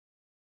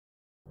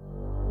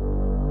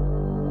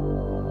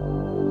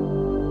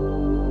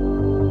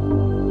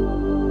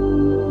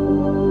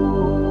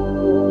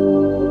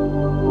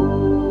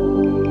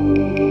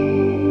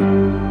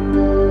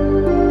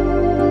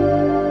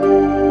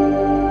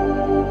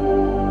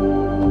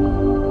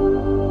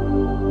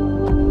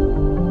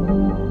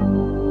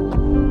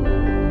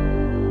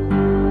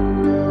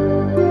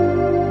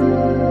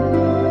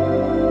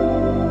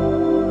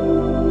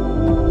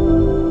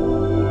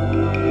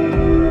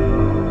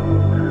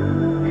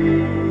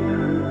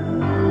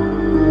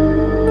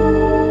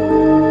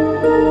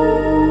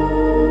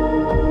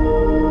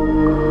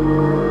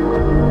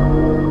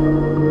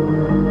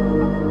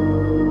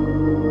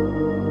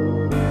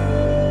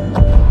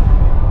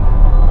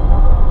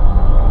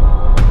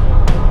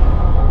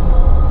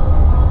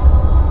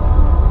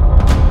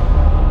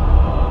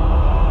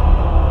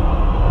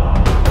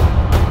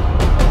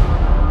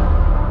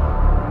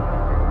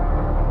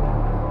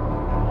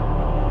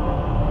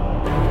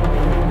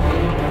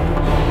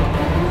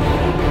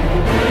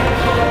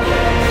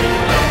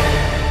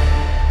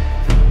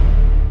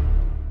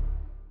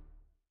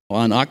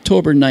on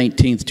October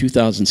 19th,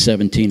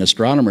 2017,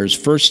 astronomers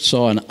first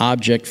saw an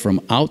object from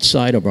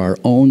outside of our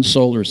own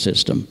solar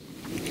system.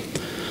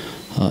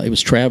 It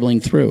was traveling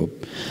through.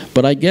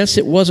 But I guess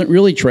it wasn't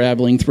really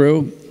traveling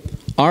through.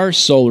 Our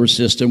solar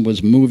system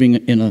was moving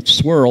in a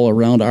swirl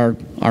around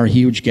our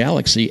huge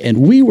galaxy,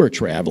 and we were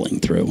traveling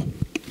through.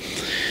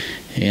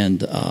 And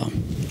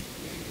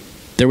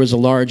there was a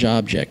large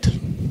object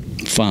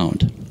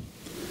found.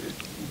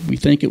 We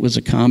think it was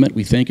a comet.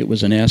 We think it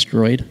was an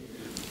asteroid.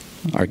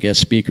 Our guest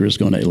speaker is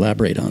going to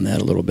elaborate on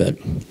that a little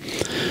bit.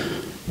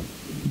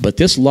 But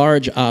this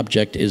large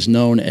object is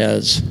known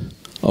as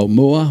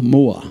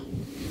Oumuamua.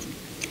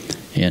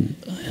 And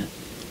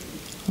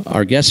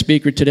our guest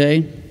speaker today,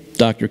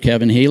 Dr.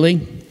 Kevin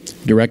Healy,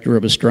 Director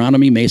of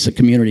Astronomy, Mesa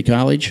Community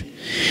College.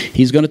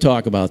 He's going to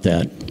talk about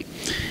that.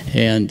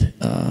 And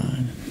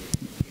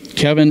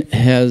Kevin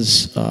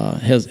has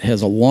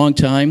a long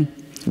time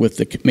with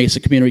the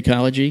Mesa Community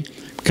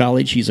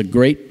College. He's a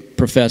great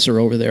professor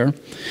over there.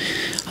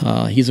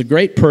 He's a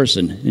great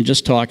person. And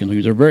just talking to him,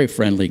 he's a very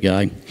friendly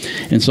guy.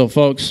 And so,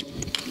 folks,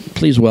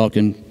 please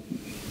welcome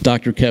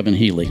Dr. Kevin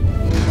Healy.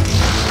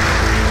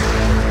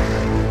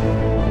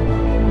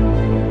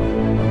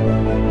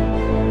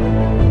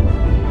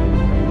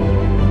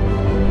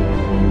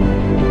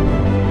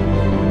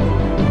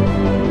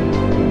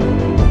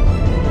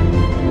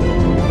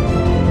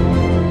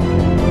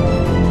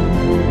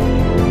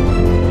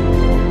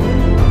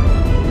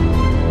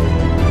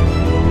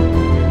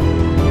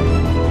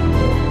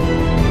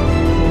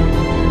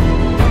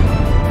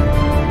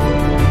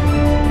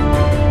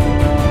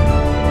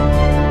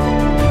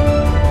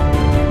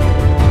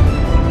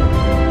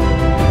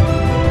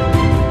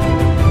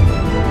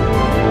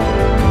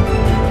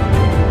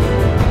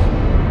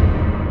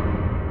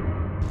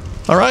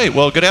 All right,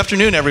 well, good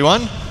afternoon,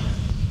 everyone.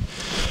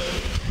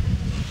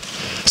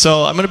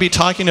 So I'm going to be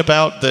talking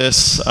about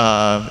this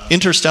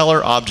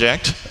interstellar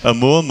object,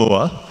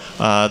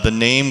 Oumuamua. The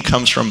name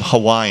comes from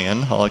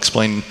Hawaiian. I'll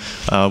explain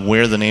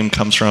where the name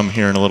comes from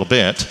here in a little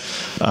bit.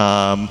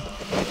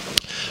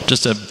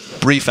 Just a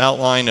brief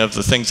outline of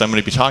the things I'm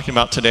going to be talking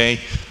about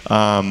today.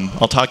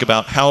 I'll talk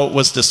about how it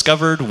was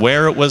discovered,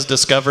 where it was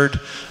discovered,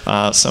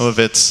 some of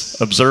its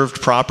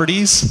observed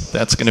properties.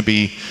 That's going to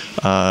be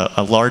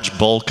a large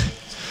bulk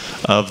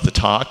of the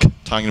talk,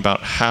 talking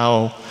about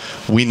how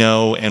we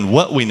know and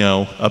what we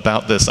know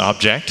about this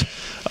object.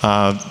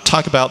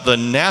 Talk about the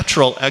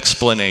natural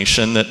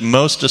explanation that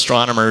most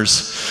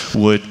astronomers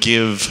would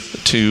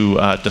give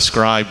to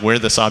describe where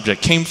this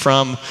object came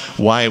from,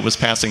 why it was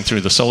passing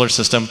through the solar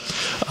system.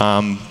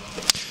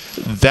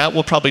 That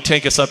will probably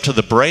take us up to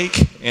the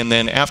break, and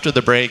then after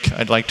the break,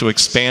 I'd like to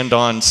expand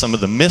on some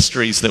of the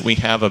mysteries that we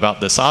have about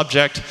this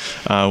object.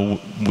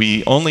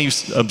 We only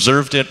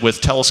observed it with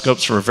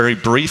telescopes for a very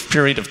brief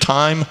period of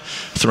time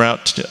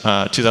throughout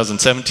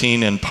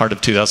 2017 and part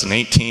of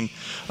 2018,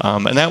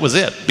 and that was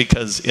it,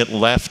 because it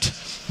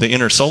left the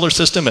inner solar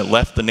system, it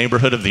left the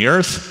neighborhood of the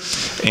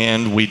Earth,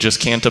 and we just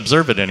can't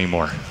observe it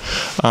anymore.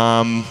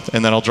 And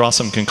then I'll draw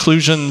some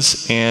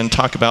conclusions and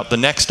talk about the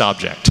next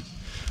object,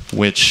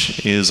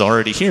 which is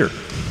already here.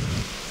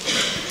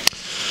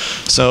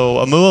 So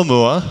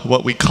Oumuamua,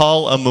 what we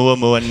call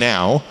Oumuamua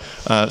now,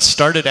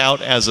 started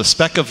out as a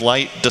speck of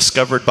light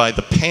discovered by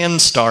the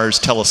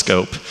Pan-STARRS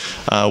telescope,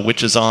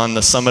 which is on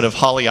the summit of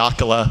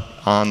Haleakala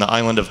on the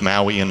island of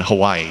Maui in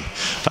Hawaii.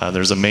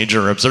 There's a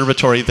major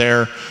observatory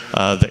there.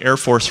 The Air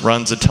Force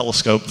runs a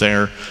telescope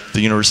there.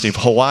 The University of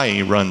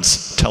Hawaii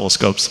runs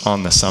telescopes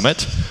on the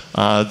summit.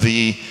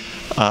 The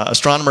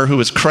astronomer who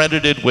was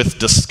credited with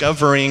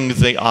discovering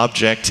the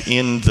object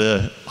in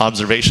the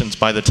observations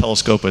by the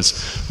telescope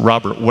is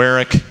Robert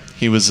Warwick.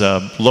 He was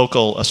a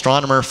local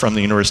astronomer from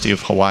the University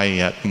of Hawaii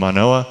at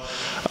Manoa.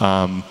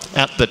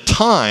 At the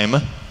time,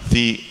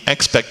 the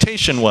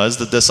expectation was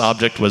that this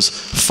object was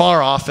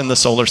far off in the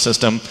solar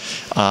system.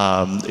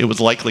 It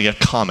was likely a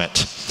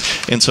comet.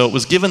 And so it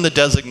was given the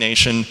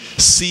designation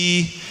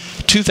C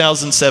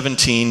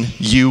 2017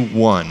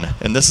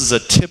 U1, and this is a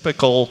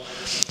typical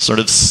sort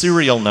of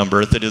serial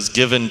number that is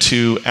given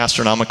to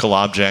astronomical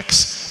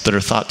objects that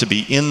are thought to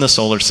be in the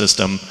solar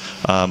system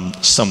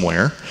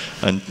somewhere,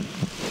 and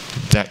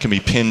that can be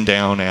pinned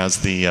down as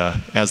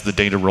the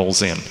data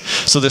rolls in.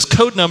 So this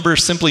code number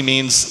simply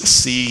means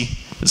C.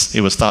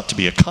 It was thought to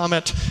be a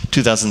comet.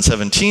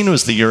 2017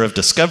 was the year of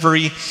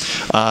discovery.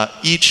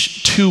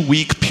 Each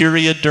 2-week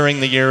period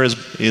during the year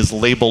is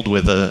labeled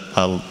with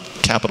a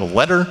capital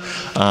letter.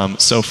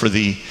 So for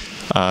the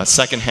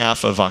second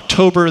half of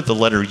October, the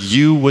letter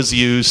U was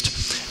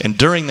used, and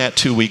during that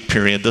 2-week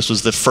period, this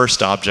was the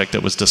first object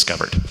that was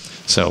discovered.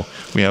 So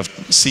we have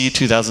C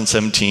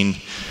 2017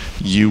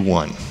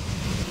 U1.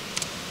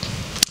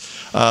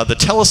 The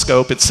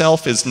telescope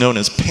itself is known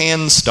as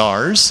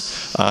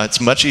Pan-STARRS.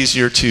 It's much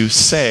easier to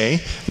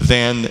say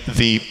than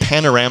the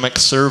Panoramic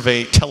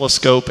Survey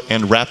Telescope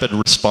and Rapid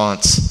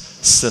Response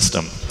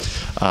System.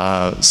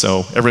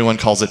 So everyone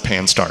calls it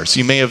pan-STARRS.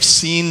 You may have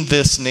seen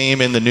this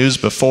name in the news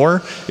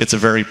before. It's a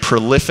very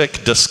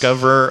prolific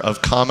discoverer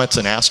of comets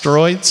and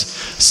asteroids.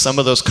 Some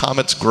of those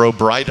comets grow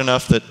bright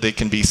enough that they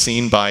can be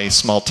seen by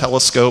small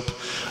telescope,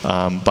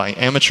 by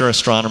amateur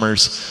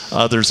astronomers.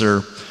 Others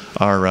are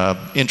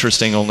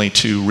interesting only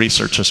to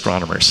research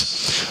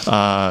astronomers.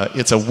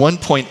 It's a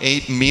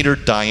 1.8 meter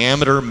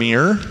diameter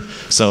mirror,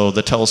 so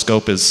the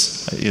telescope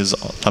is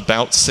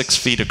about 6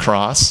 feet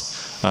across.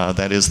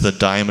 That is the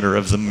diameter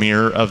of the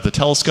mirror of the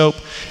telescope.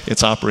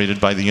 It's operated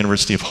by the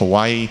University of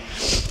Hawaii.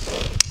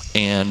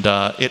 And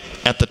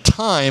at the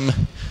time,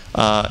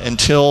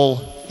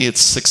 until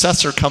its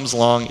successor comes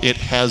along, it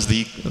has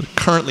the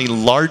currently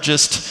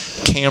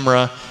largest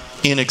camera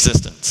in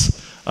existence.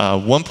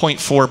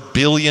 1.4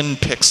 billion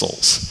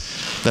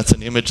pixels. That's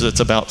an image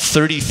that's about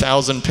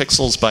 30,000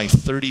 pixels by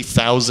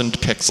 30,000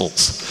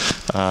 pixels.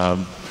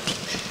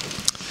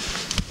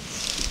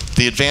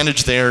 The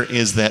advantage there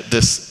is that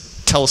this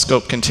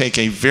telescope can take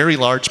a very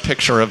large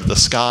picture of the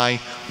sky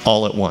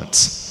all at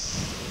once.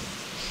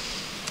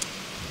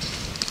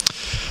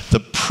 The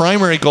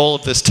primary goal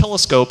of this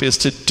telescope is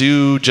to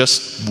do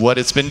just what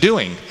it's been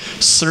doing: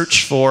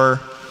 search for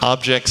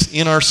objects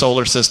in our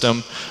solar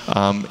system,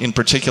 in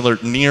particular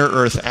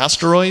near-Earth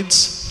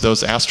asteroids,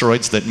 those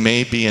asteroids that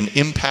may be an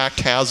impact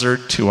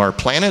hazard to our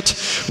planet.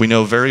 We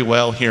know very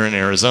well here in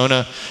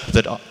Arizona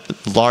that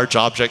large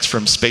objects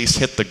from space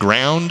hit the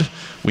ground.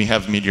 We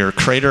have Meteor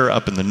Crater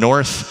up in the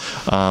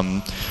north.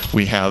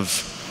 We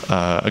have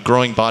a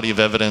growing body of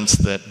evidence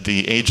that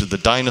the age of the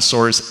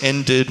dinosaurs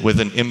ended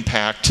with an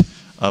impact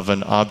of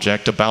an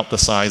object about the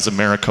size of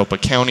Maricopa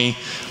County,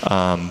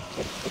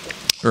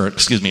 or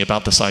excuse me,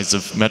 about the size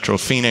of Metro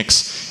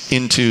Phoenix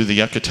into the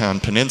Yucatan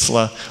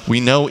Peninsula. We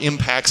know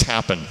impacts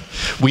happen.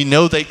 We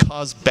know they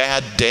cause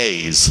bad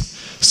days.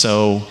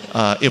 So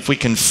if we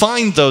can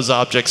find those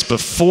objects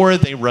before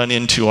they run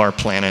into our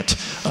planet,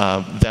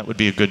 that would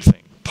be a good thing.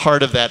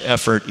 Part of that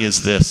effort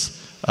is this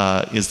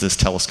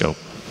telescope.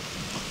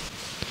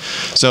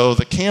 So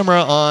the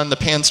camera on the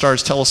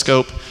pan-STARRS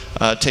telescope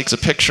takes a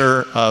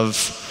picture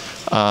of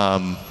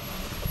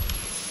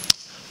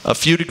a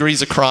few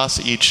degrees across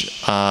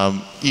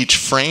each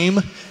frame,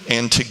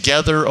 and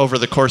together over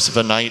the course of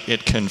a night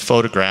it can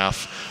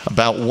photograph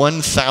about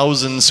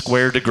 1,000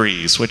 square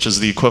degrees, which is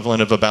the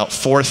equivalent of about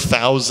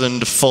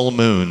 4,000 full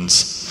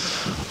moons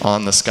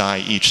on the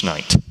sky each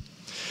night.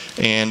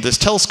 And this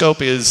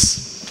telescope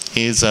is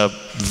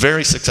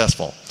very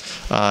successful.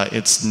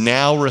 It's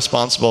now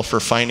responsible for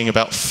finding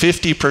about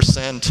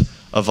 50%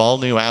 of all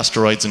new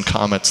asteroids and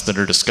comets that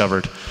are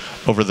discovered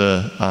over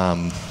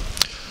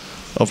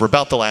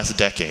about the last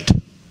decade.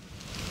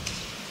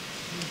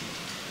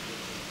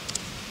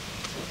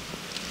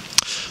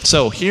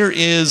 So here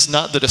is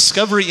not the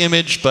discovery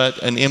image, but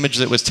an image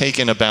that was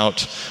taken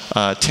about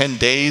 10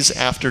 days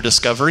after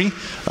discovery.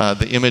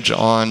 The image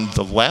on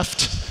the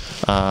left,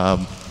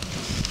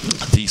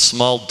 the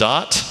small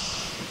dot.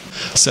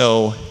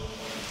 So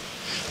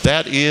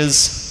that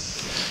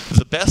is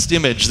the best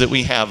image that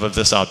we have of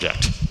this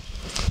object.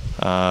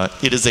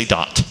 It is a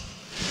dot.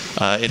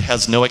 It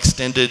has no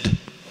extended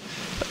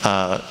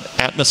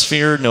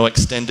atmosphere, no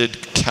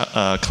extended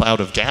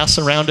cloud of gas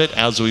around it,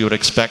 as we would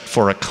expect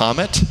for a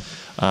comet.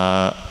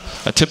 A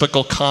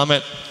typical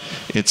comet,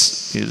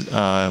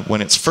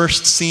 when it's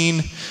first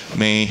seen,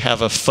 may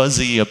have a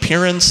fuzzy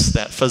appearance.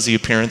 That fuzzy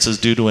appearance is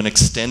due to an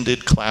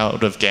extended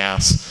cloud of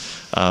gas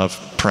of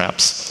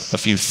perhaps a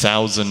few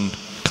thousand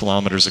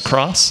kilometers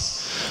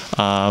across.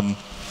 Our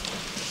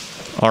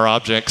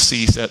object,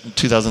 CSAT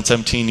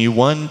 2017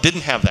 U1,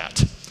 didn't have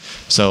that.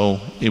 So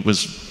it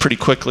was pretty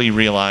quickly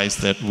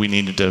realized that we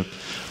needed to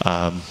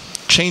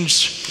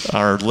change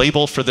our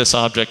label for this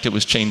object. It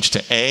was changed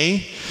to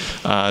A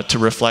to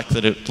reflect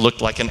that it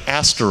looked like an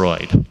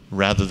asteroid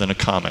rather than a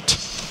comet.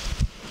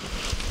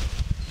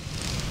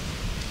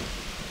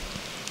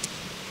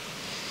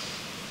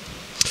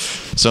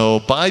 So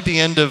by the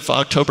end of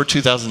October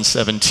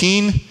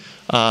 2017,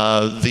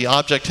 the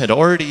object had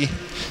already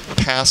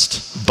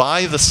passed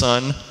by the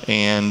sun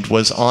and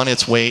was on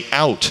its way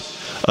out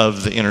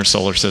of the inner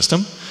solar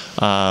system.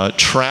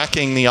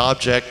 Tracking the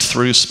object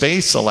through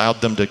space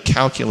allowed them to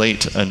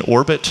calculate an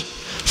orbit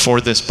for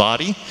this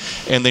body,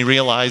 and they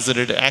realized that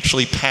it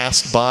actually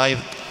passed by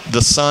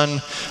the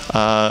sun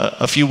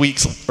a few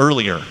weeks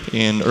earlier,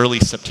 in early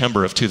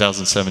September of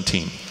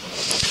 2017.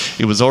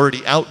 It was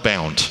already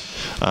outbound,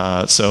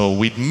 so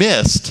we'd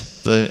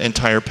missed the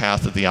entire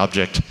path of the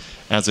object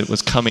as it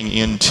was coming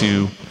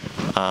into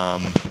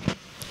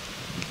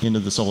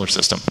the solar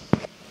system.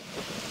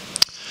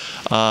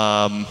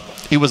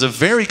 It was a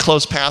very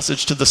close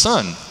passage to the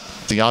sun.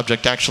 The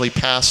object actually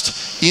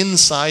passed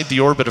inside the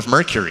orbit of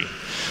Mercury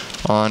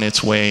on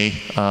its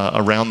way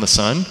around the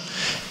sun,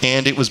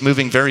 and it was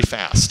moving very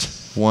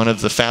fast. One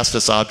of the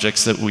fastest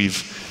objects that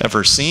we've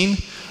ever seen,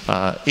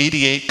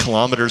 88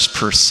 kilometers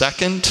per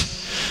second.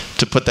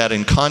 To put that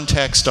in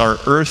context, our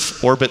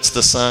Earth orbits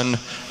the sun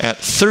at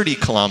 30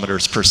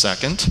 kilometers per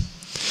second.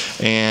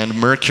 And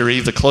Mercury,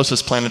 the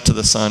closest planet to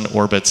the sun,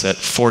 orbits at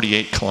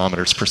 48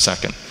 kilometers per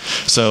second.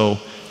 So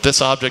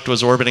this object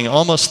was orbiting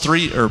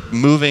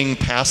moving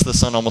past the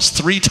sun almost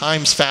 3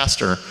 times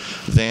faster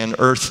than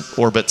Earth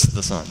orbits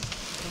the sun.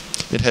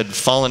 It had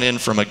fallen in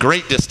from a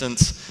great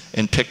distance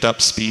and picked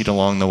up speed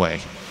along the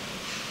way.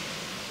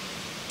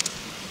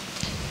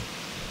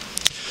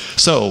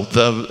 So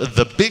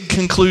the big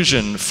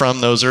conclusion from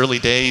those early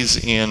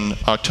days in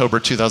October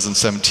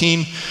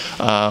 2017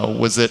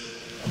 was that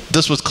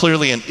this was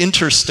clearly an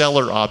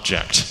interstellar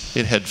object.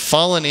 It had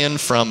fallen in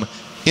from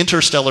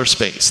interstellar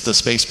space, the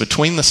space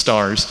between the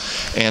stars,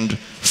 and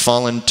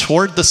fallen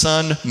toward the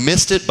sun,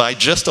 missed it by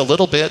just a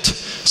little bit,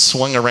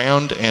 swung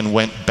around, and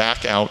went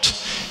back out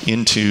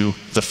into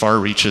the far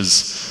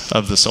reaches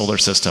of the solar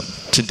system.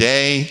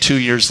 Today, 2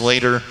 years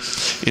later,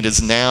 it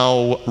is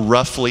now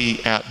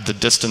roughly at the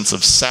distance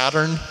of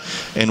Saturn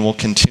and will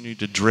continue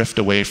to drift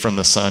away from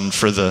the sun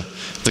for the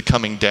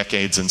coming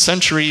decades and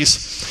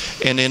centuries.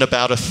 And in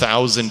about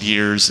 1,000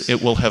 years,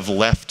 it will have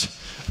left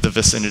the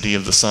vicinity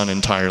of the sun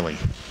entirely.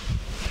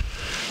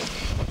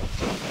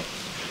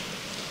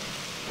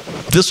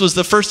 This was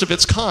the first of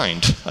its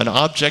kind, an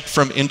object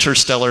from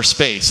interstellar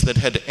space that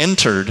had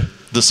entered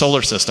the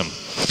solar system.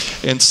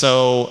 And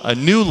so a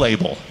new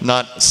label,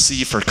 not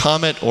C for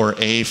comet or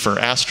A for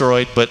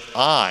asteroid, but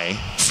I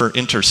for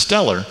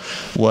interstellar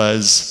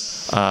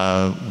was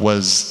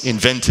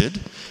invented.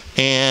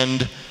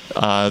 And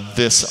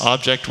this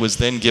object was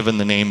then given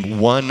the name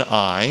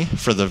 1I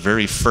for the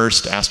very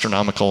first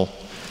astronomical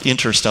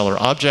interstellar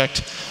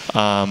object,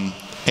 and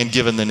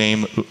given the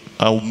name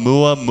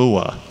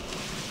Oumuamua.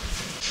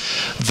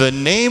 The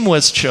name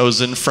was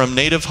chosen from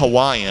native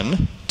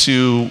Hawaiian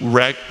to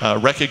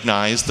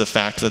recognize the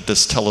fact that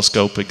this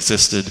telescope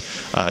existed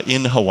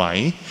in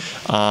Hawaii.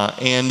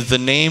 And the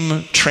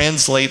name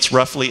translates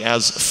roughly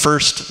as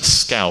first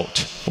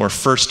scout or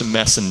first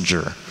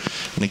messenger.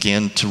 And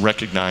again, to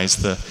recognize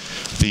the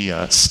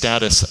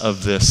status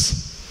of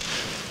this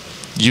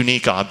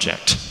unique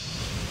object.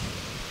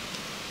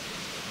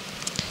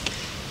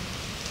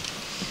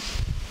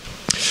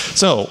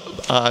 So,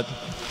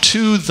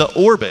 to the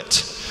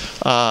orbit.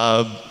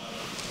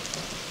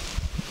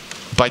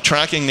 By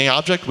tracking the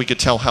object, we could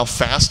tell how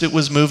fast it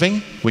was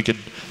moving. We could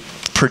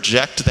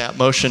project that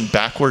motion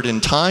backward in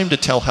time to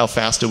tell how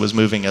fast it was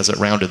moving as it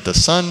rounded the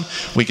sun.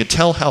 We could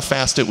tell how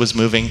fast it was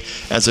moving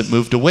as it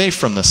moved away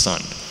from the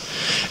sun.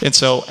 And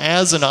so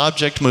as an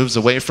object moves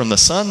away from the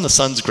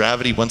sun's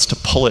gravity wants to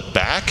pull it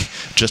back,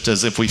 just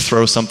as if we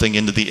throw something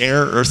into the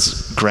air,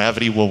 Earth's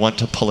gravity will want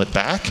to pull it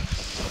back.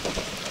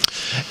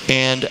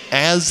 And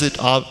as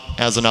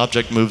an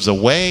object moves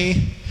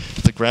away,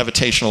 the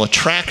gravitational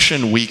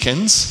attraction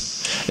weakens.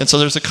 And so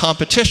there's a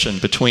competition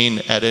between,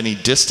 at any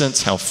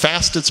distance, how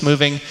fast it's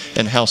moving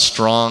and how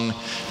strong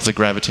the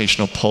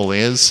gravitational pull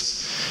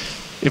is.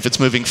 If it's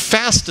moving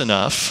fast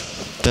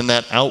enough, then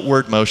that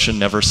outward motion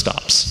never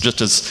stops.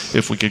 Just as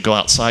if we could go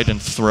outside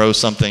and throw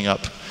something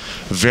up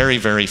very,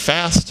 very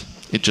fast,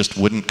 it just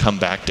wouldn't come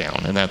back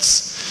down. And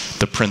that's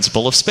the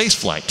principle of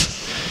spaceflight.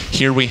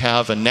 Here we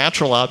have a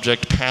natural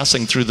object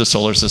passing through the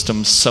solar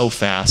system so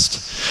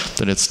fast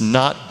that it's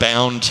not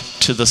bound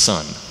to the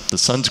sun. The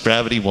sun's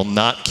gravity will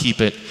not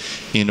keep it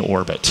in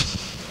orbit.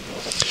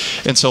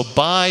 And so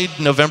by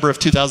November of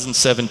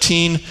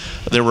 2017,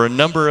 there were a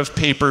number of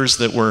papers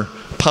that were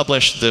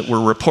published that were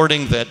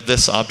reporting that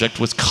this object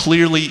was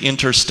clearly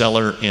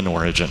interstellar in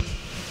origin.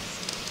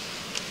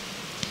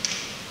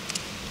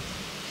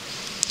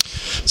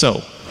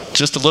 So,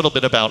 just a little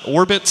bit about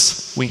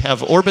orbits. We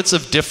have orbits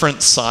of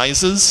different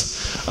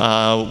sizes.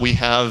 We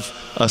have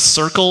a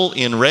circle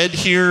in red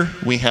here.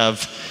 We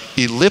have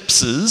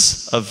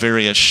ellipses of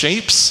various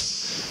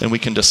shapes, and we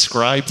can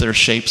describe their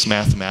shapes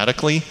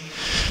mathematically.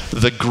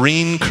 The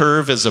green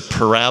curve is a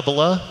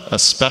parabola, a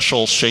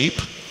special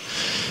shape.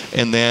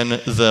 And then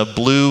the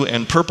blue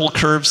and purple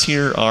curves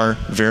here are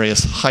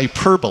various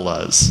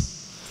hyperbolas.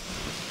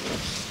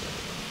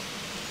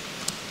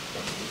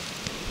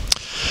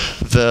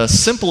 The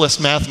simplest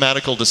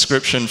mathematical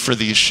description for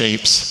these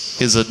shapes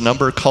is a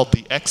number called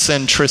the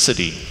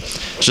eccentricity.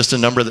 It's just a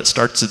number that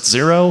starts at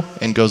 0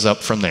 and goes up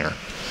from there.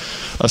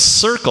 A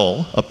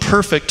circle, a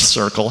perfect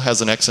circle,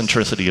 has an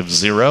eccentricity of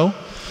 0.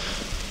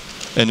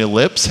 An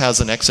ellipse has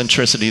an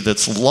eccentricity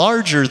that's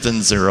larger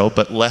than 0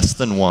 but less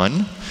than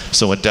 1,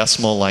 so a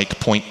decimal like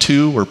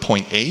 0.2 or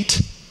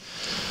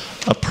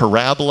 0.8. A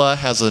parabola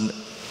has an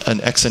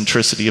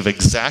eccentricity of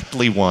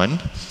exactly 1.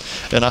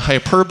 And a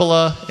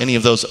hyperbola, any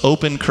of those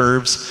open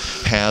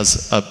curves,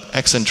 has an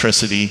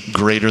eccentricity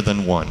greater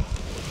than 1.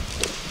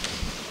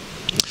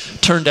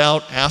 Turned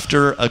out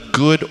after a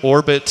good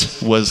orbit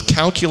was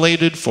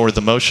calculated for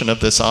the motion of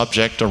this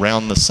object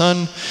around the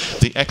sun,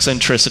 the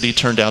eccentricity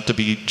turned out to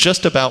be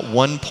just about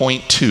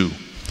 1.2,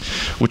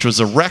 which was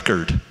a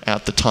record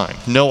at the time.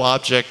 No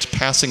object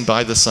passing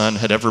by the sun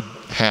had ever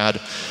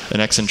had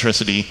an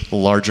eccentricity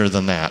larger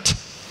than that.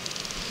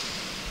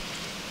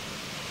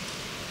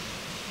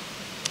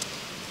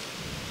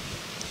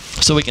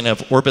 So we can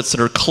have orbits that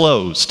are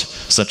closed,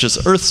 such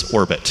as Earth's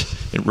orbit.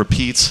 It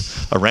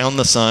repeats around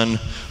the sun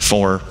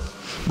for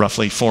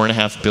roughly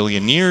 4.5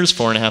 billion years,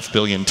 4.5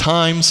 billion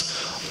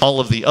times. All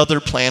of the other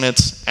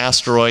planets,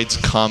 asteroids,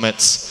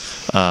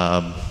 comets,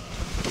 the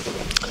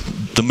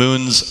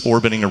moons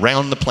orbiting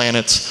around the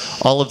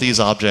planets, all of these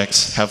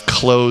objects have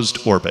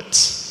closed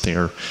orbits. They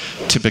are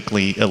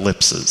typically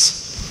ellipses.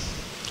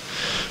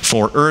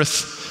 For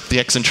Earth, the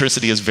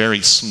eccentricity is very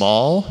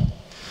small.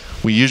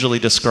 We usually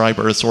describe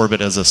Earth's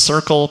orbit as a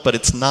circle, but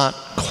it's not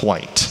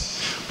quite.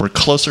 We're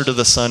closer to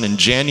the sun in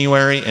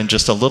January and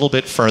just a little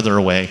bit further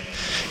away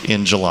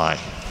in July.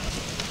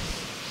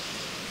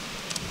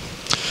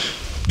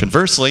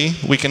 Conversely,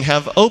 we can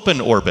have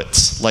open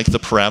orbits, like the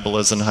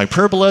parabolas and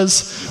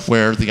hyperbolas,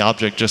 where the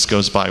object just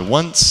goes by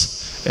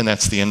once, and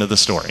that's the end of the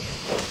story.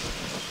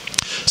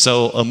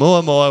 So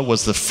Oumuamua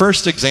was the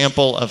first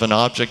example of an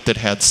object that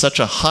had such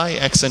a high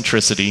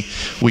eccentricity,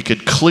 we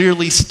could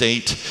clearly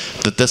state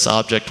that this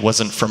object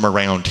wasn't from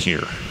around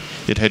here.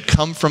 It had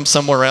come from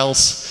somewhere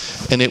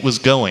else, and it was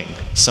going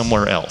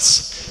somewhere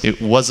else.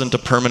 It wasn't a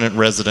permanent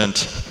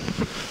resident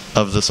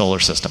of the solar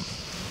system.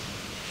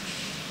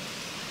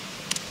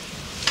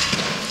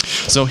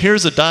 So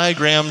here's a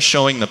diagram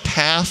showing the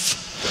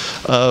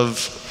path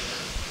of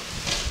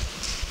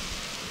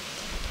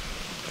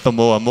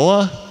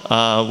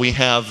Oumuamua. We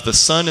have the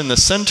sun in the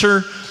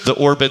center, the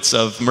orbits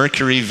of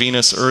Mercury,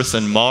 Venus, Earth,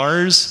 and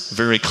Mars,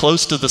 very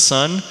close to the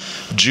sun,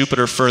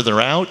 Jupiter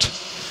further out,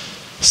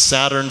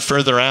 Saturn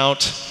further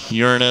out,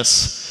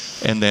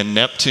 Uranus, and then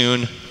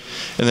Neptune.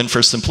 And then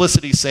for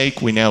simplicity's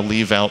sake, we now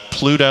leave out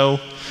Pluto.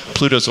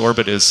 Pluto's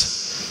orbit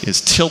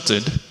is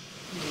tilted,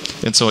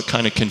 and so it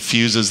kind of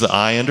confuses the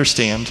eye,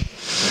 understand.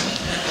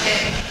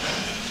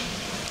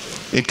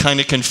 It kind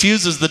of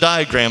confuses the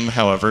diagram,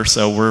 however,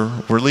 so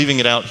we're leaving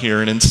it out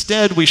here. And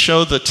instead, we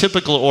show the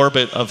typical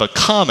orbit of a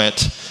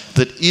comet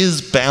that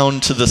is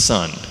bound to the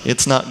sun.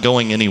 It's not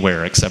going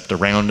anywhere except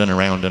around and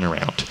around and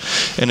around.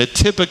 And a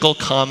typical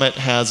comet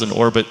has an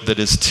orbit that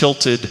is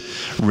tilted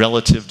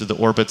relative to the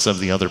orbits of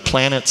the other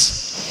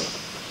planets.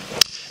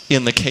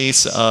 In the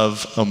case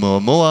of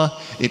Oumuamua,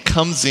 it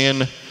comes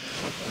in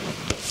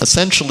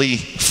essentially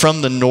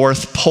from the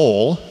North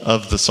Pole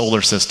of the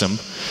solar system,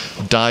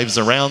 dives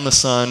around the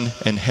sun,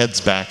 and heads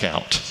back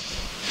out.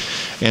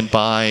 And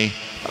by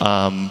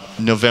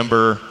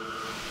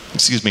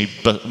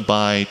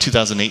by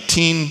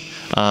 2018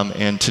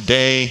 and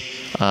today,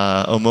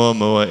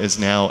 Oumuamua is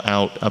now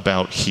out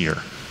about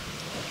here.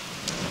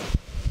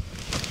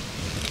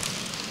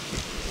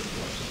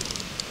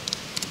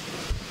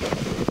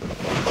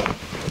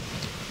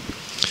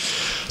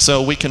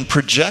 So we can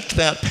project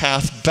that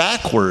path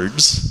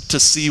backwards to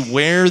see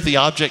where the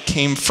object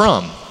came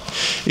from.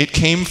 It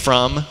came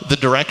from the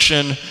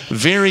direction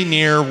very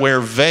near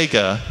where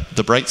Vega,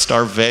 the bright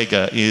star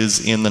Vega, is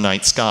in the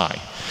night sky.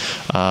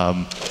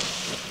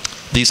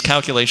 These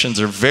calculations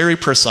are very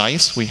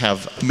precise. We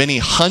have many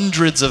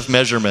hundreds of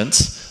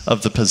measurements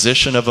of the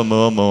position of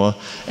Oumuamua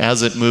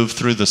as it moved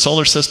through the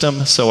solar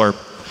system. So our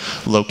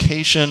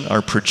location,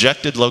 our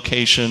projected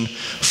location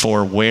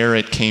for where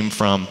it came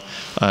from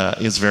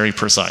is very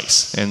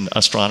precise. And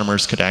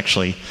astronomers could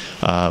actually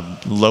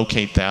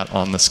locate that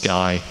on the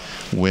sky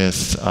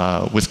with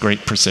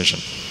great precision.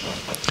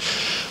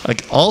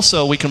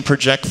 Also, we can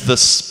project the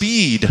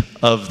speed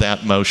of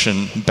that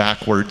motion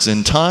backwards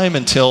in time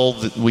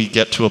until we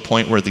get to a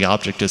point where the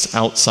object is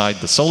outside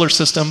the solar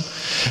system,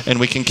 and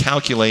we can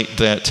calculate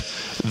that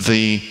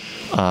the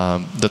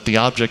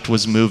object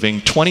was moving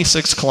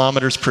 26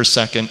 kilometers per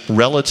second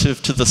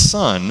relative to the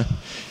sun,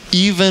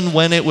 even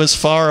when it was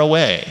far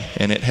away,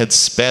 and it had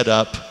sped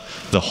up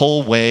the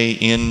whole way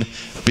in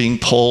being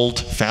pulled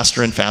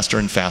faster and faster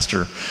and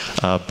faster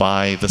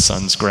by the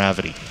sun's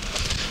gravity.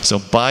 So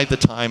by the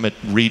time it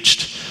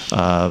reached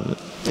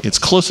its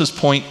closest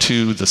point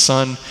to the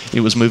sun, it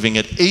was moving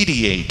at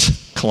 88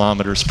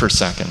 kilometers per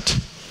second.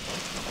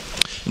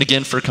 And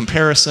again, for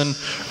comparison,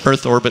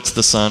 Earth orbits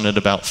the sun at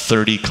about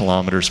 30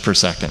 kilometers per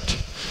second.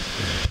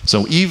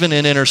 So even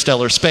in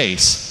interstellar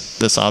space,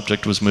 this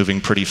object was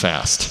moving pretty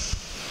fast.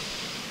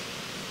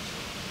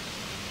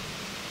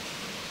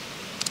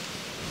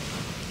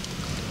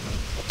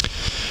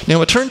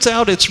 Now, it turns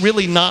out it's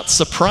really not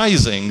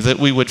surprising that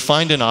we would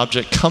find an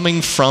object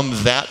coming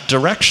from that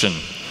direction,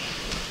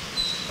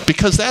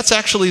 because that's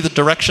actually the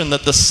direction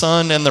that the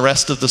sun and the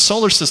rest of the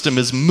solar system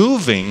is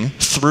moving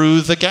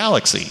through the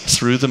galaxy,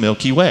 through the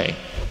Milky Way.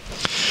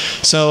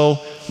 So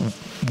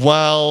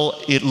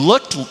while it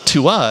looked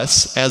to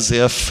us as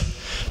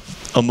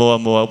if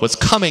Oumuamua was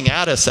coming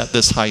at us at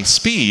this high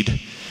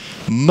speed,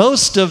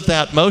 most of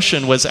that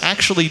motion was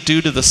actually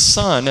due to the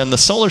sun and the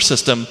solar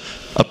system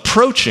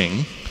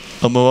approaching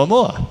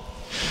Oumuamua.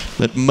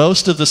 That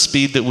most of the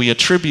speed that we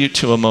attribute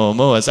to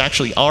Oumuamua is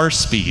actually our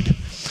speed.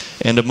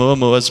 And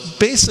Oumuamua is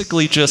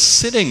basically just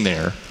sitting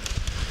there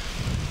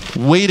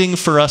waiting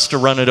for us to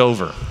run it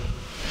over.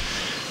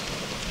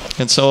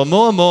 And so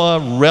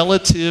Oumuamua,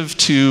 relative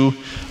to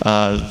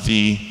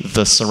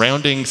the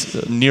surrounding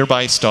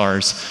nearby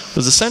stars,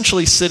 was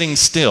essentially sitting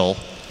still.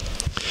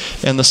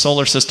 and the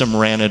solar system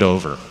ran it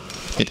over.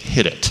 It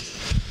hit it.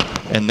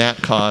 And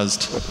that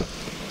caused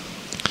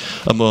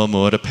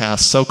Oumuamua to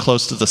pass so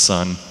close to the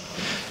sun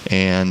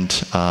and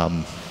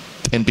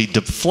be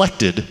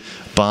deflected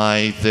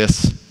by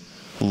this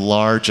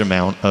large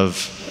amount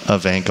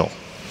of angle.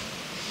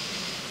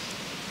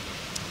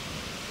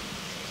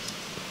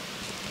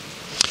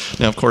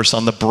 Now, of course,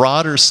 on the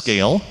broader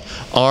scale,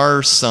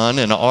 our sun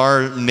and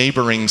our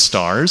neighboring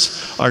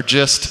stars are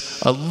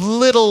just a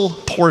little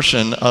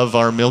portion of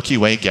our Milky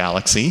Way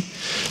galaxy.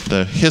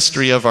 The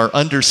history of our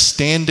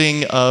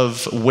understanding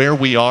of where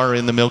we are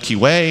in the Milky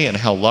Way and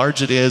how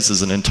large it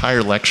is an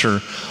entire lecture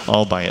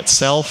all by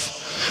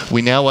itself.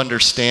 We now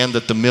understand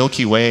that the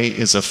Milky Way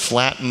is a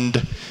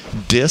flattened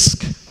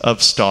disk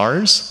of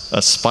stars,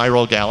 a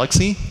spiral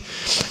galaxy,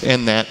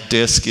 and that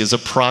disk is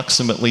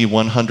approximately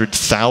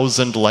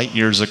 100,000 light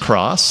years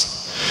across.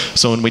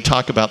 So when we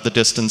talk about the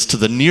distance to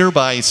the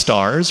nearby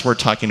stars, we're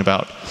talking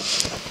about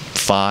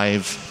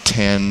 5,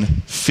 10,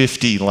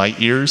 50 light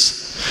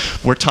years.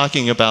 We're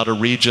talking about a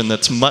region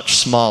that's much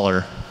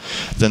smaller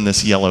than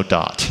this yellow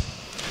dot.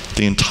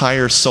 The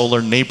entire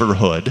solar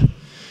neighborhood,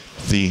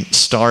 the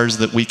stars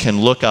that we can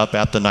look up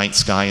at the night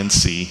sky and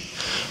see,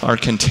 are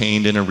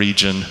contained in a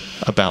region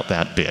about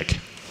that big.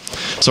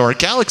 So our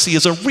galaxy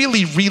is a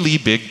really, really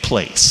big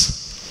place.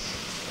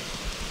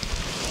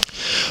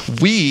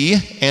 We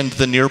and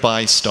the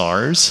nearby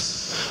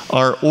stars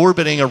are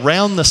orbiting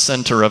around the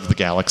center of the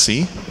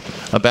galaxy,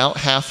 about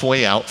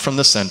halfway out from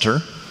the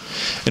center,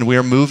 and we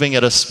are moving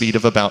at a speed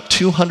of about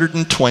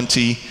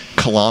 220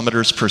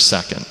 kilometers per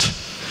second.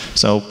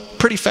 So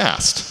pretty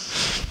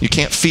fast. You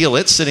can't feel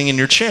it sitting in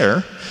your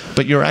chair,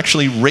 but you're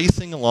actually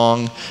racing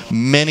along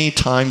many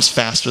times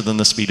faster than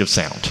the speed of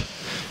sound.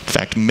 In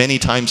fact, many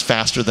times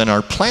faster than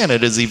our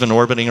planet is even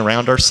orbiting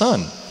around our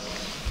sun.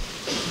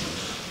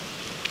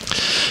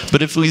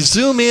 But if we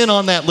zoom in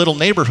on that little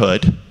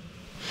neighborhood,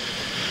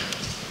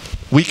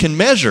 we can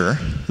measure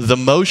the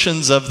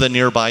motions of the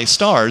nearby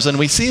stars, and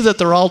we see that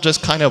they're all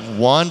just kind of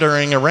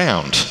wandering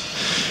around.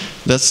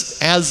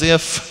 That's as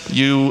if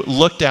you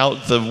looked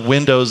out the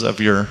windows of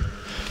your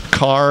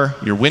car,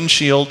 your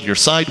windshield, your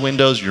side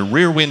windows, your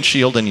rear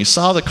windshield, and you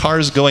saw the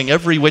cars going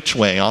every which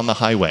way on the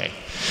highway.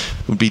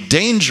 It would be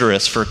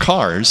dangerous for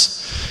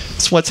cars.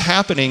 It's what's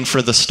happening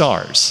for the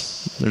stars.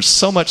 There's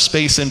so much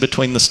space in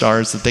between the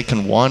stars that they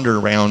can wander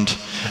around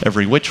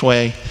every which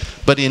way.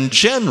 But in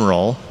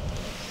general,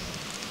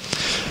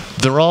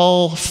 they're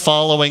all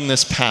following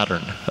this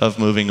pattern of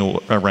moving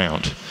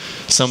around.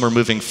 Some are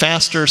moving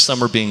faster,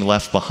 some are being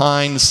left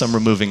behind, some are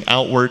moving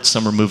outward,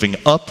 some are moving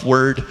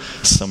upward,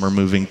 some are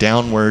moving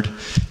downward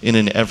in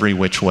an every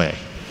which way.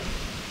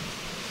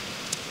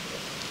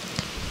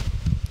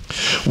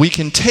 We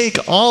can take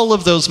all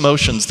of those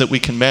motions that we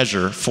can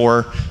measure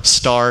for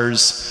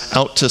stars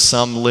out to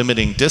some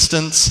limiting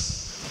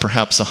distance,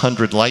 perhaps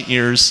 100 light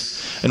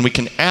years, and we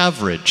can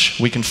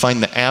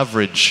find the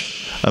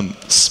average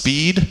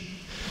speed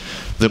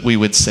that we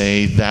would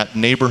say that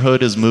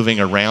neighborhood is moving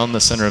around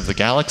the center of the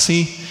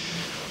galaxy.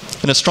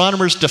 And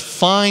astronomers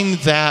define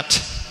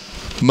that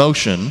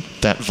motion,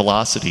 that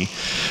velocity,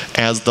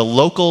 as the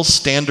local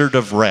standard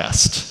of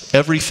rest.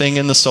 Everything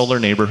in the solar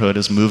neighborhood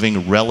is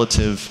moving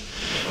relative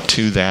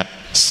to that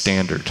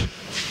standard.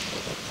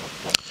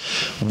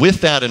 With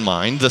that in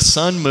mind, the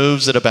sun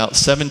moves at about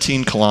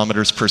 17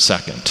 kilometers per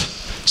second.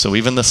 So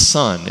even the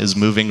sun is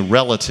moving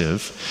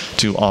relative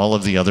to all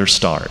of the other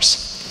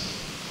stars.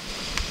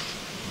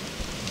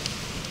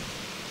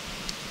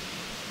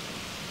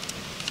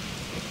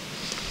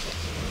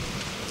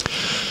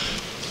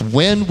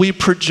 When we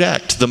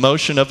project the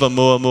motion of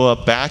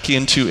Oumuamua back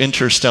into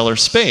interstellar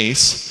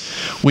space,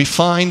 we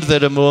find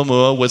that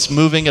Oumuamua was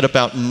moving at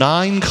about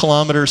 9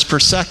 kilometers per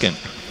second,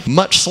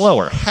 much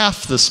slower,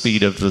 half the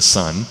speed of the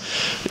sun,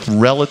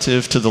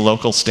 relative to the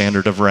local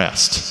standard of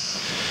rest.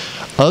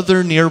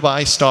 Other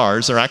nearby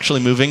stars are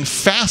actually moving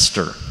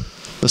faster.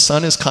 The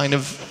sun is kind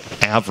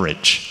of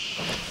average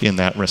in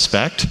that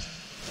respect.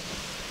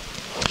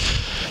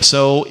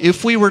 So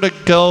if we were to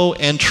go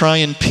and try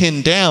and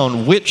pin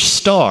down which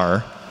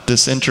star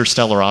this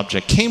interstellar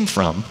object came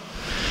from,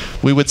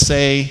 we would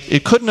say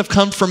it couldn't have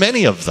come from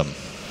any of them,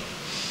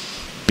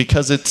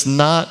 because it's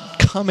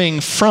not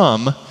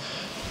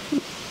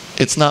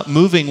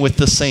moving with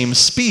the same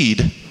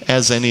speed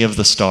as any of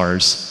the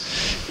stars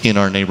in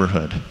our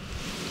neighborhood.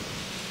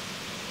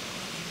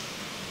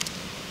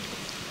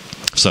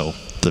 So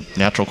the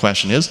natural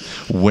question is,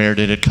 where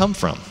did it come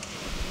from?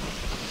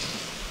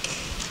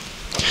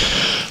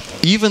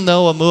 Even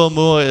though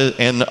Oumuamua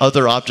and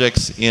other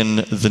objects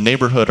in the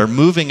neighborhood are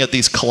moving at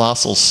these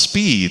colossal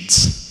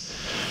speeds,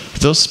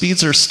 those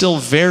speeds are still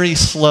very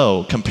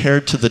slow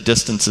compared to the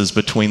distances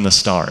between the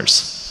stars.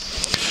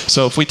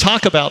 So if we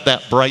talk about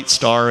that bright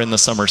star in the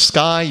summer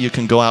sky, you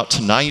can go out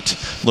tonight,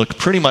 look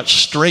pretty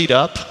much straight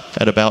up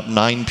at about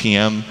 9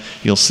 p.m.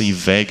 You'll see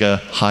Vega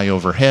high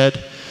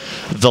overhead.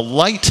 The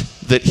light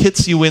that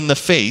hits you in the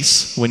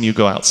face when you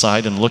go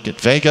outside and look at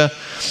Vega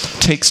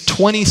takes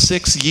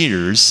 26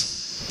 years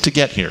to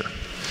get here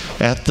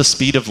at the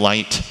speed of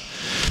light.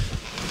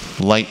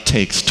 light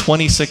takes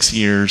 26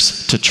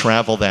 years to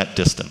travel that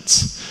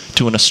distance.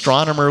 To an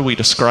astronomer, we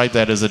describe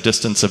that as a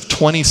distance of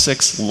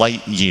 26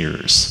 light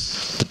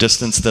years. The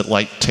distance that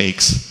light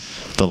takes,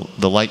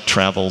 the light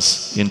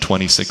travels in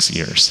 26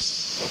 years.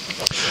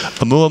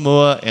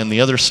 Oumuamua and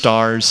the other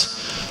stars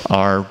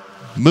are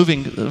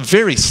moving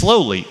very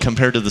slowly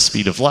compared to the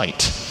speed of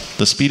light.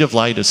 The speed of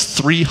light is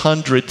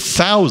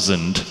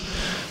 300,000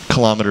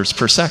 kilometers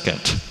per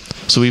second.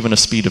 So even a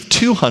speed of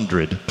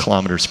 200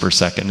 kilometers per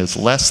second is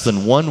less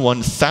than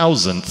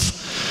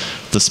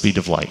 1/1000th the speed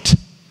of light.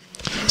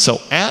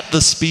 So at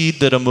the speed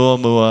that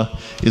Oumuamua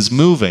is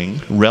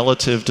moving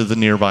relative to the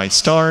nearby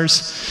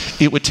stars,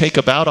 it would take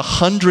about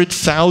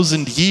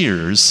 100,000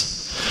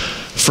 years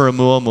for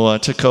Oumuamua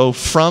to go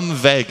from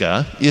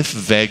Vega, if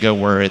Vega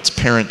were its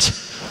parent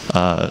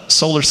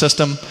solar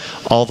system,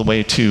 all the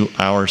way to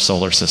our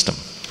solar system.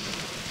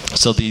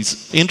 So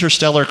these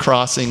interstellar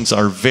crossings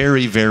are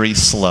very, very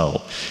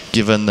slow,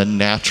 given the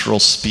natural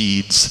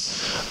speeds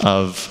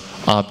of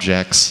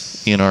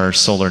objects in our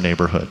solar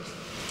neighborhood.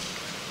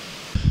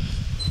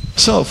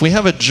 So if we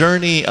have a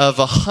journey of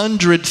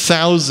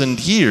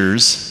 100,000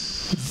 years,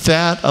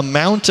 that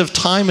amount of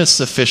time is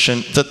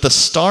sufficient that the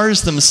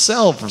stars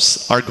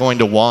themselves are going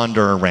to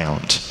wander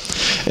around.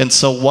 And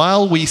so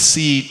while we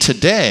see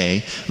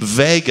today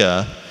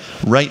Vega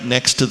right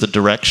next to the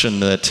direction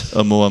that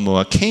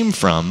Oumuamua came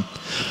from,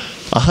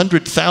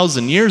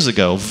 100,000 years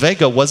ago,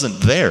 Vega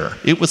wasn't there.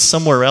 It was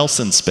somewhere else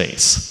in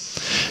space.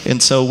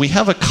 And so we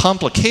have a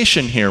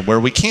complication here where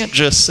we can't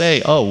just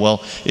say, oh,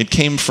 well, it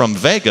came from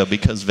Vega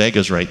because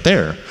Vega's right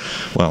there.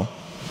 Well,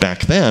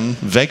 back then,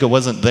 Vega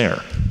wasn't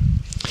there.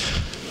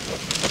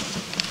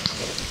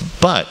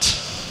 But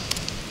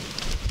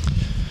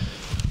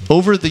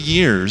over the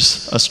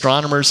years,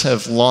 astronomers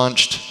have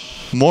launched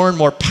more and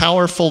more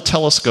powerful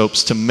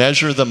telescopes to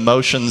measure the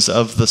motions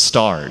of the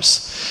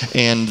stars.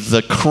 And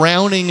the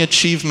crowning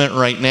achievement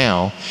right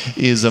now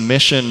is a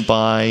mission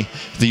by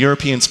the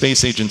European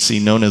Space Agency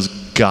known as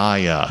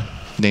Gaia,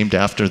 named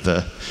after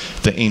the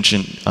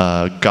ancient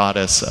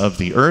goddess of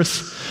the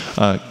Earth.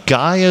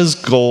 Gaia's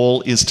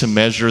goal is to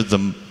measure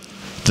the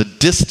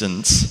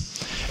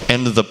distance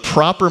and the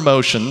proper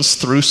motions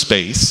through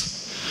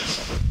space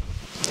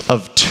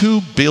of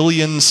 2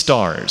 billion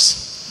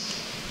stars.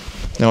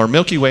 Now, our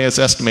Milky Way is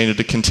estimated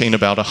to contain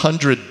about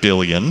 100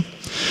 billion.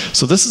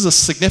 So this is a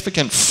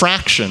significant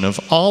fraction of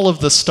all of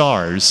the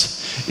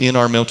stars in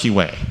our Milky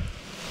Way.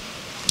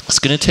 It's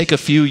going to take a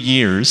few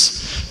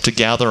years to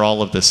gather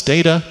all of this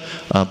data,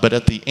 but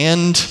at the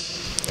end,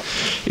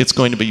 it's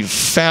going to be a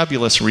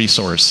fabulous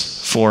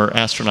resource for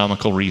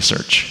astronomical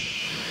research.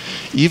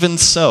 Even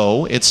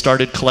so, it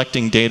started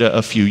collecting data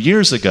a few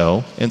years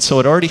ago, and so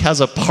it already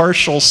has a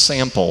partial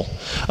sample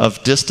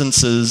of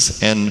distances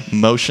and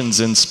motions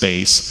in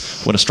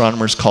space, what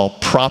astronomers call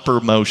proper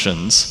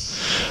motions,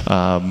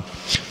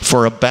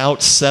 for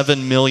about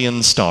 7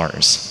 million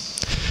stars.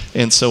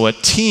 And so a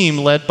team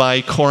led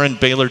by Corin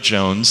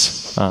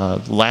Baylor-Jones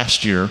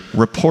last year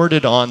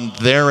reported on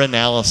their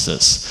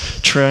analysis,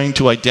 trying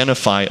to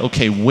identify,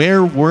 okay,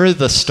 where were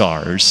the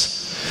stars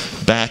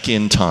back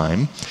in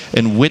time,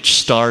 and which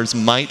stars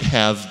might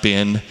have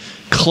been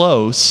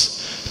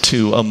close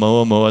to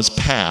Oumuamua's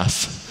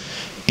path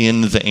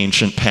in the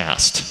ancient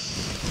past.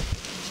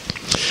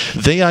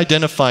 They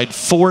identified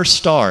 4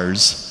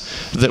 stars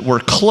that were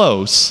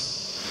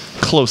closest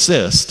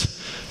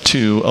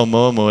to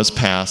Oumuamua's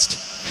path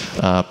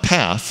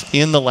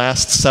in the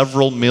last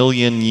several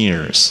million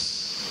years.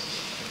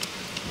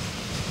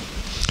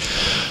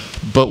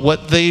 But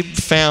what they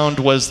found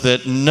was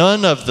that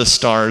none of the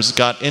stars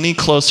got any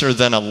closer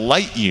than a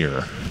light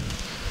year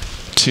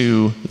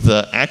to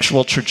the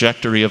actual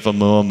trajectory of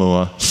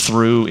Oumuamua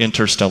through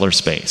interstellar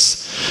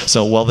space.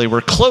 So while they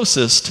were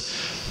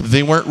closest,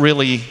 they weren't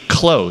really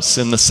close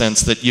in the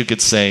sense that you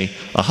could say,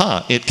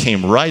 aha, it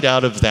came right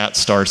out of that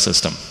star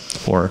system,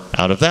 or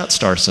out of that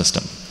star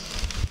system.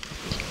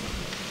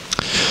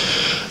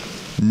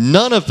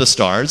 None of the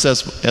stars,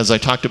 as I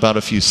talked about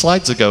a few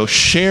slides ago,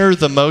 share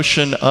the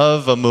motion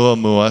of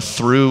Oumuamua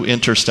through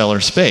interstellar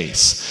space.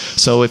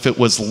 So if it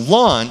was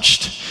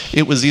launched,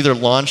 it was either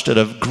launched at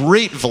a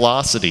great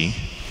velocity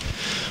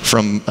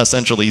from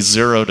essentially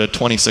 0 to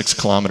 26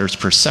 kilometers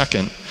per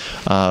second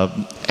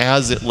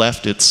as it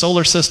left its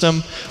solar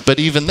system, but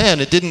even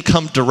then it didn't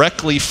come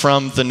directly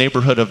from the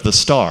neighborhood of the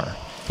star.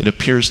 It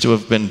appears to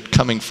have been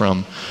coming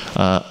from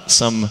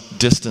some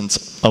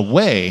distance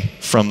away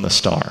from the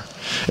star.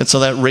 And so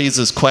that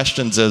raises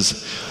questions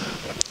as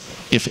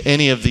if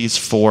any of these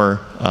 4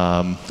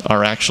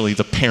 are actually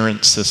the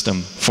parent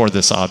system for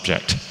this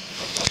object.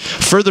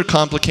 Further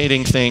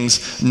complicating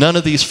things, none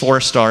of these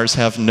 4 stars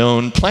have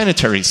known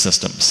planetary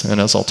systems.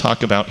 And as I'll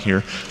talk about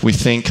here, we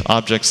think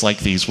objects like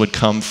these would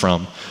come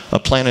from a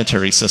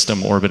planetary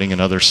system orbiting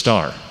another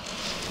star.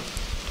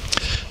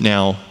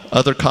 Now,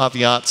 Other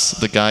caveats,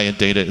 the Gaia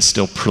data is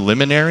still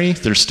preliminary.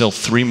 There's still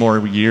 3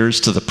 more years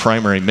to the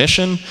primary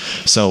mission,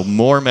 so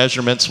more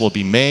measurements will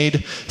be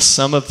made.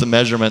 Some of the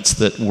measurements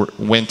that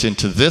went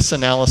into this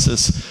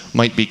analysis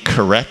might be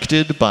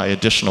corrected by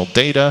additional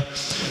data,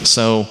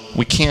 so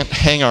we can't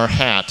hang our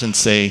hat and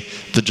say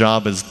the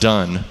job is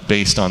done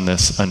based on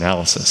this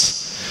analysis.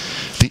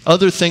 The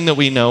other thing that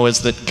we know is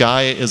that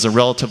Gaia is a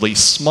relatively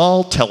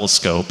small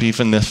telescope,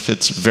 even if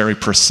it's very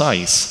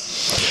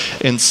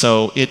precise. And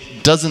so it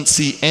doesn't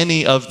see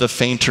any of the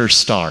fainter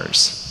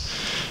stars.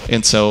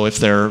 And so if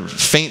there are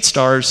faint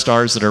stars,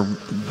 stars that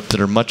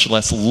are much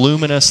less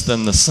luminous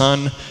than the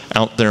sun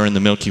out there in the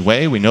Milky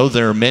Way, we know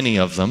there are many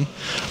of them,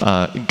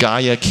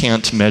 Gaia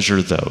can't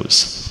measure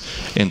those.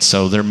 And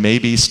so there may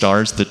be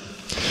stars that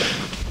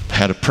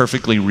had a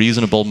perfectly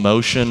reasonable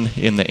motion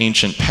in the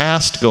ancient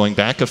past, going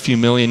back a few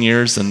million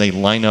years, and they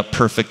line up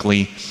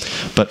perfectly.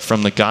 But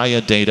from the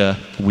Gaia data,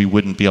 we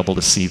wouldn't be able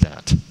to see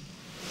that.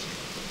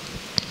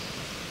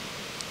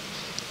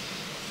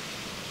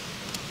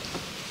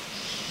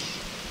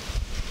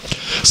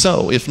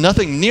 So, if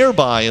nothing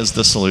nearby is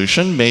the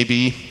solution,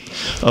 maybe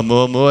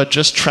Oumuamua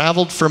just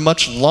traveled for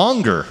much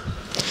longer.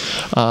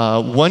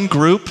 One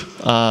group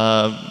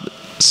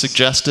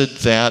suggested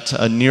that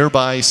a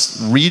nearby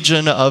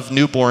region of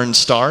newborn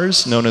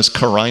stars known as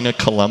Carina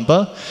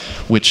Columba,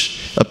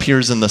 which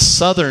appears in the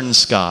southern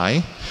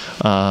sky,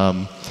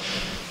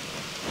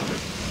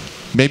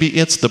 maybe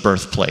it's the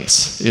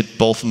birthplace. It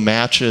both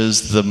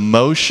matches the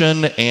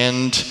motion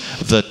and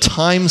the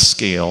time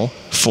scale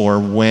for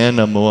when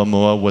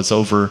Oumuamua was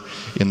over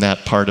in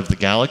that part of the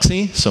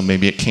galaxy, so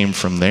maybe it came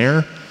from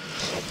there.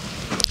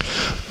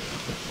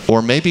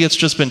 Or maybe it's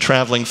just been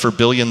traveling for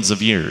billions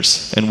of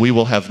years, and we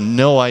will have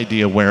no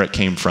idea where it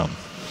came from.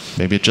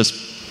 Maybe it just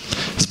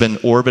has been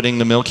orbiting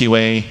the Milky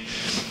Way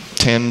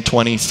 10,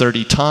 20,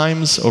 30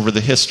 times over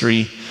the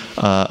history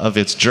of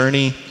its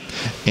journey,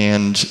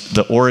 and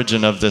the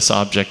origin of this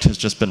object has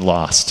just been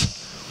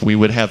lost. We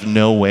would have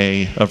no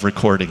way of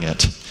recording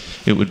it.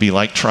 It would be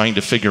like trying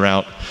to figure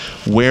out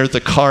where the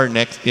car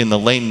in the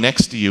lane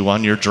next to you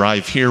on your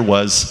drive here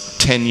was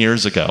 10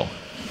 years ago.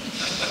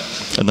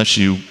 Unless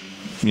you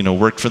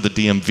work for the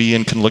DMV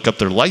and can look up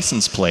their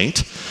license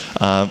plate,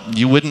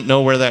 you wouldn't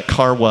know where that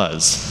car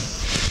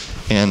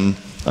was. And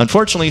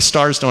unfortunately,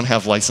 stars don't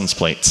have license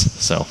plates,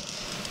 so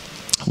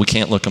we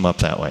can't look them up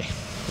that way.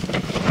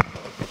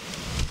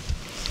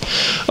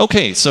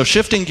 Okay, so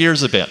shifting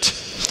gears a bit.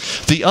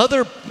 The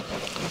other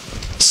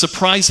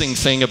surprising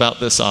thing about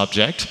this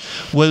object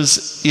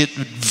was it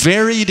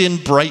varied in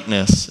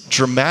brightness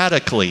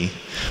dramatically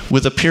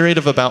with a period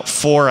of about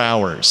 4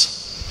 hours.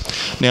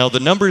 Now, the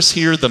numbers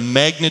here, the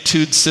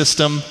magnitude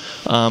system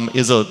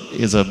is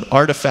an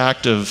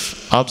artifact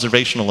of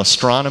observational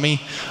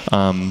astronomy.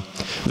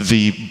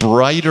 The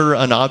brighter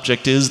an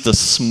object is, the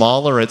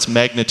smaller its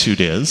magnitude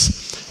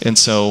is. And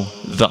so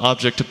the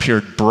object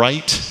appeared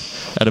bright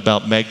at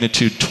about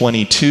magnitude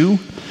 22,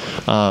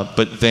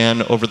 but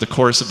then over the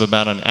course of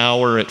about an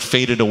hour, it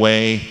faded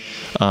away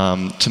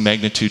to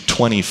magnitude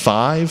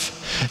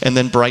 25, and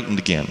then brightened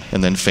again,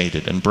 and then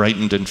faded, and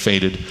brightened and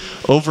faded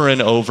over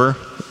and over.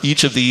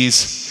 Each of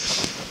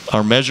these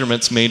are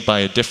measurements made by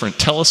a different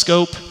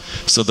telescope.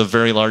 So the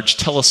Very Large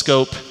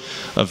Telescope,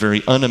 a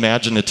very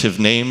unimaginative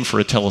name for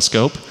a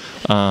telescope,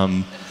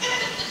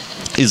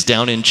 is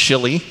down in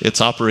Chile. It's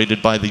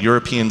operated by the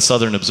European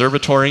Southern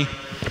Observatory.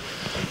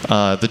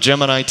 The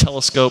Gemini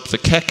Telescope, the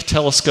Keck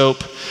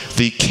Telescope,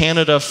 the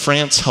Canada,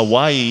 France,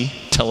 Hawaii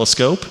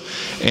Telescope,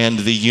 and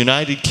the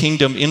United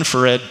Kingdom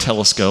Infrared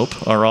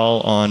Telescope are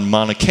all on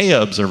Mauna Kea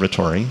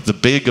Observatory, the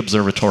big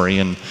observatory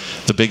in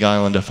the Big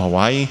Island of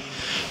Hawaii.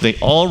 They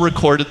all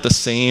recorded the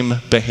same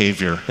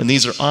behavior, and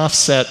these are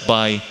offset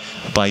by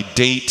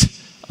date,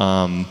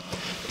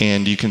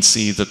 and you can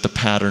see that the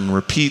pattern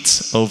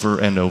repeats over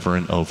and over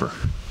and over.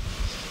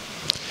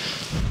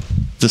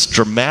 This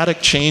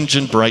dramatic change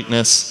in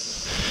brightness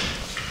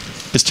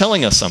is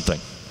telling us something.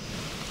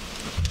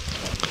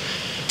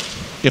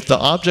 If the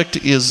object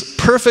is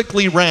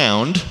perfectly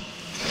round,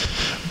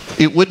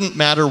 it wouldn't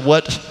matter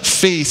what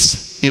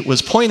face it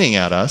was pointing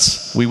at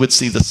us, we would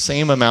see the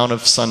same amount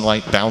of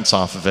sunlight bounce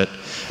off of it,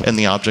 and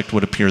the object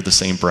would appear the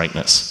same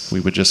brightness. We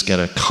would just get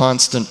a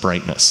constant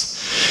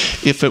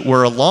brightness. If it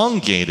were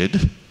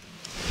elongated,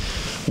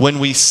 when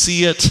we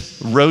see it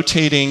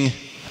rotating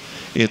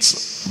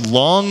its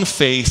long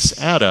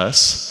face at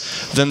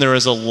us, then there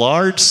is a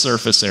large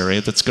surface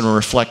area that's going to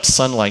reflect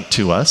sunlight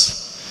to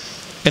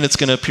us, and it's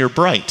going to appear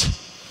bright.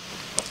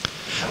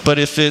 But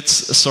if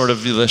it's sort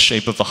of the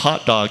shape of a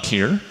hot dog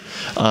here,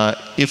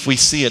 if we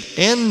see it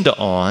end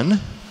on,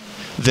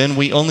 then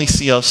we only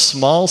see a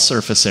small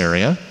surface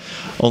area.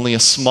 Only a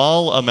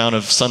small amount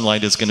of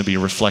sunlight is going to be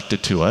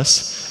reflected to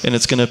us, and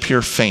it's going to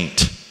appear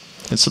faint.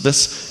 And so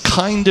this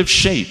kind of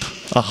shape,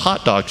 a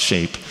hot dog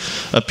shape,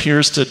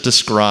 appears to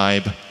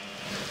describe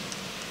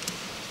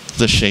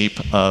the shape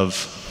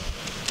of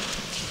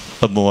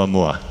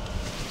Oumuamua.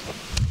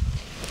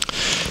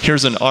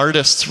 Here's an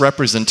artist's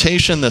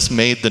representation. This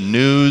made the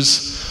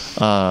news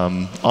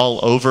all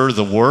over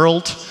the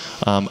world.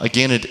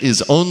 Again, it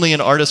is only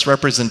an artist's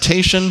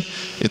representation.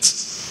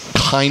 It's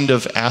kind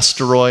of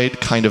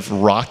asteroid, kind of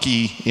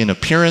rocky in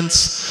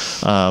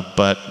appearance,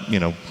 but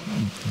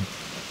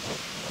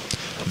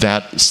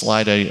that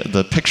slide,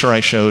 the picture I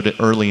showed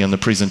early in the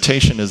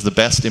presentation is the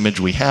best image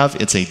we have.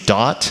 It's a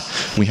dot.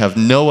 We have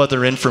no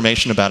other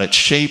information about its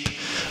shape.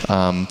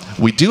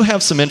 We do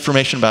have some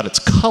information about its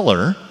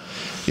color.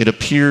 It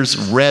appears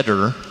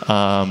redder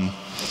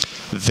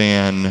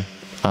than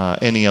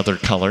any other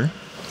color.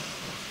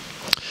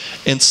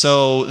 And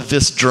so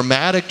this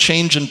dramatic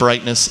change in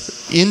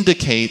brightness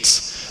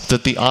indicates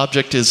that the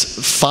object is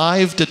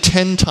 5 to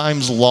 10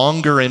 times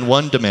longer in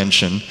one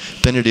dimension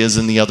than it is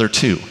in the other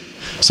two.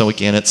 So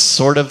again, it's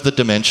sort of the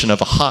dimension of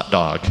a hot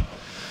dog.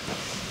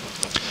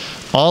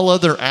 All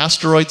other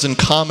asteroids and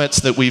comets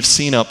that we've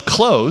seen up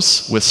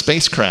close with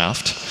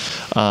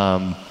spacecraft,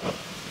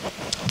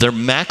 their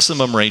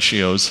maximum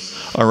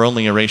ratios are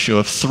only a ratio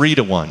of 3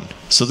 to 1.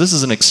 So this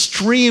is an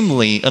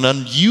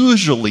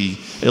unusually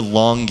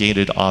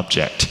elongated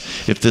object,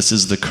 if this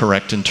is the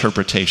correct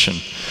interpretation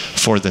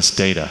for this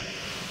data.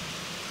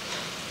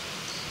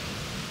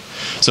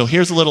 So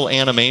here's a little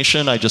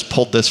animation. I just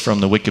pulled this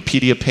from the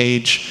Wikipedia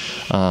page.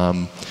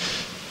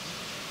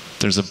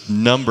 There's a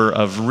number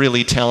of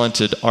really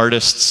talented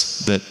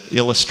artists that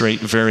illustrate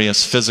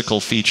various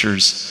physical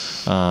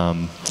features.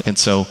 And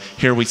so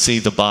here we see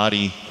the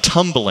body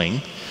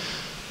tumbling,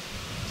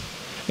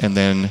 and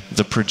then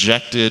the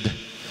projected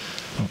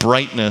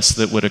brightness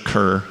that would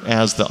occur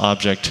as the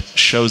object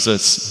shows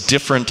us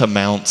different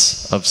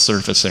amounts of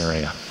surface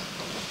area.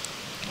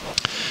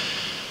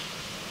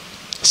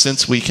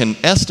 Since we can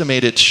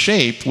estimate its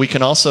shape, we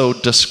can also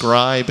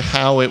describe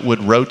how it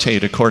would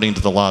rotate according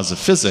to the laws of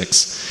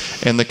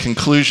physics. And the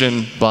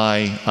conclusion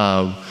by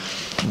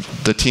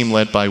the team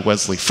led by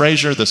Wesley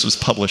Fraser, this was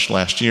published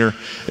last year,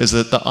 is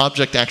that the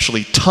object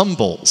actually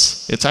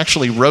tumbles. It's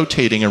actually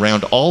rotating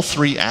around all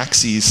 3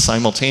 axes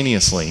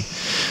simultaneously.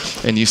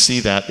 And you see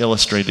that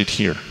illustrated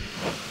here.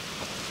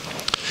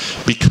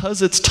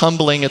 Because it's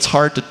tumbling, it's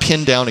hard to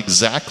pin down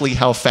exactly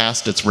how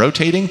fast it's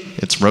rotating.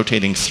 It's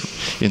rotating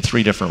in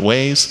 3 different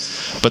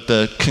ways. But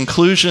the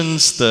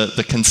conclusions,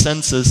 the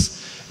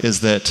consensus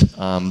is that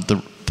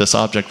this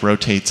object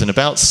rotates in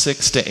about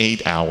 6 to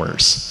 8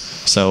 hours.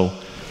 So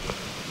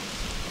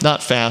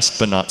not fast,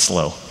 but not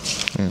slow.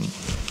 And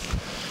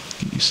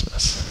get used to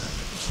this.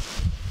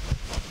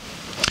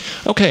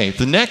 Okay,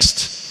 the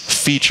next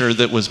feature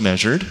that was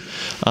measured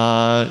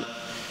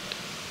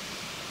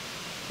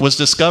was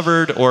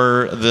discovered,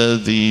 or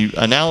the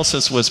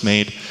analysis was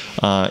made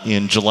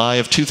in July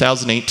of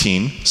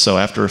 2018. So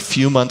after a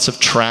few months of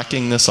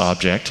tracking this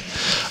object,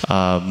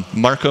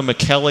 Marco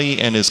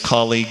Micheli and his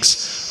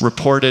colleagues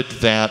reported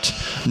that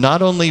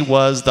not only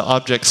was the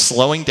object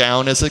slowing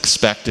down as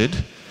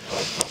expected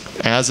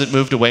as it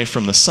moved away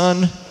from the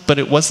sun, but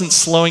it wasn't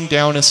slowing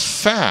down as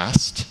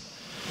fast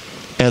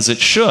as it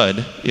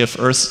should if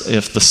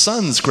the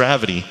sun's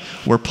gravity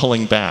were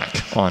pulling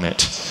back on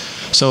it.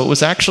 So it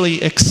was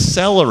actually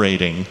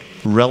accelerating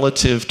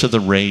relative to the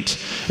rate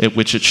at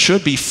which it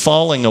should be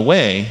falling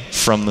away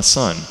from the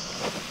sun.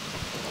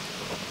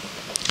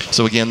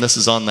 So again, this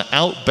is on the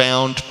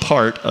outbound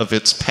part of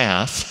its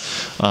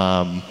path.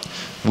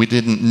 We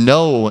didn't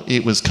know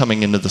it was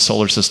coming into the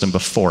solar system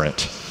before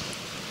it.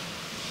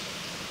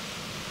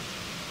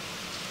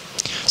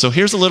 So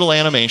here's a little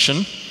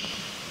animation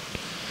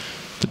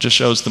that just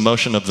shows the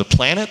motion of the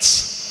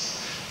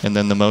planets and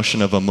then the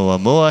motion of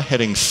Oumuamua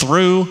heading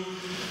through.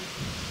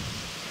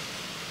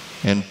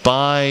 And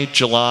by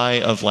July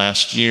of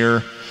last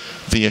year,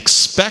 the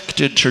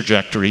expected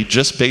trajectory,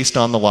 just based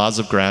on the laws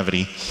of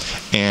gravity,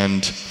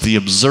 and the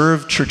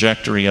observed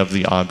trajectory of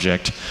the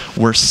object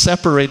were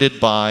separated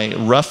by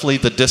roughly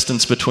the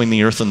distance between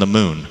the Earth and the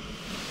Moon.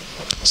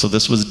 So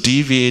this was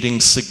deviating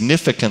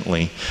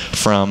significantly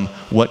from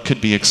what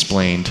could be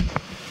explained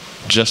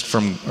just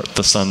from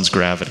the sun's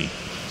gravity.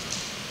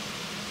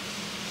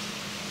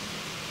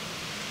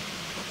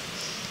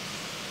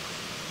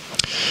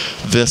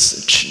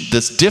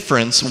 This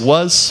difference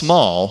was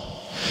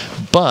small,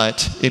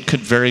 but it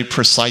could very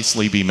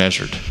precisely be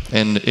measured.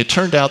 And it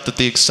turned out that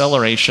the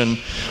acceleration,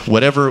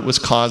 whatever it was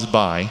caused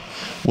by,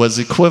 was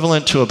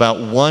equivalent to about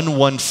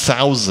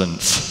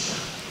 1/1000th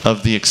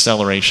of the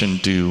acceleration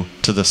due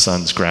to the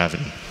sun's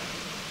gravity.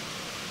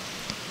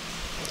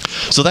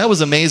 So that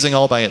was amazing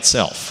all by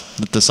itself,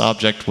 that this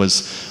object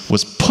was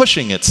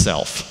pushing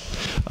itself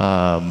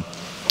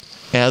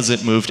as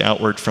it moved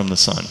outward from the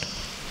sun.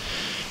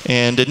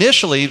 And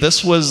initially,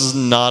 this was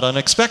not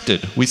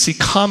unexpected. We see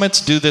comets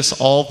do this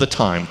all the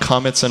time,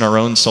 comets in our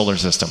own solar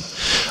system.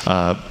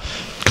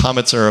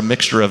 Comets are a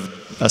mixture of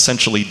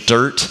essentially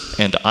dirt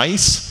and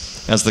ice.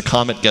 As the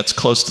comet gets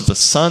close to the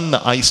sun,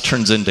 the ice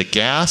turns into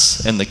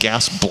gas, and the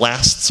gas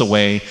blasts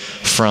away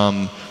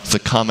from the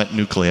comet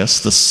nucleus,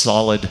 the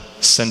solid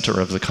center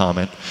of the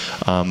comet.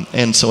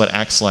 And so it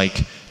acts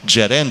like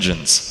jet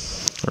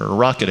engines, or a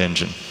rocket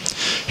engine.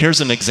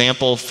 Here's an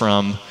example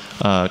from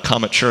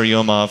comet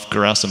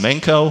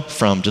Churyumov-Gerasimenko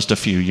from just a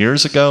few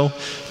years ago.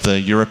 The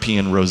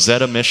European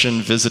Rosetta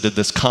mission visited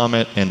this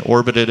comet and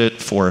orbited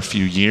it for a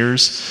few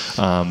years.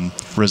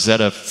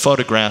 Rosetta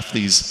photographed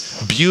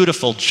these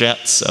beautiful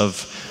jets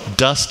of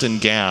dust and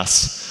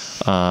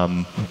gas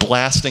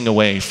blasting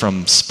away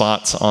from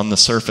spots on the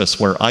surface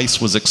where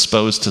ice was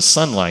exposed to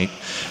sunlight,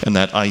 and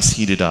that ice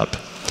heated up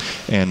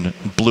and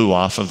blew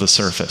off of the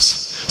surface.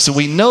 So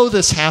we know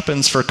this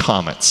happens for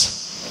comets.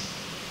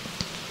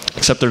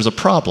 Except there's a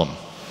problem.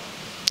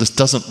 This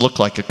doesn't look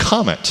like a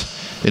comet.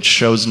 It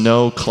shows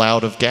no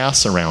cloud of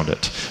gas around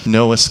it,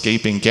 no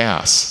escaping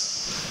gas.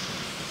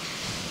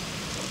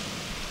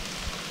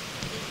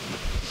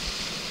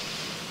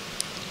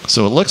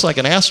 So it looks like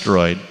an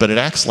asteroid, but it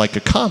acts like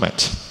a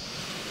comet.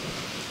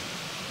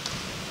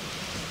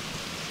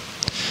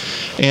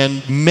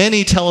 And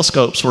many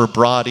telescopes were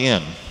brought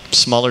in.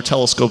 Smaller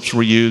telescopes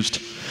were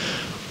used.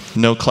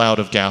 No cloud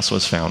of gas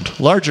was found.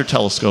 Larger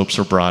telescopes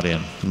were brought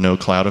in. No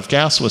cloud of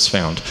gas was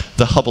found.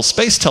 The Hubble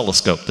Space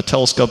Telescope, the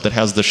telescope that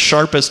has the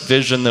sharpest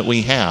vision that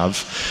we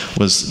have,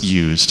 was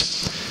used.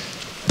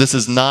 This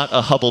is not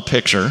a Hubble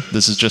picture.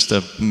 This is just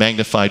a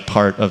magnified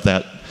part of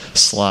that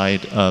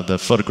slide, the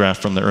photograph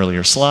from the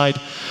earlier slide.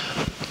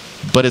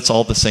 But it's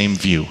all the same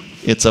view.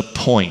 It's a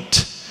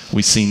point.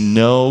 We see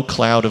no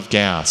cloud of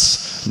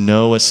gas,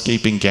 no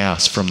escaping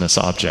gas from this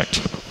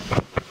object.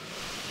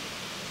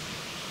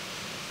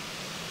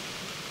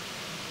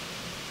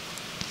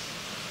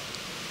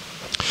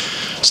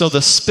 So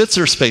the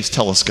Spitzer Space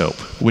Telescope,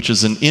 which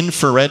is an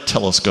infrared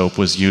telescope,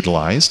 was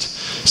utilized.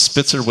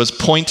 Spitzer was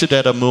pointed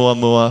at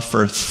Oumuamua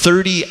for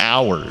 30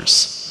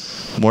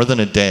 hours, more than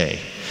a day,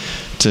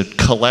 to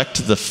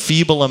collect the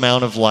feeble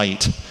amount of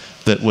light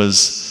that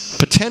was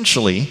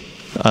potentially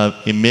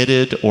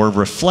emitted or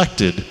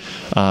reflected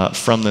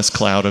from this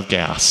cloud of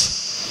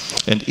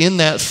gas. And in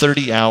that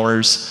 30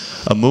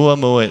 hours,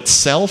 Oumuamua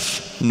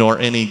itself, nor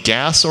any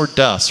gas or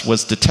dust,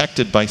 was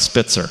detected by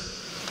Spitzer.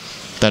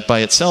 That by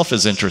itself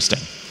is interesting.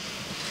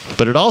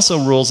 But it also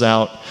rules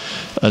out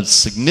a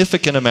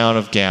significant amount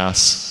of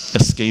gas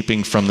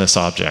escaping from this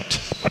object.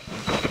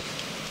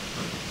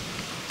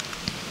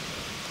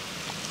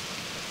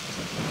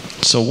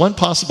 So one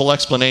possible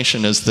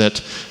explanation is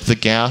that the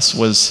gas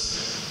was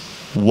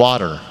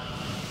water,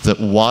 that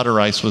water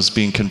ice was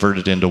being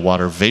converted into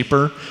water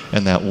vapor,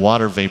 and that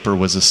water vapor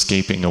was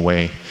escaping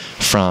away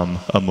from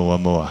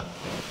Oumuamua.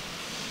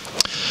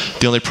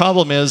 The only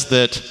problem is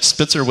that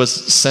Spitzer was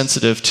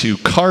sensitive to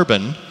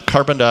carbon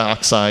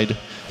dioxide,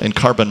 and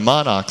carbon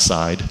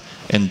monoxide,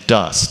 and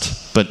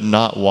dust, but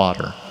not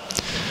water.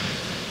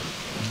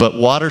 But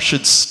water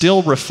should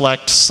still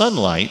reflect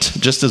sunlight,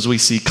 just as we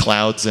see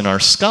clouds in our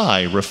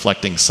sky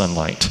reflecting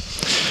sunlight.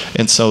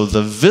 And so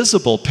the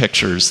visible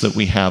pictures that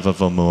we have of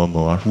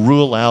Oumuamua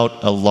rule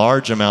out a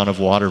large amount of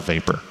water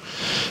vapor.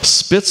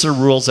 Spitzer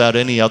rules out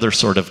any other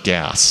sort of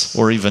gas,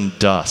 or even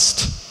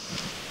dust.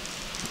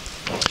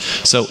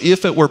 So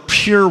if it were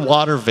pure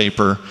water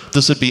vapor,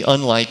 this would be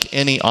unlike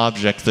any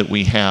object that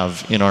we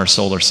have in our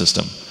solar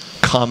system.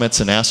 Comets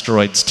and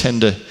asteroids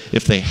tend to,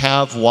 if they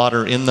have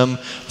water in them,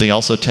 they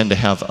also tend to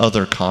have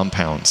other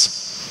compounds.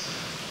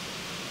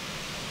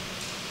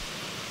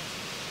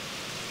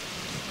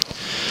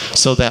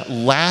 So that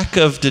lack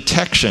of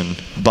detection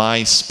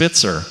by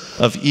Spitzer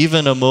of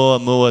even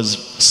Oumuamua's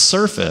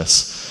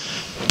surface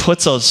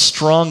puts a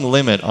strong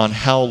limit on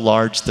how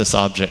large this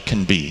object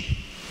can be.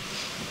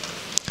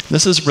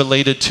 This is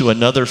related to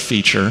another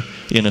feature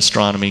in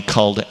astronomy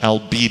called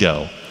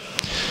albedo.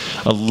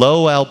 A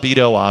low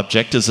albedo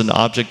object is an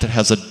object that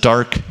has a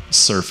dark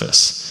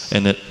surface,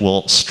 and it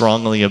will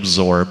strongly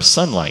absorb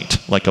sunlight,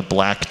 like a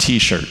black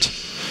t-shirt.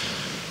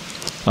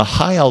 A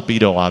high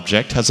albedo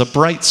object has a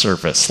bright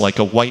surface, like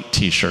a white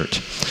t-shirt.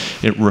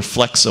 It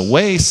reflects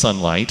away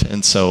sunlight,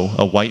 and so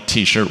a white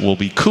t-shirt will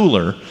be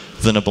cooler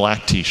than a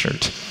black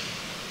t-shirt.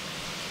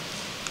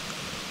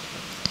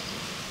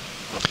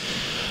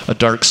 A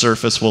dark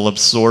surface will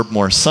absorb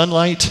more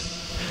sunlight.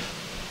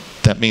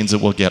 That means it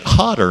will get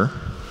hotter,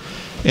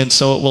 and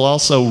so it will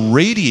also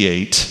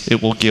radiate,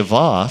 it will give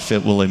off,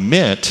 it will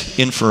emit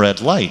infrared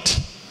light.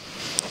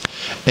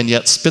 And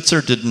yet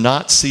Spitzer did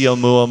not see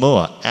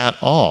Oumuamua at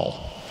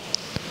all,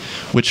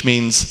 which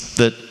means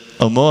that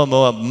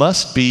Oumuamua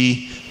must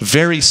be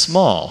very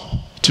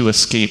small to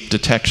escape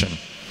detection.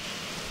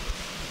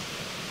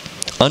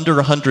 Under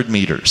 100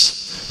 meters,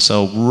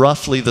 so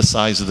roughly the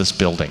size of this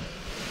building.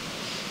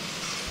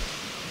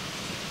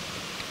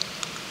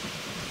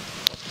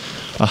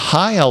 A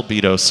high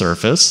albedo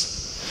surface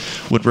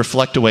would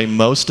reflect away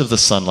most of the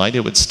sunlight,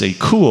 it would stay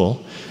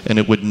cool, and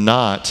it would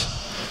not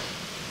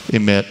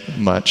emit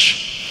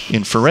much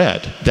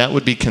infrared. That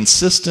would be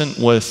consistent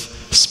with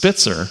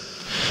Spitzer,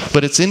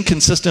 but it's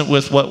inconsistent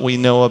with what we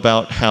know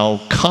about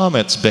how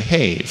comets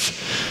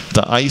behave.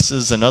 The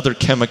ices and other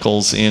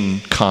chemicals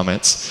in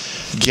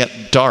comets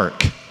get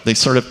dark. They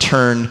sort of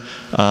turn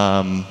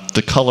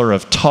the color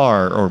of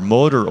tar or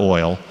motor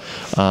oil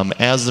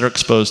as they're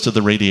exposed to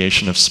the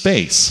radiation of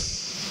space.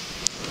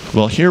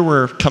 Well, here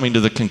we're coming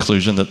to the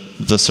conclusion that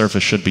the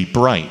surface should be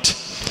bright.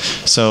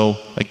 So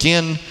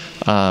again,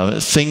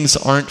 things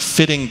aren't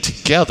fitting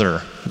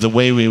together the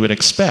way we would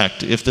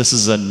expect if this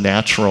is a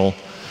natural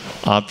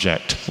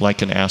object,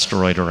 like an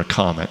asteroid or a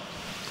comet.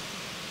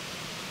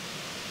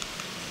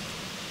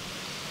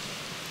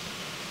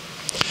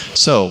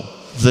 So,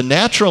 the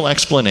natural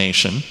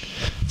explanation,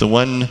 the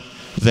one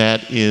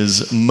that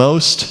is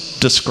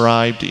most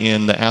described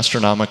in the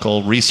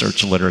astronomical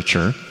research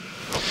literature,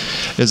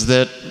 is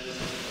that,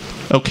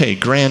 okay,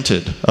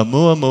 granted,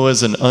 Oumuamua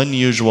is an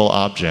unusual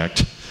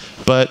object,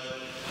 but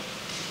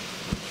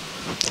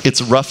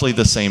it's roughly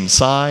the same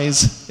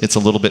size. It's a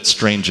little bit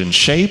strange in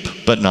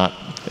shape, but not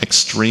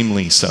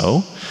extremely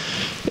so.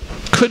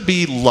 Could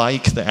be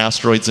like the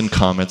asteroids and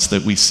comets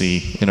that we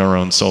see in our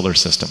own solar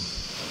system.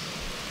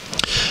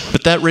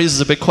 But that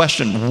raises a big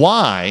question.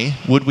 Why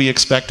would we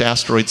expect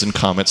asteroids and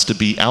comets to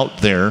be out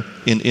there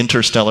in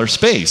interstellar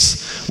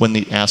space when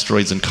the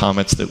asteroids and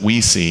comets that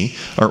we see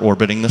are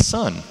orbiting the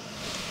sun?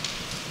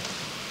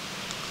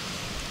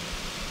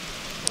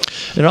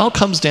 It all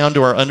comes down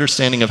to our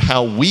understanding of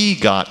how we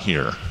got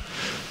here,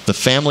 the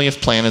family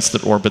of planets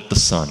that orbit the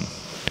sun.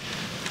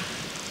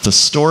 The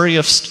story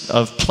of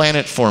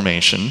planet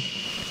formation,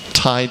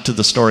 tied to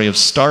the story of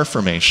star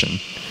formation,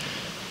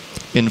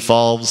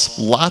 involves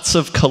lots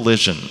of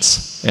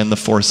collisions and the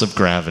force of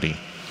gravity.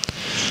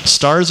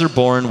 Stars are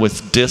born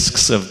with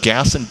disks of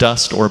gas and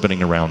dust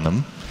orbiting around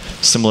them,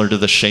 similar to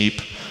the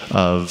shape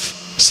of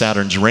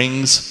Saturn's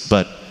rings,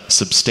 but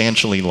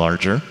substantially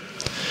larger.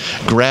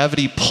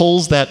 Gravity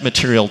pulls that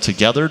material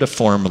together to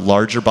form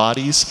larger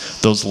bodies.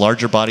 Those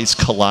larger bodies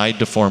collide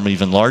to form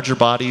even larger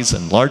bodies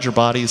and larger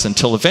bodies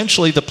until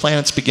eventually the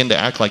planets begin to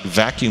act like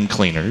vacuum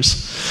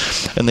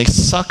cleaners, and they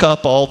suck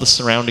up all the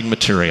surrounding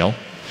material.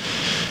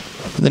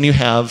 And then you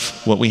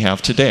have what we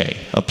have today,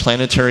 a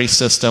planetary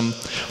system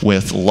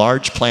with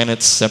large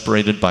planets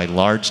separated by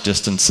large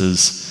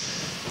distances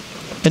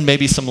and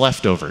maybe some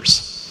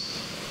leftovers.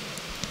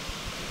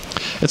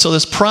 And so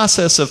this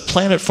process of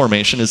planet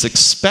formation is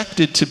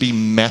expected to be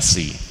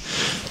messy,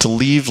 to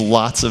leave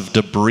lots of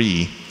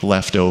debris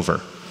left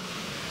over.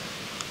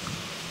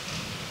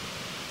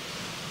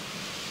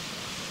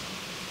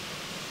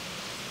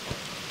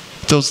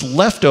 Those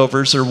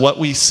leftovers are what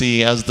we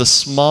see as the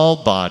small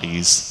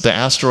bodies, the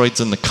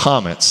asteroids and the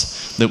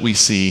comets that we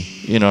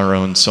see in our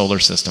own solar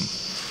system.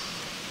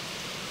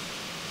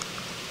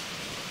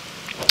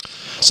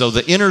 So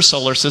the inner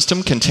solar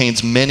system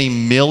contains many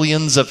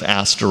millions of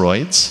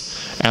asteroids.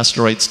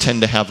 Asteroids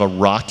tend to have a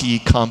rocky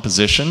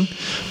composition,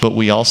 but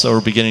we also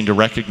are beginning to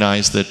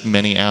recognize that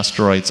many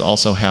asteroids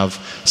also have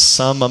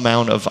some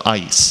amount of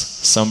ice,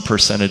 some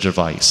percentage of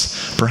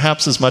ice,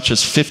 perhaps as much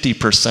as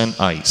 50%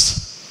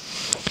 ice.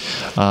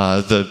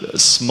 The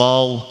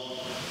small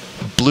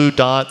blue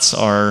dots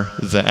are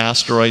the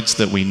asteroids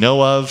that we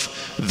know of.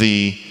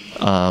 The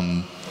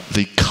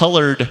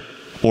colored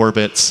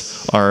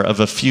orbits are of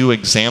a few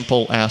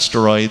example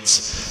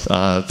asteroids.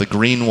 The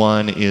green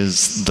one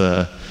is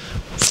the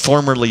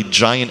formerly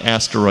giant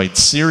asteroid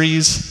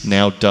Ceres,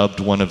 now dubbed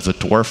one of the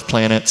dwarf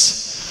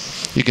planets.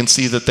 You can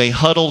see that they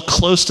huddle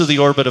close to the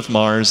orbit of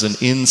Mars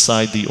and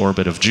inside the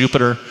orbit of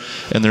Jupiter.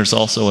 And there's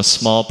also a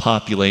small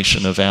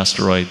population of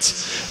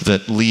asteroids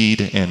that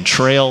lead and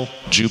trail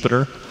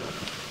Jupiter.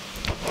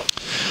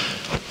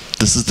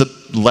 This is the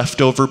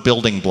leftover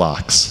building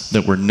blocks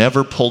that were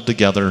never pulled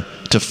together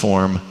to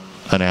form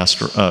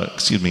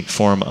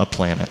form a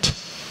planet.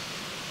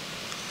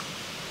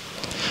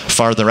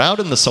 Farther out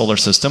in the solar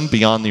system,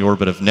 beyond the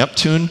orbit of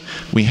Neptune,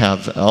 we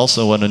have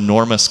also an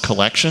enormous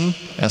collection,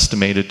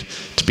 estimated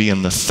to be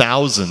in the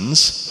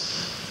thousands.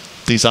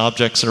 These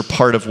objects are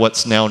part of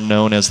what's now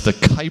known as the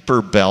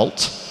Kuiper Belt,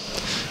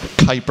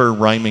 Kuiper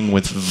rhyming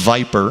with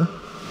viper.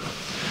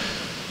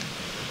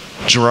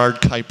 Gerard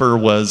Kuiper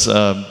was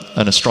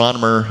an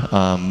astronomer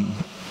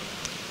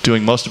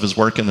doing most of his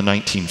work in the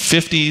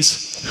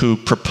 1950s, who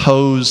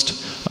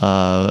proposed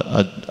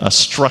a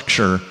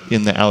structure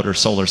in the outer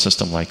solar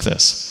system like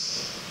this.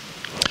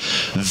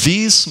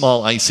 These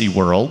small icy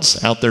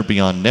worlds out there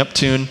beyond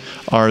Neptune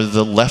are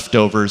the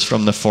leftovers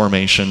from the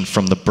formation,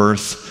 from the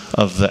birth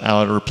of the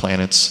outer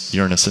planets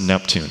Uranus and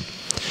Neptune.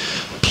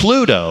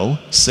 Pluto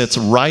sits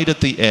right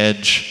at the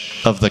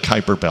edge of the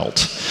Kuiper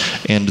Belt,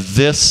 and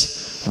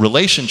this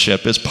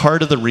relationship is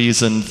part of the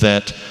reason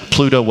that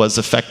Pluto was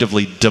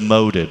effectively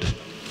demoted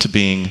to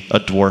being a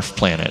dwarf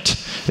planet.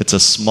 It's a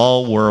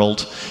small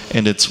world,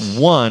 and it's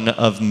one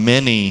of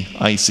many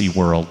icy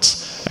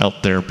worlds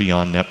out there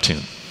beyond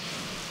Neptune.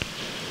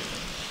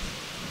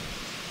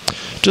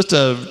 Just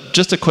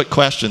a quick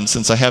question,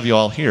 since I have you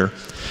all here.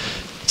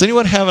 Does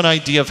anyone have an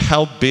idea of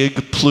how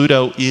big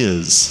Pluto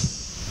is?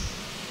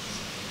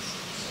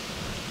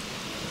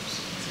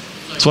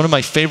 It's one of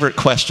my favorite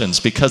questions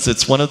because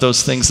it's one of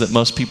those things that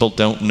most people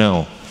don't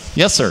know.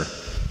 Yes, sir?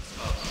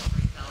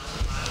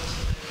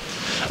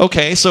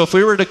 Okay, so if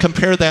we were to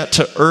compare that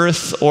to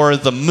Earth or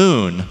the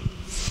Moon,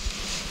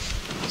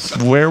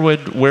 where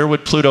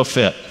would Pluto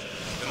fit?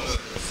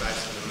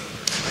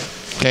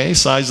 Okay,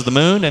 size of the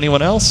Moon.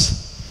 Anyone else?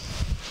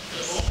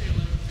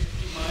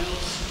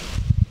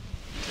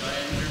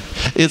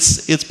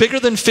 It's bigger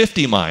than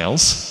 50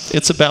 miles.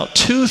 It's about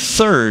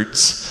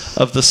 2/3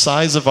 of the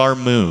size of our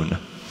moon.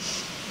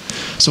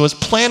 So as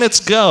planets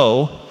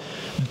go,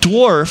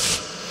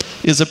 dwarf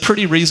is a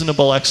pretty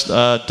reasonable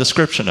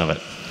description of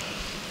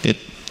it.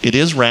 It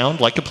is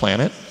round like a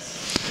planet,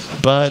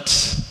 but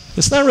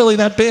it's not really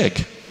that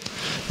big.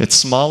 It's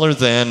smaller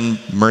than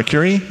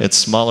Mercury, it's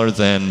smaller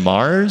than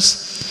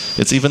Mars,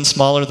 it's even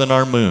smaller than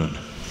our moon.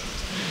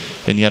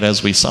 And yet,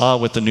 as we saw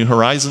with the New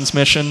Horizons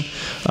mission,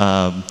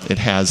 it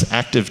has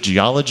active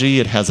geology,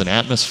 it has an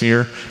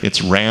atmosphere,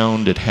 it's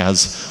round, it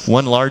has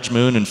one large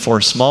moon and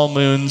 4 small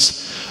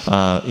moons.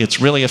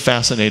 It's really a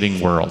fascinating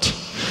world.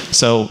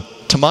 So,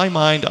 to my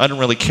mind, I don't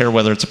really care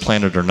whether it's a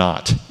planet or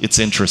not. It's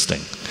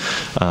interesting.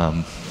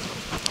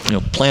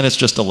 Planet's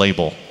just a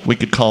label. We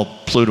could call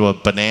Pluto a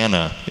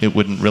banana. It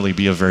wouldn't really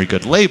be a very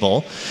good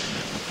label,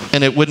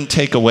 and it wouldn't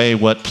take away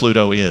what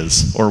Pluto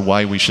is or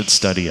why we should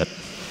study it.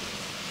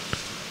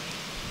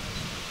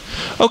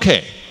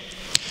 Okay,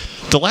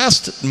 the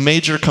last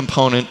major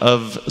component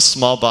of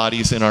small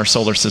bodies in our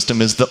solar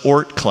system is the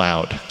Oort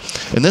cloud.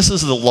 And this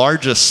is the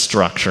largest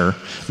structure.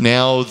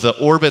 Now, the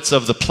orbits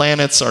of the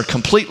planets are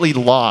completely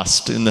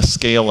lost in the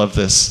scale of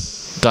this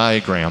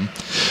diagram.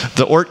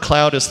 The Oort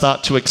cloud is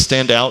thought to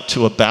extend out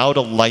to about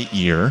a light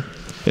year,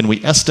 and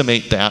we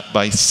estimate that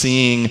by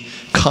seeing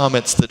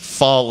comets that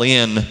fall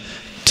in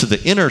to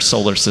the inner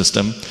solar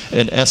system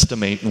and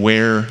estimate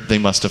where they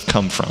must have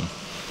come from.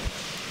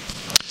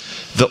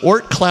 The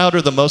Oort cloud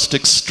are the most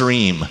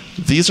extreme.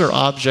 These are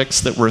objects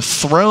that were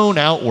thrown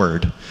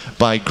outward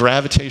by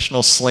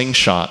gravitational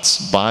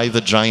slingshots by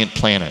the giant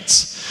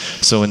planets.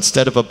 So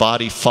instead of a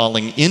body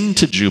falling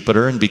into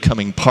Jupiter and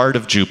becoming part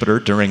of Jupiter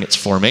during its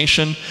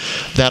formation,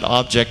 that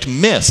object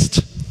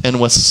missed and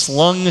was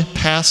slung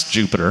past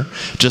Jupiter,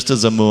 just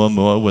as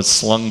Oumuamua was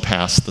slung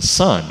past the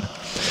sun.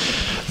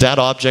 That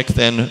object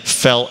then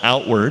fell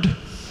outward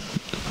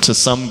to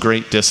some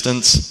great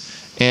distance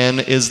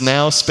and is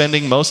now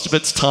spending most of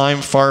its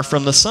time far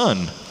from the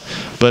sun.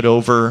 But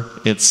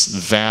over its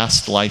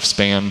vast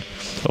lifespan,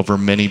 over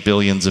many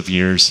billions of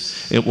years,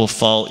 it will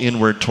fall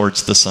inward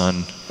towards the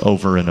sun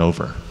over and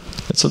over.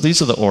 And so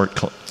these are the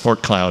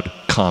Oort cloud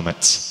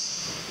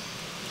comets.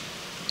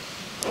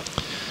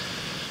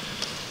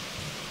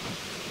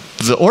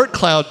 The Oort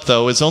cloud,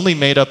 though, is only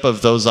made up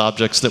of those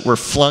objects that were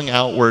flung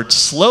outward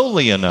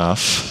slowly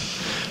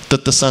enough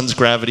that the sun's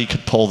gravity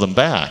could pull them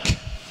back.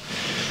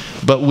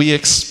 But we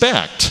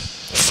expect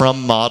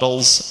from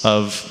models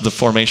of the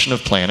formation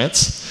of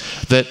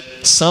planets that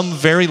some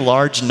very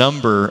large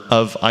number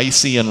of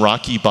icy and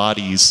rocky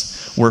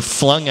bodies were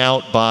flung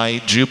out by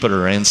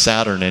Jupiter and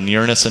Saturn and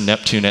Uranus and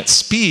Neptune at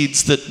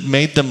speeds that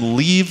made them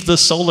leave the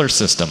solar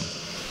system.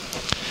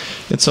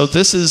 And so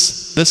this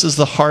is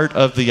the heart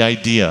of the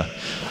idea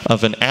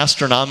of an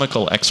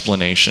astronomical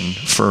explanation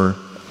for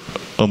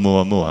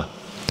Oumuamua.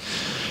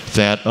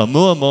 That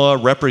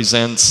Oumuamua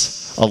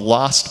represents a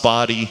lost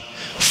body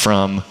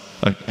from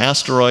an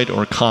asteroid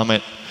or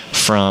comet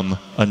from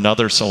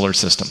another solar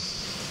system.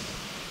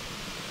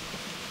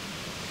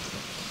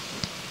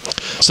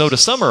 So to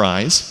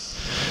summarize,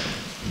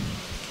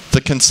 the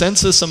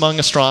consensus among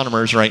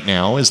astronomers right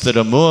now is that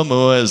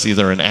Oumuamua is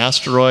either an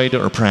asteroid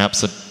or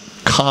perhaps a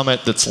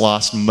comet that's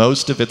lost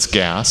most of its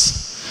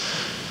gas.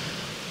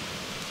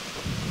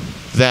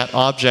 That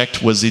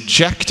object was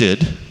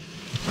ejected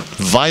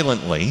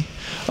violently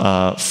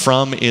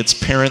from its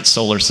parent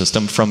solar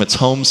system, from its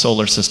home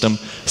solar system,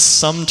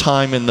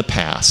 sometime in the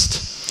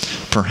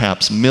past.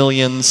 Perhaps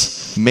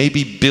millions,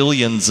 maybe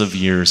billions of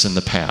years in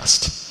the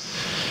past.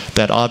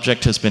 That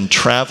object has been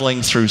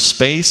traveling through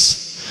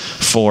space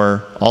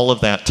for all of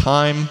that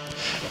time,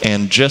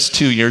 and just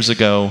 2 years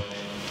ago,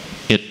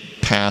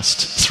 it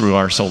passed through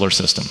our solar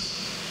system.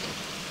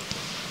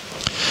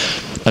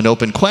 An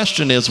open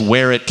question is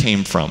where it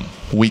came from.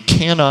 We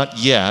cannot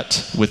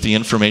yet, with the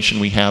information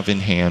we have in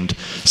hand,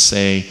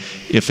 say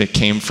if it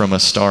came from a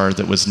star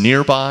that was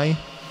nearby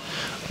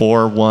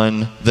or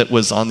one that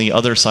was on the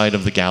other side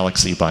of the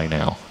galaxy by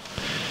now.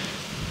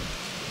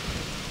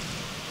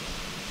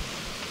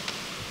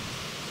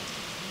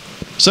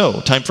 So,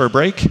 time for a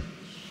break.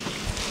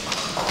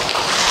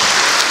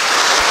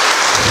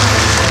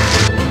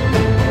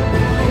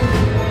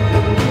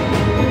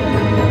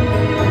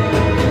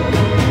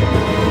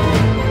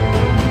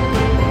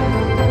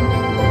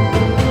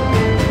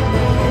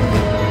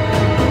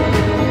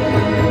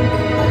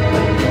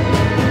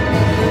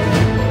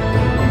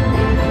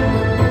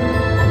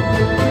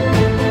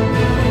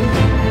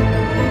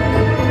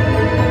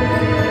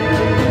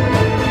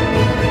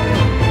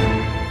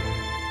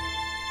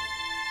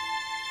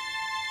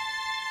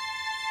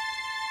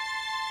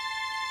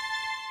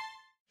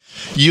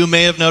 You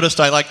may have noticed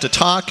I like to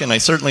talk, and I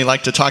certainly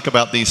like to talk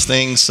about these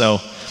things, so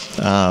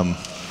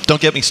don't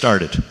get me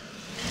started.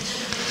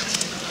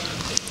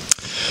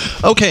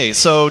 Okay,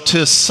 so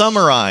to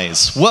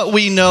summarize what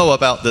we know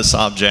about this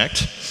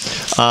object,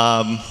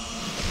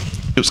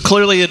 it was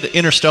clearly an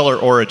interstellar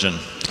origin.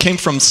 It came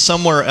from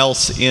somewhere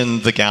else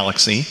in the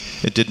galaxy.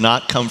 It did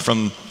not come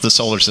from the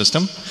solar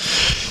system.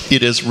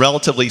 It is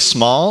relatively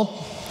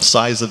small.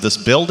 size of this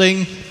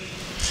building.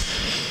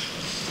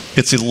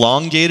 It's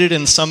elongated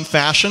in some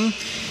fashion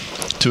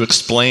to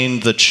explain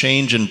the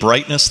change in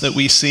brightness that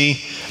we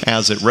see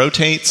as it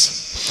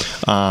rotates.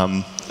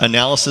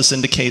 Analysis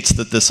indicates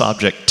that this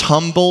object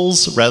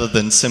tumbles rather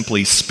than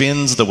simply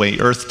spins the way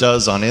Earth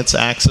does on its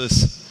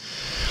axis.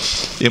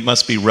 It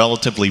must be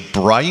relatively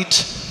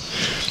bright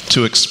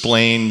to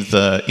explain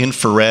the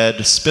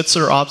infrared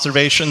Spitzer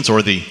observations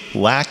or the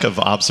lack of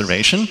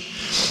observation.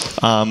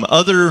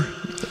 Other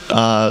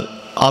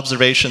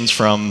observations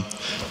from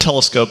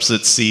telescopes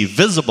that see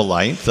visible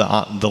light,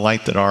 the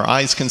light that our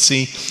eyes can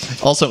see,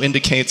 also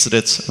indicates that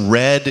it's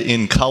red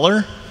in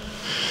color.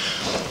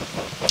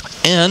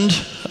 And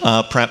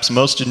perhaps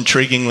most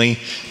intriguingly,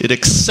 it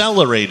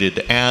accelerated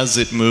as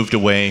it moved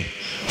away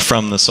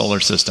from the solar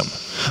system.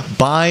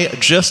 By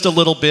just a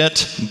little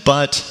bit,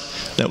 but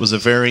that was a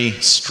very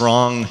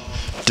strong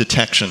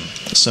detection.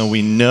 So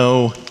we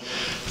know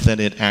that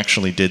it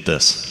actually did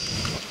this.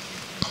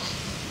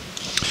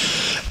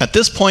 At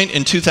this point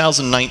in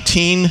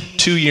 2019,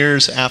 2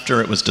 years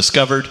after it was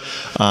discovered,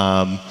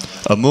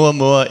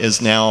 Oumuamua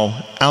is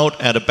now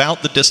out at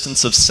about the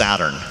distance of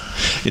Saturn.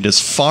 It is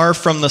far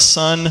from the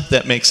sun.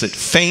 That makes it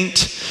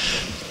faint.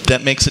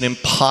 That makes it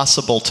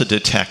impossible to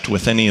detect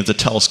with any of the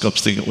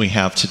telescopes that we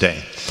have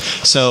today.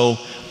 So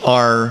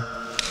our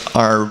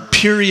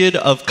period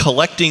of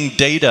collecting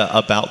data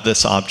about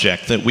this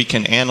object that we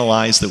can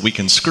analyze, that we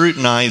can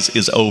scrutinize,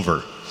 is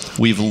over.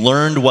 We've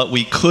learned what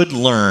we could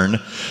learn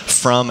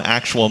from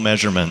actual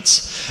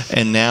measurements,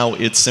 and now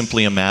it's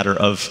simply a matter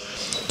of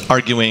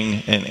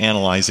arguing and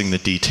analyzing the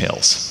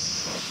details.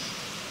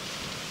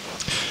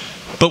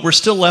 But we're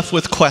still left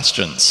with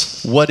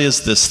questions. What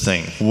is this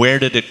thing? Where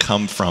did it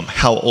come from?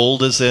 How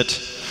old is it?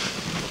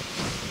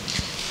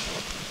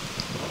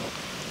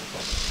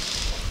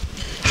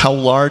 How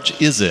large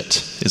is it?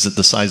 Is it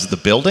the size of the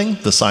building?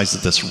 The size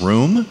of this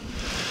room?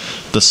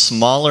 The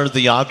smaller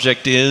the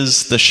object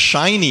is, the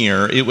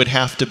shinier it would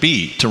have to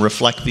be to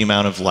reflect the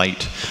amount of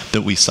light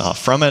that we saw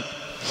from it.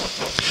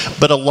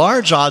 But a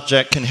large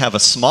object can have a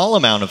small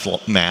amount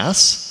of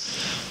mass.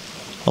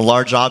 A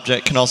large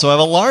object can also have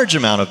a large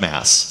amount of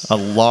mass. A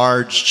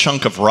large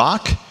chunk of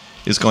rock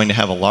is going to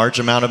have a large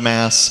amount of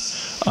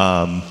mass.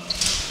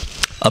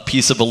 A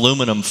piece of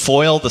aluminum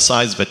foil the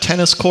size of a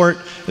tennis court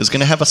is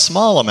going to have a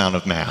small amount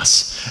of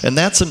mass. And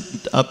that's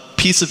a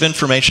piece of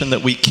information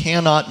that we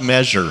cannot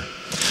measure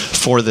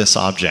for this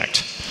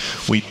object.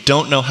 We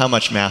don't know how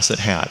much mass it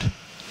had.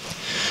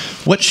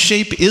 What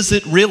shape is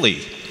it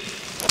really?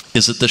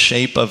 Is it the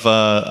shape of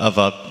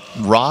a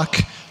rock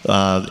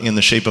in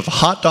the shape of a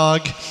hot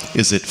dog?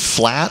 Is it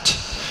flat?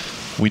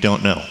 We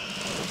don't know.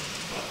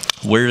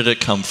 Where did it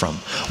come from?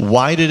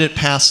 Why did it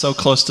pass so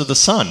close to the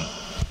sun?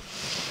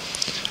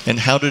 And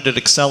how did it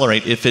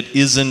accelerate if it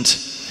isn't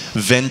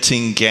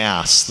venting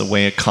gas the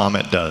way a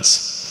comet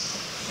does?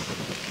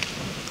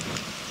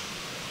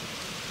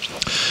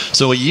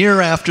 So a year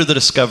after the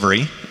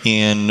discovery,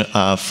 in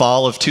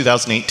fall of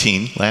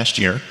 2018, last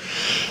year,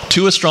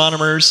 two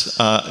astronomers,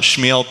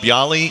 Shmuel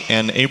Bialy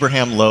and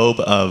Abraham Loeb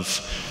of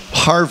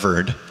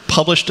Harvard,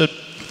 published a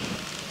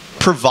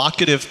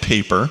provocative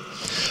paper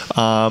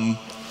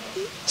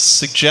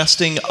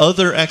suggesting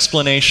other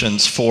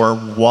explanations for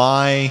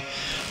why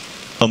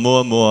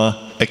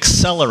Oumuamua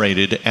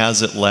accelerated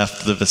as it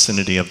left the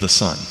vicinity of the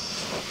sun.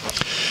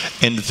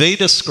 And they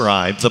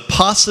describe the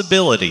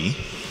possibility,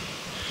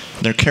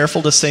 they're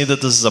careful to say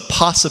that this is a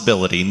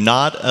possibility,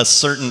 not a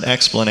certain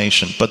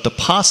explanation, but the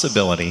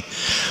possibility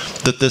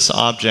that this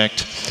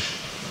object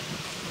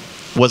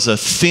was a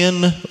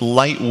thin,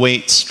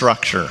 lightweight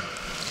structure.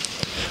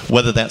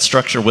 Whether that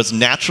structure was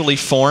naturally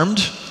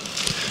formed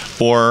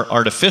or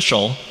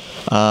artificial,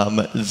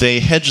 they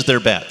hedge their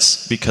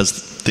bets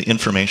because the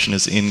information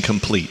is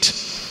incomplete.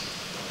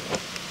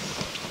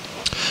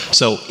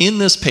 So in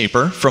this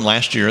paper from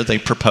last year, they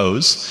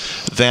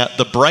propose that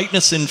the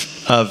brightness in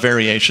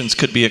variations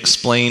could be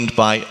explained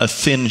by a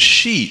thin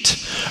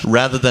sheet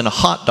rather than a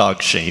hot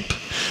dog shape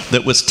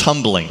that was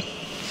tumbling.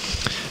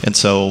 And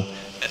so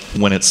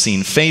when it's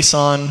seen face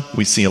on,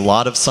 we see a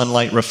lot of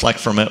sunlight reflect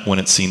from it. When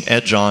it's seen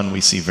edge on,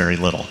 we see very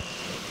little.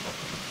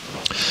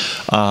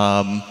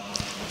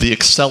 The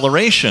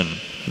acceleration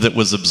that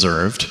was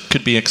observed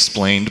could be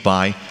explained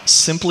by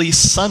simply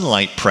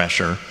sunlight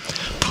pressure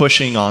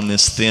pushing on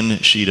this thin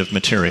sheet of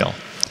material.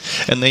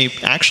 And they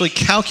actually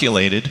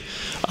calculated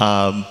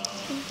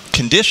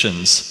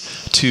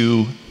conditions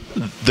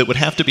that would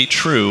have to be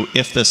true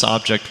if this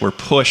object were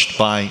pushed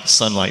by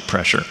sunlight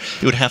pressure.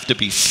 It would have to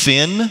be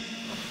thin.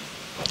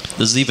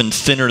 This is even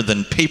thinner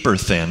than paper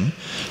thin,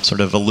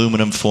 sort of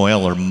aluminum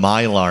foil or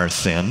mylar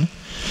thin.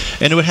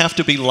 And it would have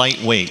to be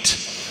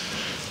lightweight.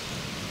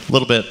 A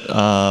little bit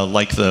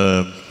like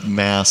the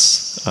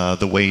mass,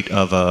 the weight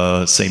of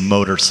a, say,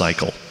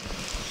 motorcycle.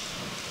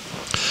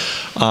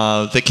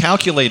 They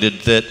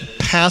calculated that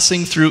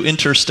passing through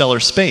interstellar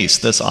space,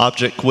 this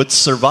object would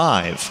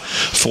survive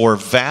for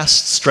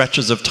vast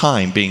stretches of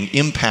time being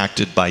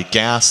impacted by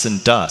gas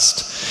and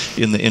dust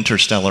in the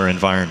interstellar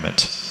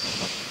environment.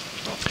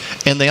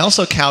 And they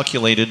also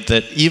calculated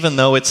that even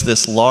though it's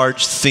this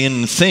large,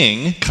 thin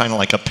thing, kind of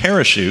like a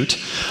parachute,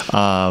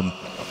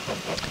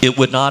 it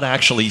would not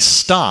actually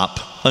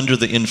stop under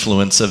the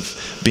influence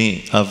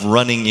of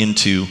running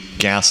into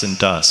gas and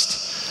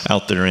dust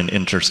out there in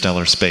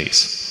interstellar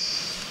space.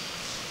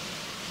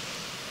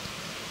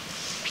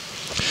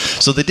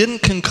 So they didn't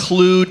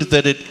conclude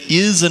that it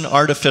is an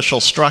artificial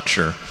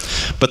structure,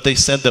 but they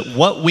said that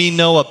what we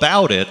know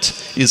about it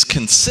is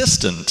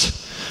consistent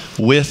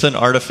with an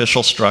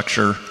artificial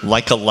structure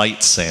like a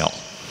light sail.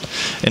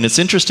 And it's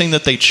interesting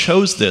that they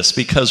chose this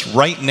because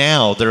right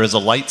now there is a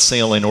light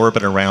sail in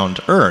orbit around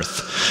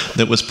Earth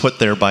that was put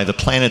there by the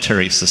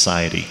Planetary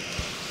Society.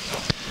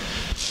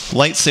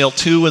 Light Sail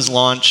 2 was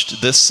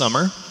launched this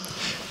summer.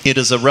 It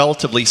is a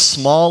relatively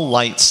small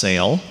light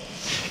sail.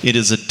 It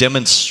is a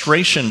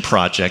demonstration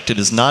project. It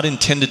is not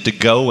intended to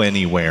go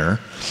anywhere,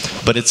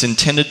 but it's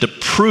intended to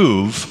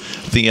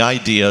prove the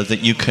idea that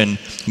you can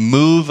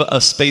move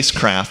a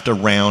spacecraft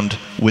around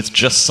with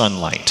just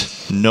sunlight.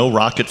 No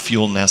rocket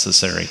fuel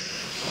necessary.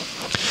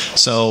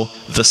 So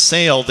the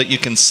sail that you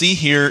can see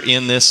here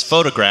in this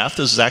photograph,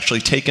 this is actually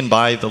taken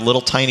by the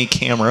little tiny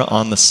camera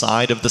on the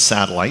side of the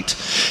satellite.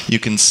 You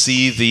can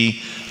see the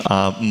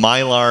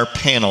mylar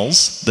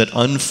panels that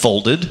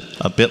unfolded,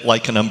 a bit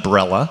like an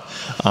umbrella,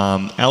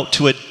 out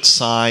to a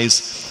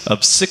size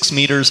of 6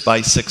 meters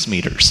by 6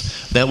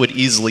 meters. That would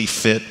easily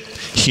fit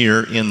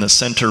here in the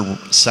center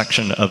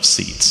section of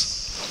seats.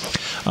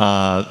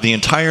 The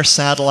entire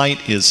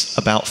satellite is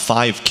about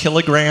 5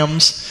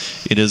 kilograms.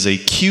 It is a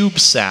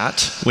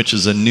CubeSat, which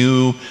is a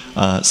new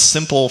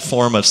simple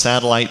form of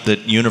satellite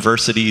that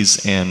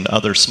universities and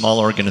other small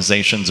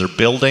organizations are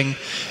building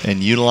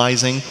and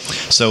utilizing.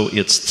 So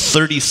it's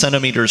 30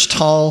 centimeters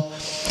tall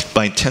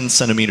by 10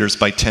 centimeters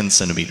by 10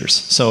 centimeters.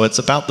 So it's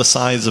about the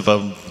size of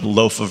a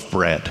loaf of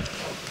bread.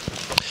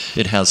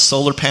 It has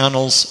solar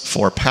panels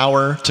for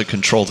power to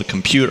control the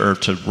computer, or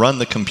to run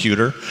the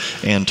computer,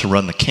 and to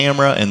run the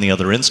camera and the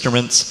other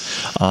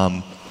instruments.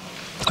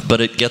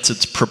 But it gets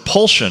its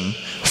propulsion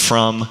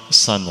from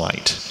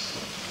sunlight.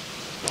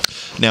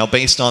 Now,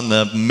 based on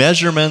the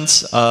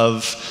measurements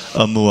of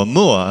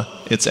Oumuamua,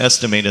 it's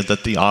estimated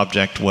that the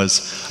object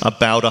was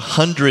about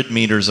 100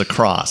 meters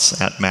across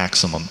at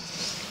maximum.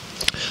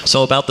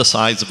 So about the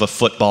size of a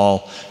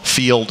football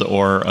field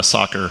or a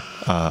soccer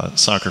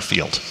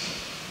field.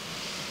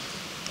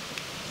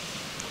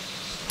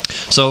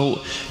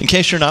 So, in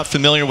case you're not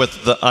familiar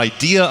with the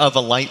idea of a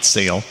light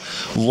sail,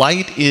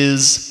 light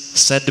is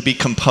said to be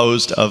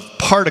composed of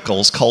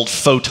particles called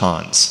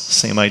photons.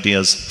 Same idea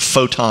as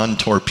photon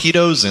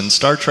torpedoes in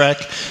Star Trek.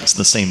 It's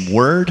the same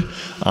word.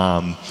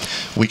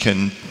 We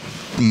can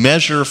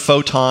measure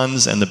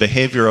photons and the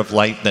behavior of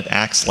light that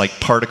acts like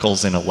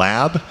particles in a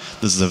lab.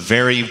 This is a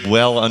very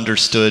well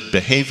understood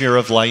behavior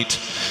of light.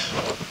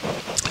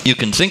 You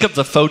can think of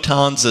the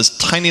photons as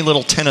tiny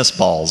little tennis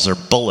balls or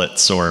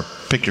bullets, or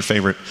pick your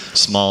favorite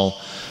small,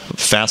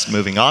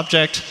 fast-moving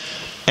object.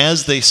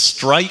 As they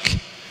strike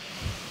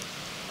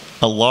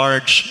a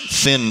large,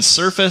 thin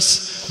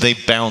surface, they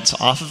bounce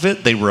off of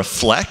it. They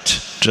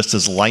reflect, just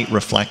as light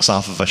reflects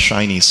off of a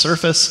shiny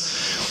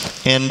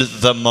surface. And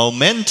the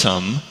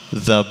momentum,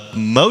 the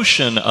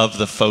motion of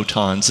the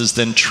photons, is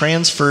then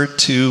transferred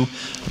to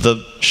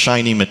the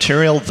shiny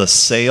material, the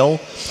sail,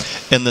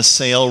 and the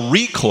sail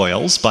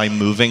recoils by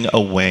moving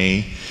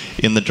away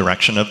in the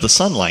direction of the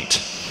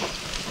sunlight.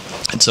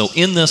 And so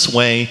in this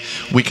way,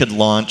 we could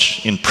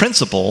launch, in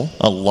principle,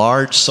 a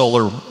large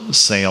solar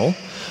sail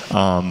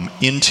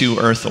into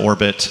Earth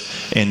orbit,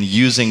 and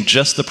using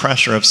just the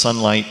pressure of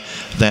sunlight,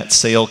 that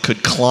sail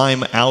could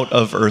climb out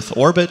of Earth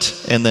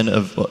orbit and then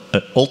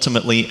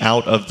ultimately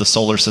out of the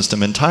solar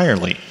system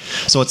entirely.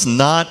 So it's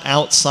not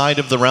outside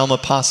of the realm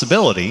of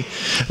possibility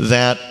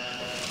that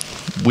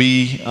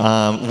we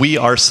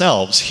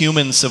ourselves,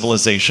 human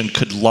civilization,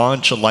 could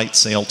launch a light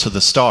sail to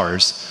the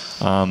stars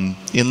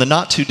in the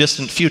not too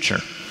distant future.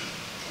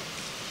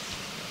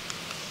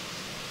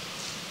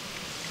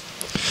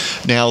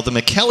 Now, the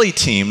Healy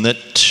team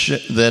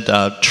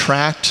that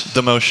tracked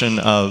the motion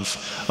of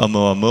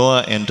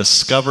Oumuamua and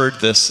discovered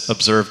this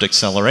observed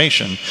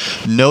acceleration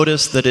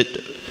noticed that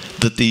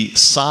the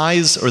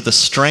size or the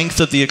strength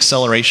of the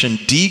acceleration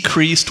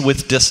decreased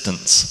with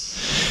distance.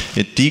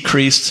 It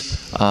decreased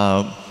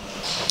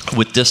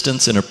with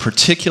distance in a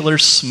particular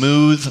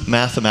smooth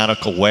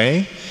mathematical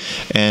way,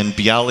 and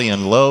Bialy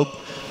and Loeb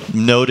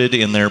noted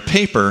in their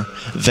paper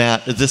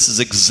that this is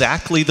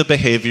exactly the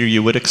behavior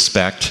you would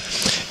expect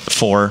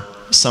for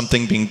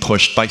something being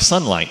pushed by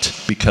sunlight,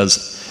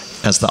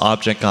 because as the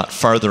object got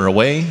farther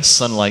away,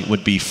 sunlight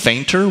would be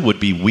fainter, would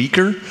be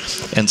weaker,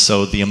 and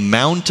so the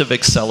amount of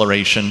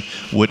acceleration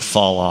would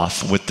fall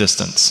off with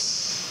distance.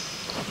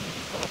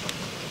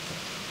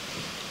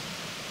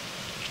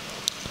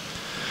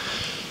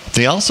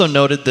 They also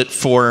noted that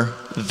for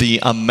the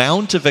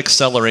amount of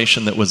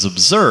acceleration that was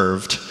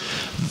observed,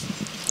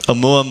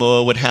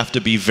 Oumuamua would have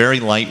to be very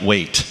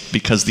lightweight.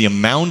 because the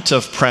amount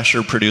of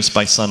pressure produced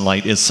by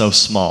sunlight is so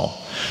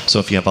small. So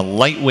if you have a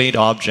lightweight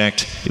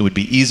object, it would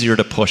be easier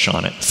to push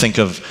on it. Think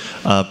of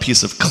a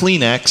piece of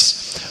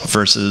Kleenex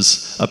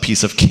versus a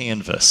piece of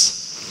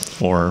canvas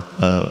or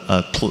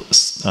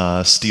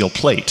a steel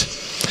plate.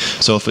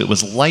 So if it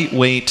was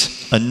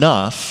lightweight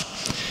enough,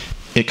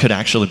 it could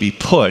actually be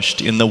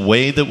pushed in the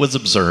way that was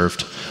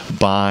observed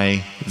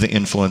by the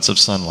influence of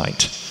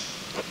sunlight.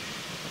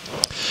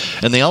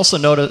 And they also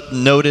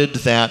noted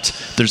that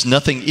there's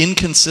nothing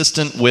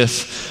inconsistent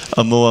with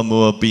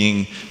Oumuamua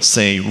being,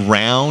 say,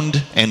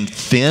 round and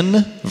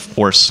thin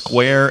or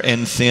square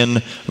and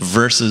thin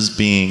versus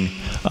being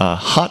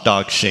hot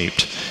dog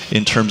shaped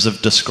in terms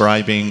of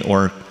describing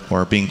or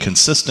being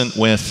consistent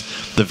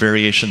with the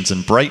variations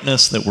in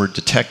brightness that were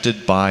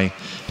detected by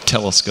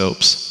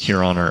telescopes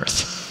here on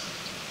Earth.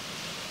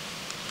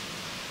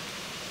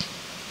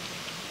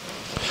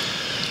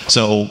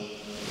 So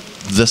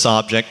this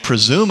object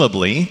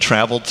presumably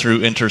traveled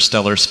through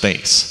interstellar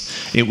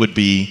space. It would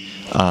be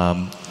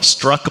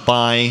struck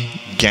by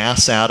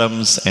gas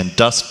atoms and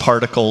dust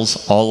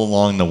particles all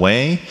along the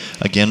way,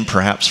 again,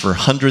 perhaps for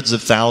hundreds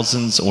of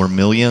thousands or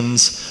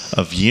millions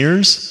of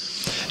years.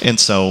 And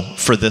so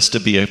for this to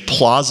be a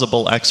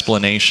plausible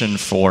explanation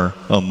for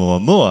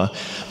Oumuamua,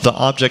 the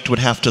object would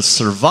have to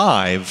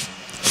survive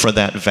for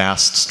that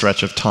vast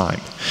stretch of time.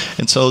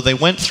 And so they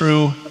went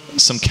through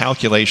some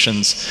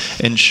calculations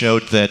and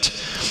showed that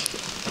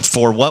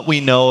for what we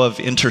know of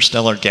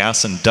interstellar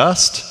gas and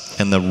dust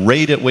and the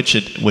rate at which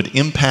it would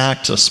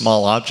impact a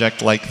small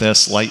object like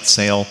this light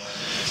sail,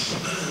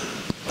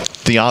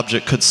 the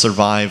object could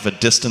survive a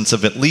distance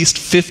of at least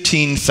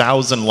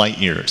 15,000 light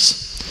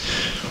years,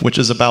 which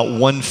is about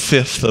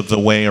 1/5 of the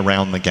way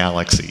around the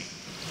galaxy.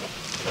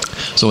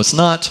 So it's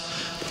not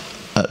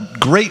a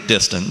great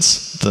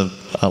distance. The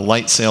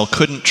light sail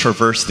couldn't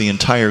traverse the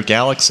entire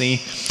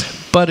galaxy,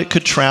 but it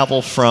could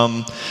travel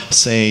from,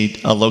 say,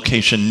 a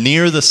location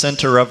near the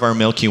center of our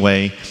Milky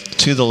Way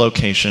to the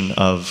location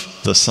of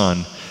the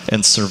sun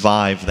and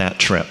survive that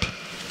trip.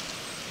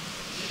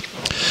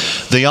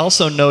 They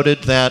also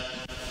noted that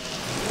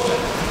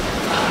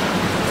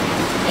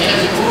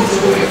as it moves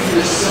away from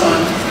the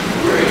sun,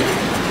 great,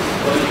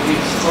 but it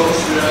gets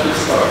closer to other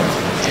stars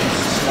and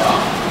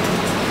stops.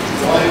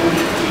 Why would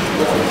it keep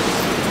going?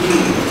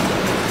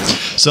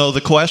 So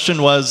the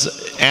question was,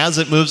 as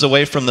it moves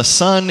away from the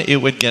sun, it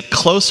would get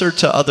closer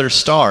to other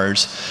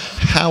stars.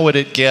 How would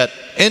it get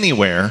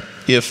anywhere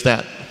if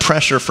that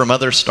pressure from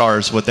other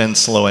stars would then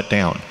slow it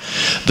down?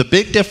 The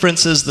big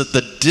difference is that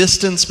the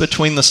distance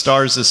between the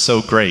stars is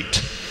so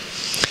great.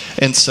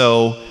 And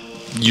so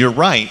you're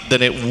right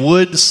that it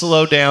would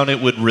slow down,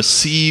 it would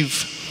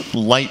receive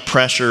light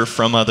pressure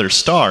from other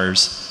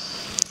stars,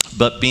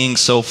 but being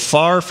so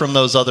far from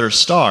those other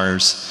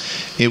stars,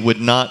 it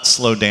would not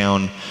slow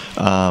down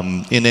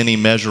in any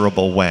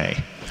measurable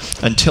way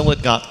until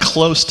it got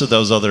close to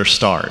those other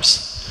stars.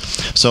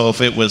 So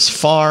if it was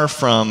far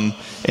from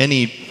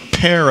any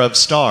pair of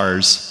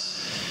stars,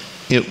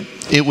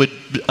 it would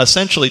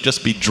essentially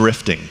just be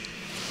drifting.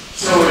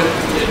 So it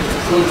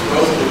could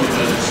go to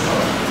another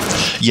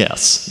star?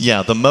 Yes,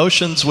 yeah, the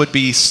motions would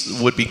be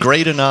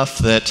great enough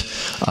that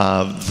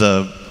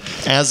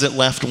as it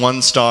left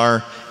one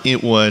star,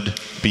 it would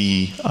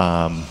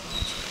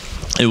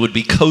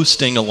be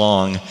coasting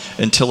along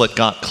until it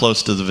got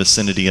close to the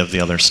vicinity of the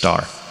other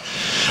star.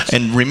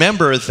 And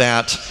remember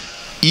that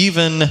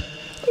even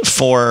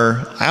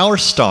for our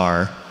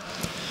star,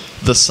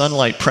 the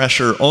sunlight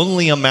pressure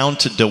only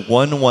amounted to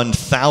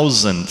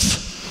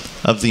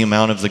 1/1000th of the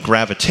amount of the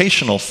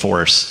gravitational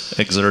force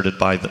exerted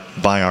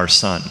by our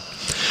sun.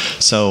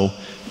 So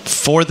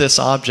for this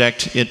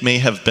object, it may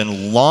have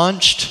been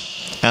launched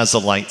as a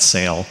light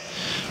sail,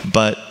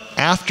 but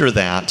after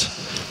that,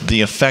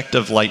 the effect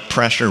of light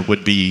pressure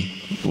would be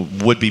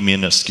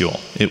minuscule.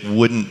 It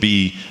wouldn't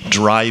be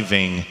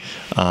driving.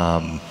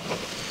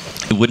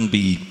 It wouldn't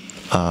be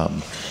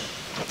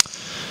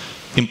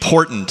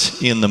important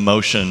in the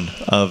motion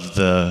of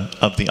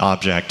the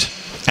object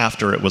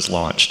after it was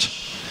launched,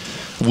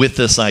 with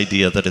this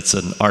idea that it's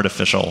an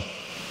artificial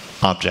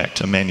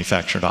object, a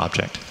manufactured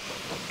object.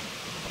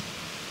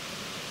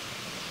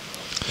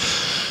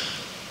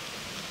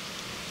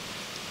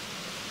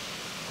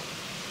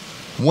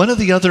 One of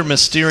the other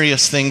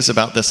mysterious things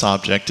about this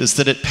object is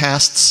that it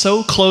passed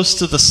so close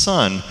to the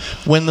sun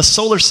when the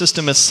solar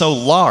system is so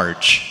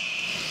large.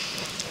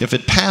 If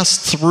it passed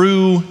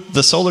through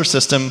the solar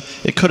system,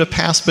 it could have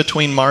passed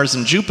between Mars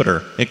and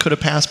Jupiter. It could have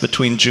passed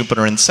between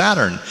Jupiter and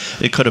Saturn.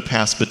 It could have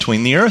passed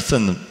between the Earth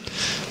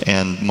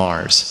and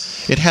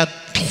Mars. It had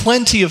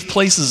plenty of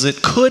places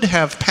it could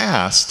have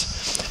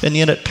passed, and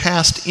yet it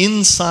passed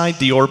inside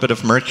the orbit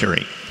of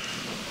Mercury.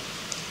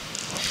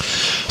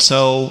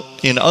 So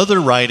in other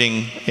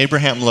writing,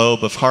 Abraham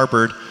Loeb of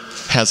Harvard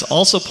has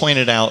also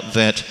pointed out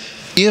that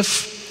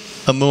if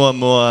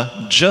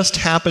Oumuamua just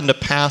happened to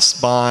pass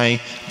by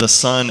the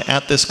sun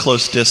at this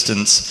close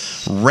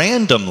distance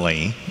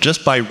randomly,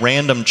 just by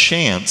random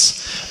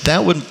chance,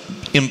 that would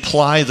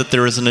imply that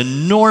there is an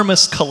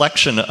enormous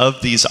collection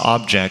of these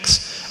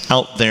objects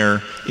out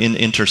there in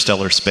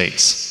interstellar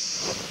space.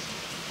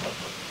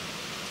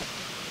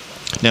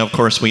 Now, of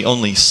course, we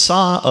only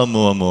saw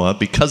Oumuamua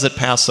because it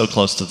passed so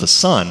close to the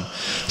sun.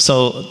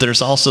 So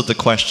there's also the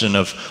question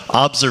of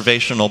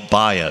observational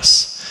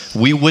bias.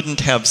 We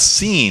wouldn't have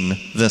seen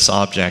this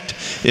object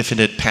if it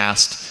had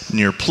passed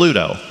near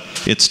Pluto.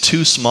 It's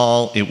too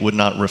small, it would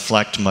not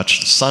reflect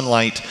much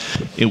sunlight,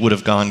 it would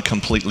have gone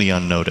completely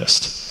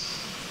unnoticed.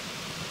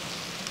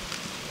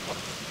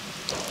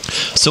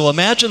 So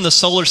imagine the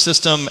solar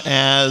system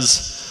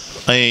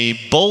as a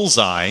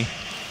bullseye,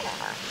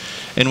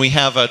 and we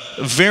have a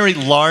very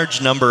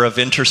large number of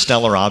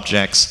interstellar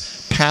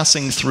objects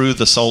passing through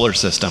the solar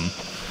system.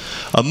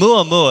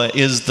 Oumuamua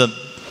is the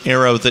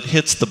arrow that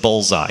hits the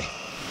bullseye.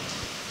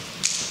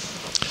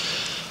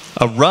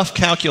 A rough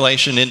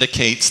calculation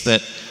indicates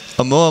that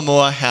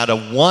Oumuamua had a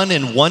 1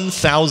 in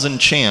 1,000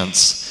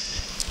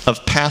 chance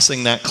of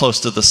passing that close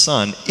to the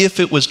sun if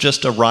it was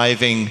just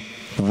arriving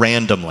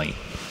randomly,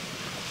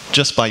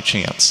 just by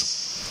chance.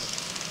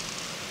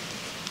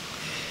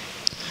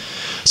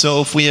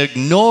 So if we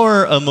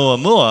ignore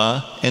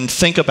Oumuamua and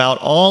think about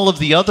all of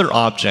the other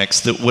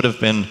objects that would have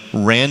been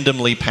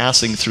randomly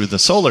passing through the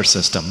solar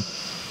system,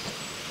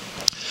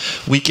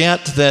 we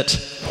get that,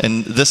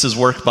 and this is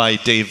work by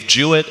Dave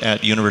Jewett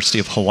at University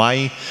of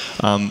Hawaii,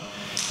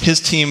 his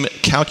team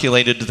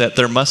calculated that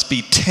there must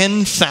be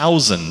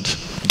 10,000,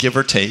 give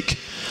or take,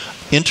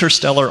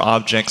 interstellar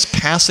objects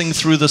passing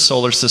through the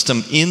solar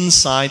system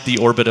inside the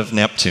orbit of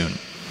Neptune,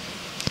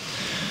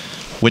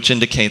 which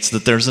indicates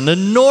that there's an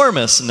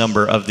enormous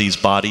number of these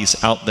bodies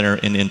out there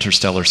in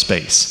interstellar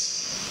space.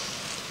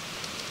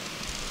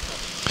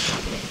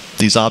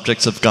 These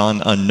objects have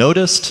gone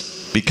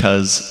unnoticed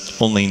because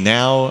only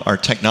now our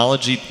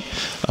technology,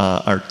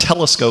 our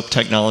telescope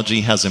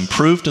technology has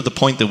improved to the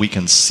point that we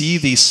can see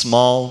these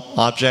small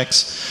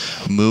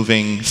objects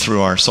moving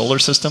through our solar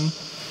system.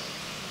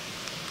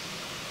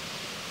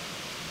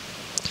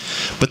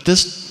 But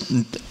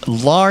this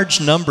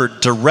large number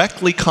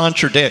directly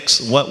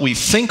contradicts what we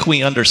think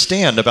we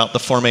understand about the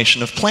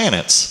formation of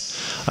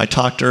planets. I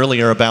talked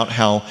earlier about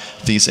how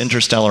these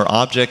interstellar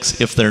objects,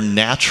 if they're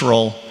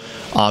natural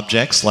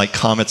objects like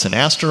comets and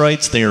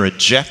asteroids, they are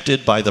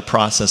ejected by the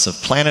process of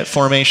planet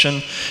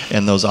formation,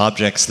 and those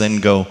objects then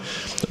go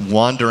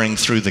wandering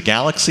through the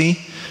galaxy.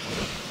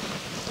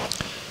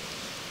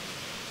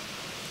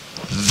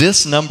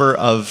 This number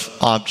of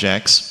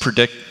objects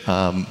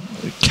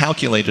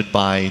calculated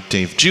by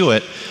Dave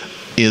Jewett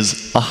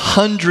is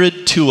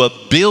 100 to 1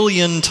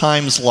 billion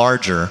times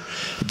larger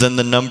than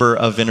the number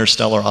of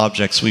interstellar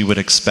objects we would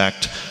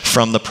expect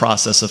from the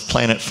process of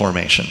planet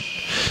formation.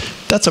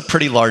 That's a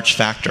pretty large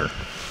factor.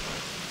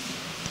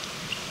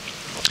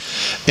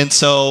 And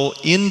so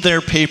in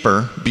their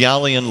paper,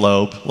 Bialy and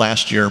Loeb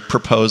last year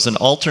proposed an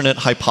alternate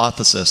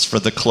hypothesis for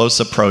the close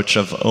approach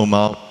of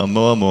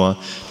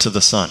Oumuamua to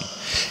the sun.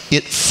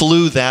 It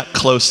flew that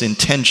close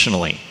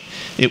intentionally.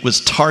 It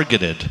was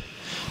targeted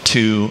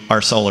to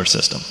our solar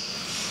system.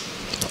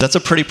 That's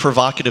a pretty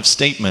provocative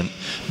statement,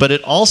 but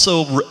it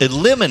also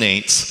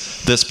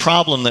eliminates this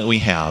problem that we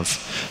have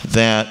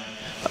that,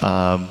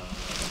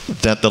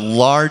 that the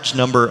large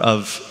number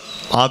of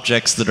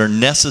objects that are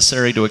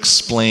necessary to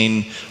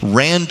explain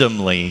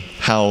randomly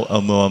how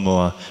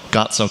Oumuamua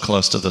got so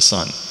close to the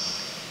sun.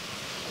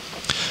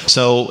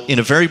 So in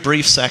a very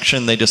brief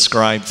section, they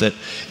describe that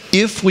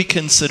if we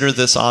consider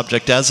this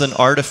object as an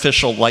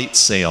artificial light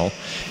sail,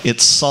 it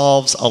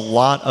solves a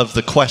lot of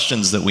the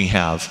questions that we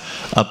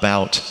have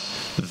about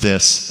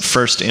this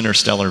first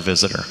interstellar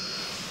visitor.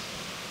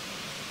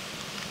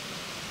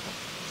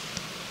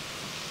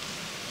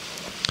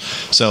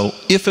 So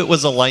if it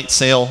was a light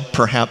sail,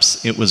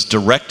 perhaps it was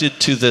directed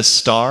to this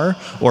star,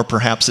 or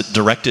perhaps it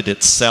directed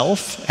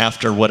itself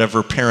after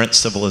whatever parent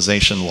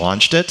civilization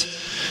launched it.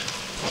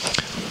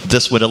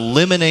 This would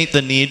eliminate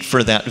the need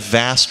for that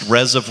vast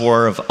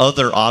reservoir of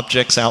other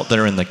objects out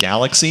there in the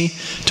galaxy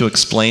to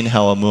explain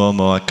how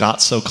Oumuamua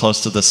got so close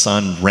to the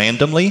sun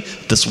randomly.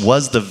 This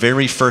was the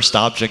very first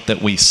object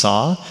that we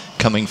saw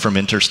coming from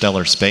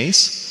interstellar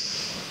space.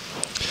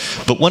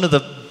 But one of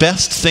the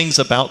best things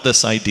about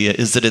this idea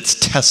is that it's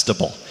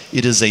testable.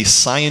 It is a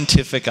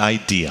scientific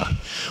idea.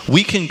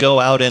 We can go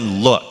out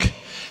and look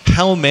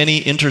how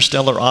many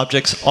interstellar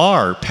objects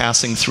are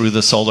passing through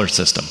the solar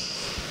system.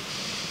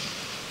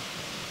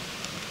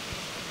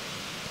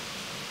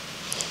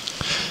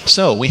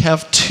 So we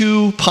have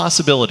two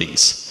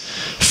possibilities.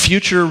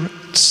 Future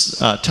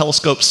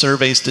telescope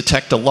surveys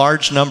detect a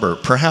large number,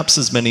 perhaps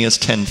as many as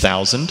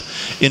 10,000,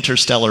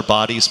 interstellar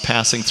bodies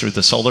passing through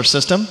the solar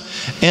system,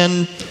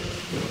 and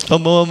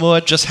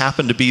Oumuamua just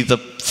happened to be the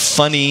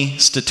funny,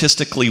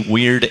 statistically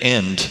weird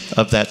end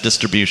of that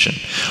distribution.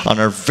 On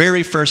our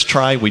very first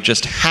try, we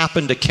just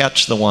happened to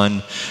catch the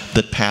one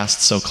that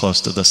passed so close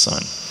to the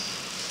sun.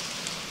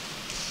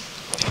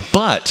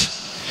 But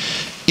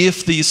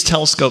if these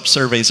telescope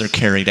surveys are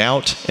carried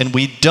out and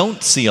we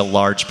don't see a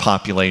large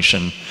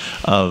population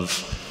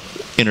of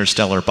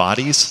interstellar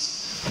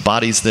bodies,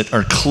 bodies that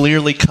are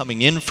clearly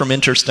coming in from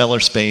interstellar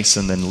space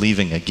and then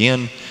leaving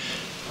again.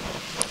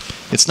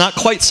 It's not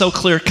quite so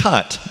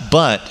clear-cut,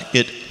 but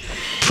it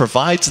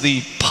provides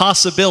the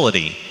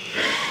possibility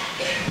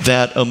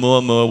that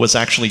Oumuamua was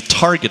actually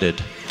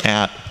targeted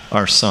at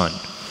our sun.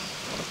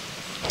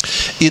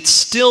 It's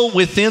still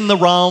within the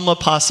realm of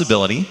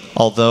possibility,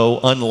 although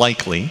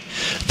unlikely,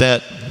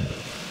 that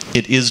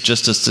it is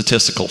just a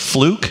statistical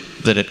fluke,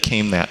 that it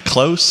came that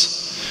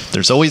close.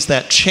 There's always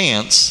that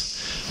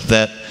chance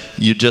that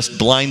you just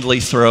blindly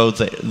throw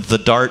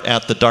the dart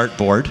at the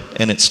dartboard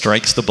and it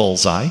strikes the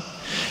bullseye.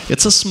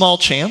 It's a small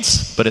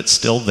chance, but it's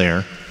still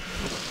there.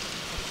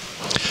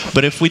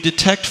 But if we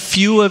detect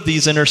few of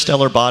these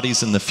interstellar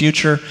bodies in the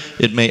future,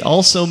 it may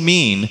also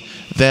mean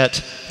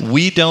that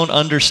we don't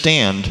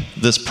understand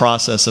this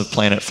process of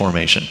planet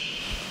formation.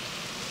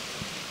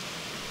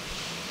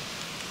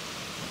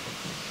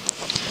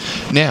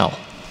 Now,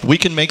 we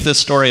can make this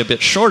story a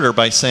bit shorter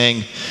by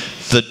saying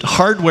the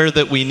hardware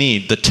that we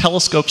need, the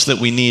telescopes that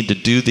we need to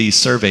do these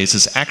surveys,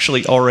 is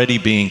actually already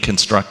being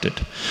constructed.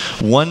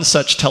 One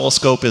such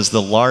telescope is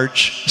the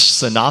Large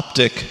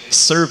Synoptic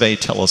Survey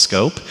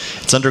Telescope.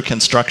 It's under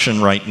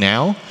construction right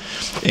now,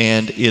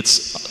 and its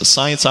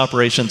science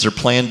operations are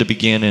planned to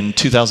begin in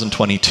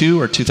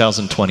 2022 or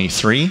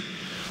 2023.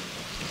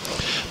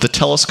 The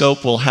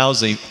telescope will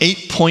house a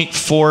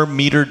 8.4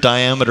 meter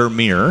diameter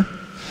mirror.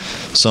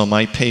 So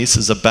my pace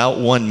is about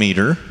 1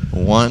 meter.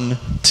 1,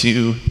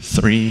 2,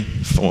 3,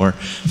 4,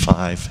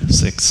 5,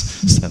 6,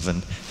 7,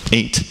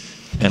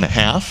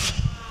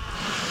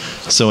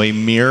 8.5. So a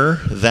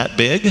mirror that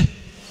big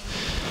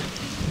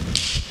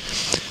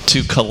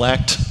to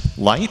collect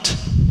light.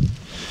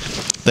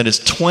 That is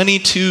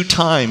 22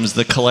 times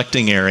the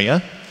collecting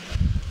area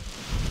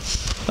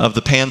of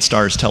the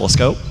Pan-STARRS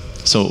telescope.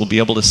 So it will be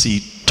able to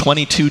see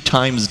 22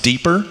 times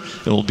deeper.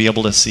 It will be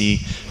able to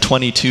see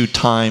 22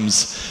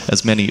 times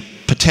as many,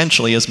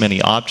 potentially as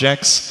many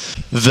objects.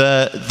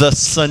 The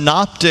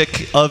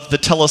synoptic of the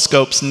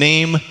telescope's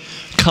name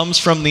comes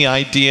from the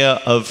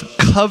idea of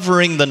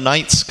covering the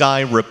night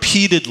sky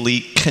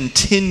repeatedly,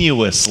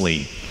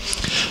 continuously.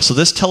 So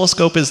this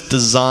telescope is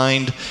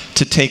designed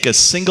to take a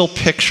single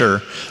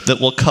picture that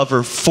will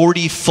cover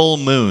 40 full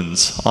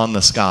moons on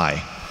the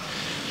sky.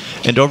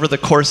 And over the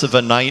course of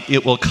a night,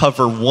 it will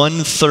cover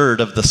 1/3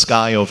 of the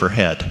sky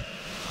overhead,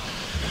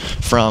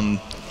 from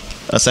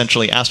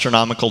essentially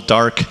astronomical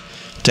dark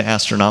to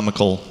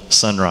astronomical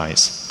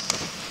sunrise,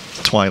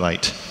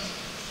 twilight.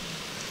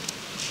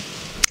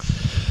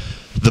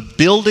 The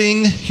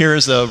building, here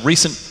is a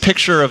recent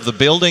picture of the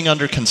building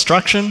under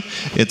construction.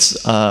 It's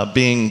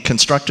being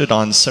constructed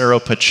on Cerro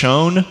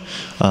Pachón.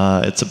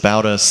 It's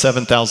about a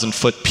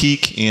 7,000-foot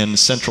peak in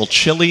central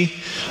Chile.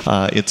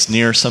 It's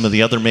near some of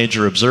the other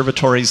major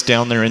observatories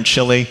down there in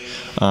Chile.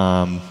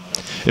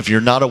 If you're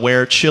not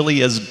aware,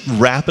 Chile is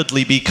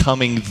rapidly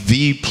becoming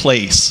the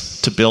place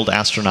to build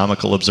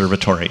astronomical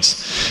observatories.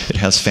 It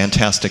has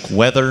fantastic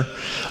weather.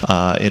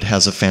 It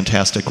has a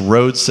fantastic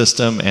road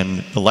system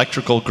and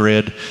electrical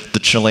grid. The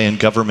Chilean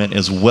government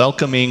is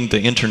welcoming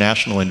the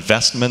international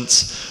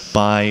investments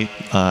by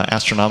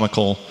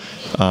astronomical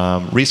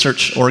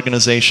research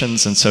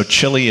organizations, and so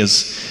Chile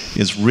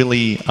is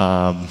really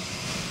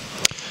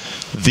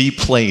the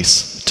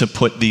place to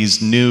put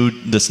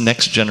this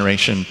next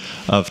generation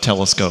of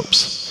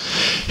telescopes.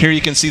 Here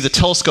you can see the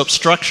telescope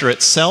structure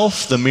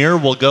itself. The mirror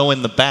will go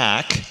in the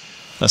back.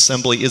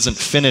 Assembly isn't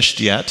finished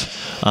yet.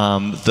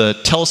 The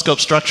telescope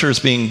structure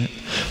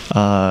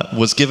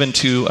was given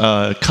to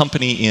a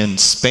company in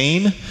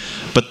Spain,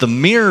 but the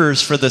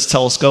mirrors for this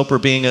telescope are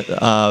being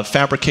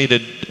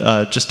fabricated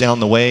just down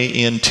the way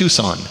in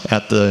Tucson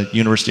at the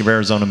University of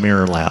Arizona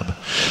Mirror Lab.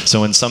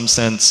 So in some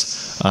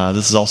sense,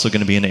 this is also going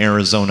to be an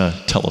Arizona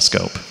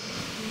telescope.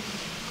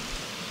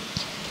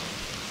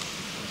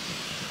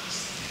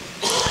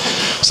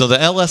 So the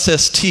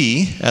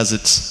LSST, as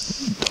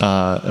its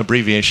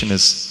abbreviation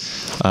is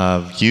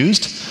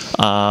used,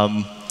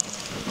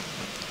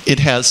 it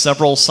has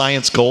several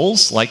science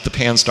goals, like the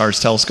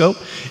Pan-STARRS telescope.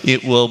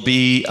 It will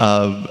be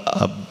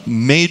a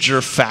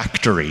major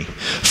factory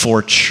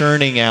for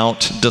churning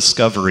out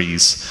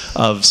discoveries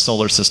of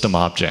solar system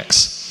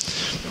objects.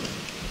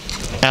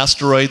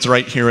 Asteroids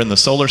right here in the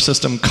solar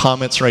system,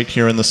 comets right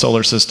here in the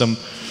solar system,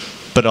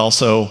 but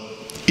also,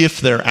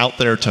 if they're out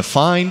there to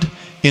find,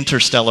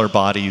 interstellar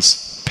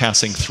bodies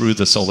passing through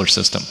the solar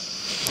system.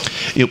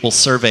 It will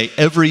survey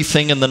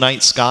everything in the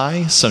night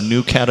sky, so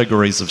new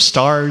categories of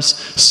stars,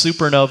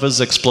 supernovas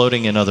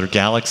exploding in other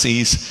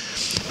galaxies,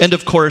 and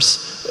of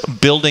course,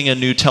 building a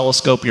new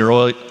telescope,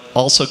 you're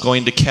also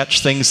going to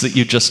catch things that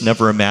you just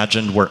never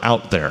imagined were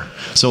out there.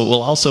 So it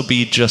will also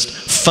be just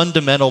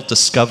fundamental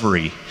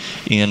discovery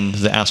in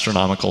the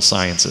astronomical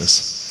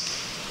sciences.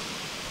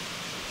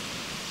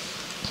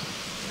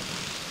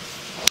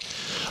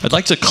 I'd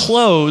like to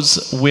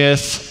close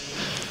with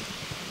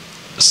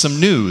some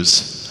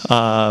news.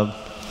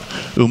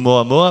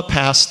 Oumuamua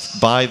passed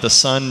by the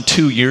sun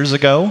 2 years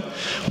ago.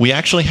 We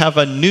actually have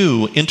a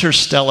new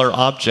interstellar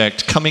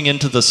object coming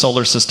into the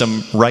solar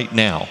system right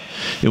now.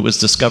 It was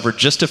discovered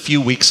just a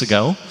few weeks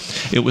ago.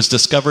 It was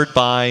discovered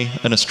by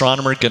an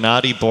astronomer,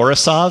 Gennady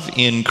Borisov,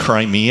 in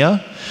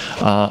Crimea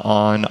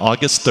on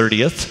August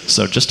 30th,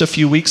 so just a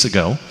few weeks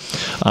ago.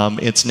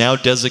 It's now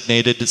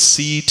designated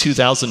C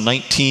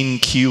 2019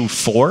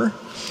 Q4.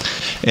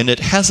 And it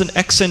has an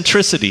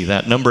eccentricity,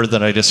 that number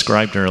that I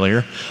described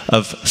earlier,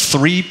 of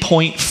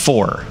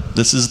 3.4.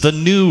 This is the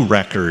new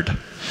record.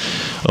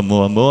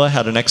 Oumuamua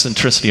had an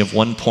eccentricity of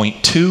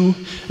 1.2,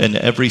 and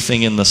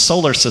everything in the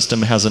solar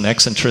system has an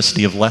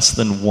eccentricity of less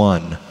than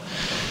 1.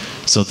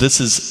 So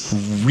this is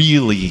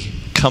really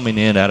coming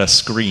in at a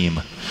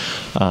scream.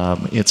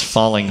 It's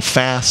falling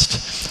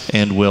fast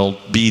and will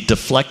be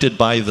deflected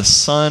by the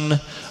sun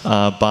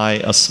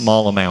by a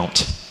small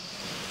amount.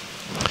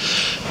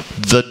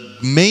 The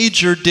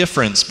major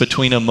difference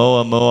between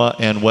Oumuamua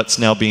and what's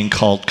now being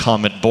called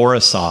Comet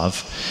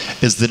Borisov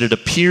is that it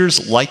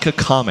appears like a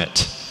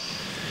comet.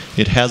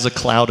 It has a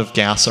cloud of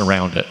gas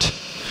around it.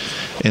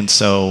 And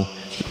so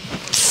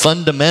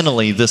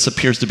fundamentally, this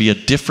appears to be a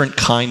different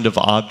kind of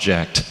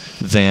object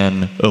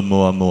than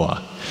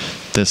Oumuamua.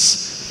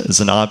 This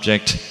is an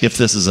object, if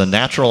this is a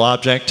natural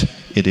object,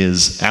 it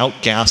is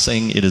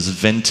outgassing, it is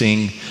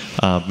venting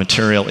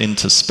material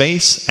into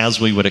space, as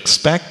we would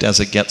expect as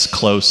it gets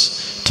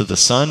close to the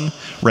sun.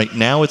 Right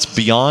now it's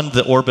beyond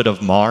the orbit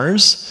of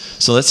Mars,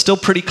 so that's still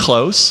pretty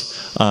close,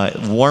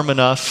 warm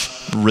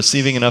enough,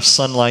 receiving enough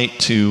sunlight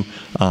to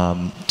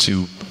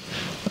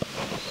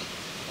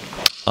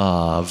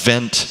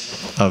vent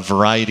a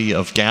variety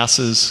of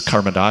gases,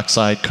 carbon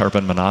dioxide,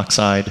 carbon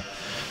monoxide.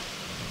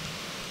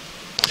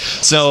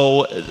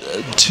 So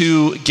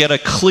to get a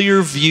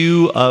clear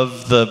view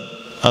of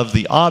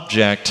the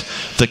object,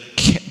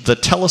 the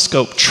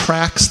telescope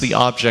tracks the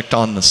object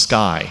on the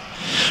sky,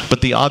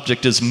 but the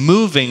object is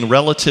moving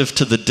relative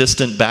to the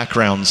distant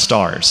background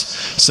stars.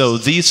 So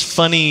these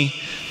funny,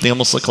 they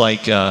almost look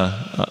like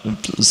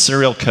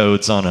serial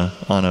codes on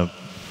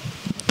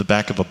the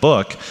back of a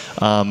book.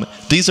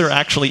 These are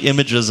actually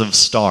images of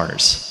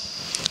stars.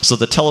 So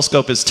the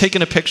telescope has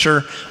taken a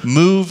picture,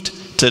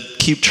 moved to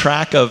keep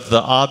track of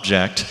the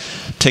object,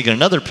 taken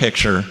another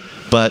picture,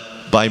 but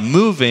by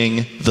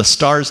moving, the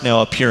stars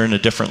now appear in a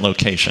different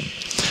location.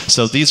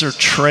 So these are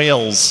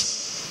trails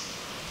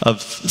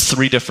of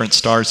 3 different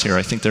stars here.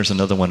 I think there's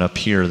another one up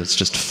here that's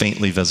just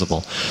faintly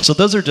visible. So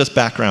those are just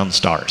background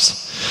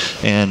stars.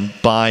 And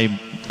by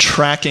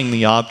tracking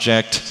the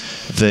object,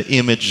 the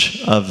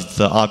image of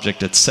the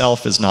object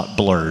itself is not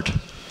blurred.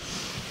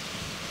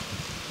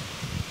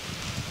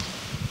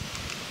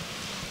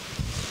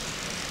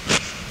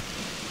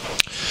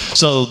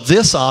 So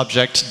this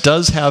object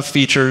does have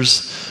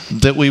features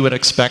that we would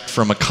expect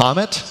from a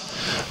comet.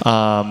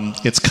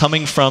 It's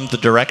coming from the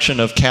direction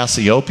of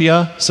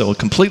Cassiopeia, so a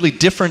completely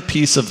different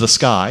piece of the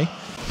sky.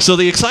 So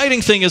the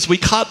exciting thing is we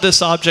caught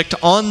this object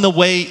on the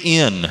way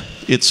in.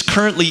 It's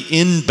currently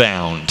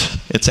inbound.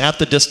 It's at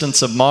the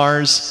distance of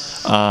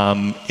Mars,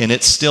 and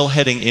it's still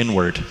heading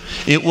inward.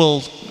 It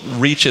will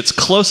reach its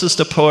closest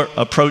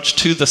approach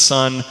to the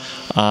sun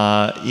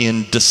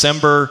in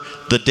December.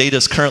 The data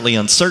is currently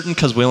uncertain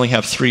because we only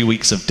have 3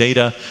 weeks of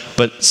data,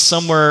 but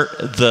somewhere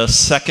the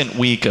second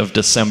week of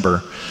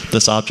December,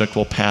 this object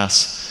will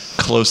pass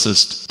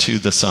closest to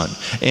the sun.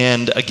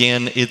 And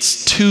again,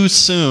 it's too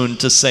soon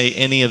to say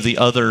any of the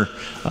other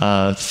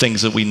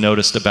things that we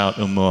noticed about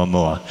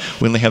Oumuamua.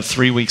 We only have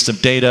 3 weeks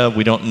of data.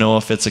 We don't know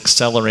if it's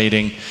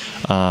accelerating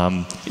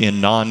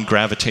in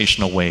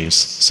non-gravitational ways.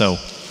 So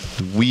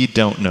we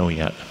don't know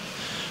yet.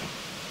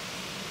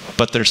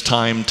 But there's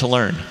time to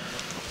learn.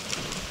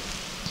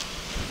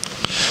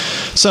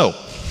 So,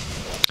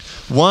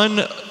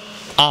 one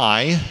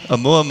eye,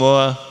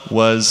 Oumuamua,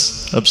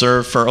 was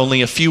observed for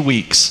only a few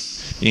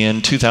weeks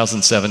in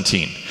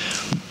 2017.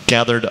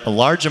 Gathered a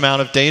large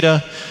amount of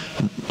data,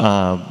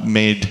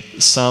 made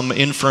some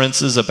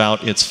inferences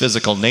about its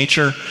physical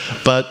nature,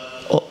 but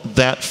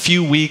that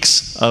few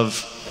weeks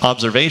of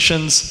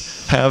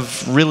observations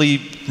have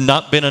really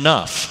not been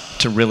enough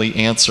to really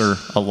answer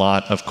a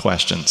lot of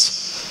questions.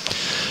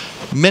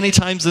 Many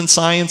times in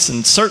science,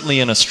 and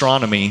certainly in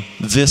astronomy,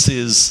 this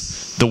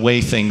is the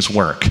way things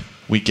work.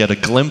 We get a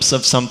glimpse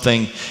of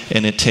something,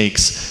 and it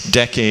takes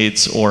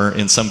decades, or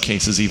in some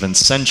cases even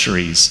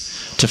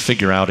centuries, to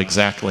figure out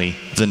exactly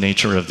the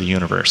nature of the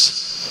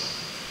universe.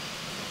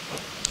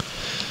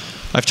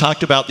 I've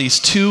talked about these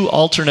 2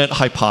 alternate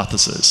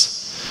hypotheses.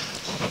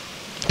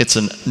 It's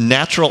a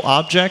natural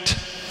object,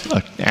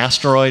 an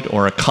asteroid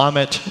or a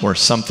comet or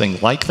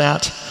something like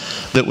that,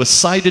 that was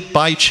sighted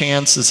by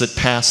chance as it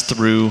passed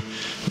through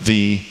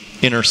the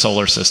inner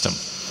solar system.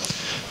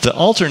 The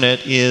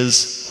alternate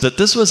is that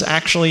this was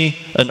actually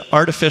an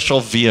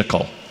artificial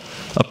vehicle,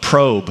 a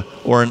probe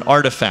or an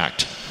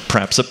artifact,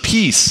 perhaps a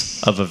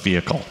piece of a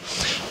vehicle,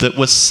 that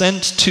was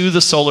sent to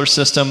the solar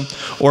system,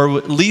 or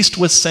at least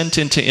was sent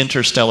into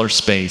interstellar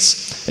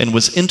space and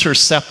was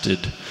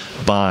intercepted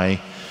by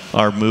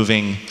our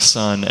moving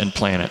sun and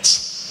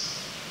planets.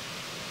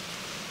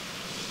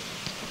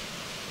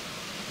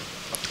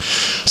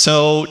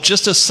 So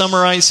just to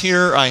summarize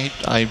here,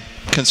 I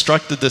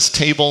constructed this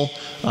table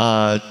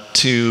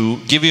to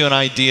give you an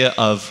idea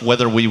of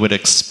whether we would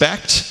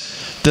expect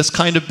this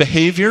kind of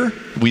behavior.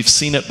 We've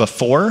seen it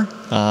before.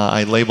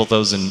 I label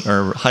those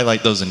or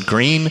highlight those in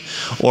green.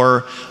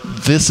 Or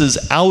this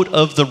is out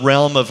of the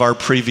realm of our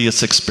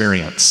previous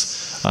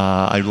experience.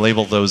 I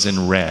label those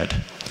in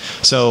red.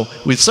 So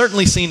we've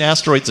certainly seen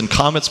asteroids and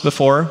comets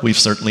before. We've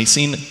certainly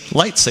seen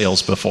light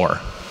sails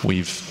before.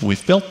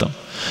 We've built them.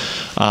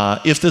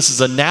 If this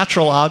is a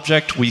natural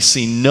object, we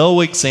see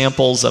no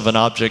examples of an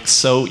object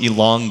so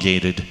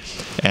elongated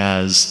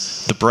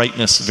as the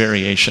brightness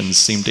variations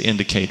seem to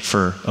indicate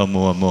for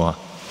Oumuamua.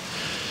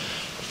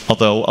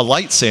 Although a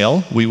light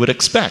sail we would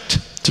expect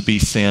to be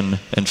thin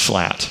and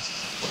flat.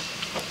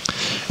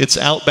 Its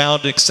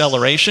outbound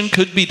acceleration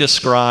could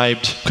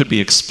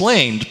be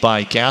explained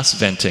by gas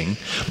venting,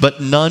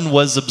 but none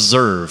was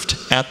observed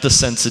at the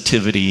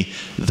sensitivity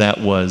that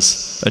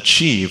was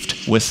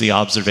achieved with the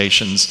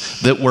observations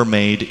that were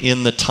made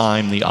in the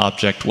time the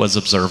object was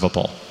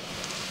observable.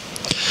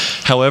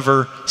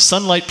 However,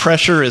 sunlight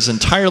pressure is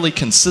entirely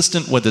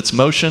consistent with its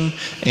motion,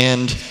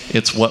 and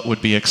it's what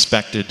would be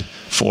expected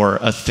for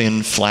a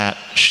thin, flat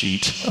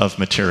sheet of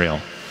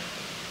material.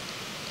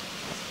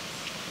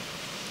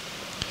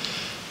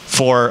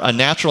 For a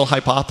natural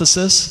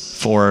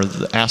hypothesis, for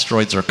the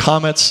asteroids or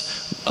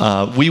comets,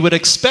 we would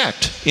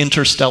expect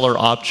interstellar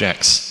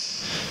objects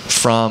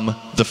from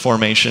the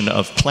formation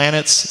of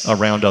planets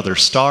around other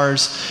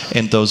stars,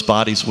 and those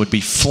bodies would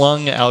be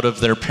flung out of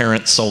their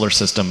parent solar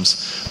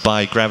systems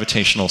by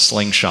gravitational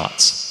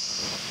slingshots.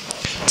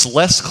 It's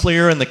less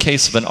clear in the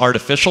case of an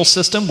artificial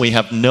system. We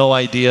have no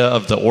idea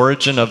of the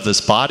origin of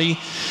this body.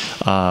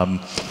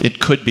 It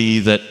could be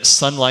that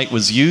sunlight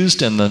was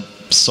used and the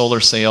solar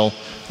sail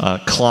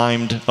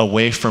climbed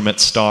away from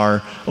its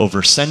star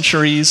over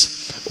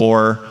centuries,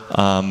 or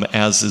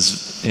as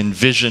is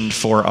envisioned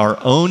for our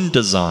own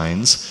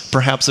designs,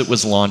 perhaps it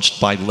was launched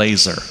by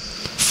laser.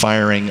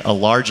 Firing a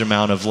large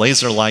amount of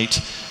laser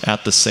light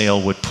at the sail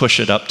would push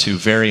it up to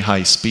very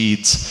high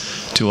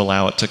speeds to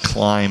allow it to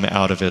climb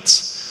out of its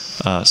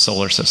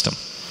solar system.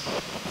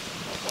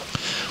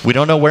 We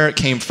don't know where it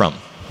came from.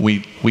 We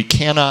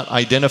cannot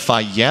identify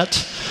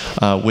yet,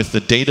 with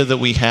the data that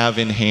we have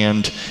in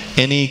hand,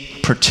 any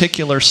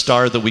particular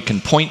star that we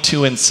can point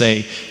to and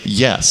say,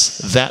 yes,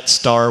 that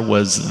star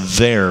was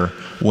there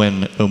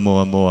when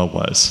Oumuamua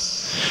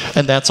was.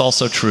 And that's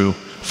also true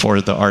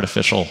for the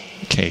artificial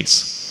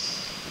case.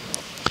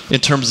 In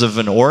terms of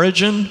an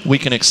origin, we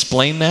can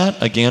explain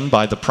that, again,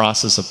 by the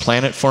process of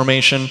planet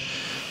formation.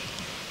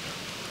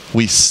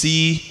 We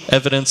see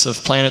evidence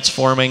of planets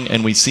forming,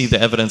 and we see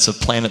the evidence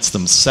of planets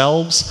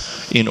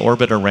themselves in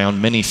orbit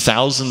around many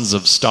thousands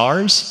of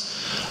stars.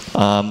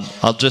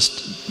 I'll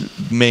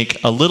just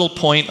make a little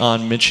point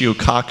on Michio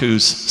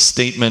Kaku's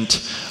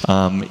statement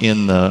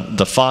in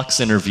the Fox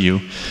interview.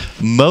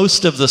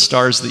 Most of the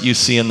stars that you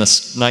see in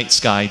the night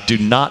sky do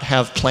not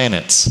have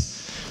planets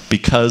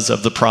because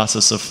of the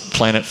process of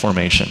planet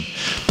formation.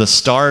 The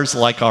stars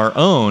like our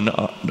own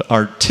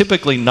are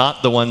typically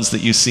not the ones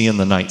that you see in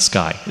the night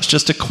sky. It's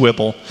just a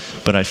quibble,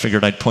 but I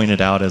figured I'd point it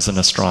out as an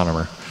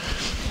astronomer.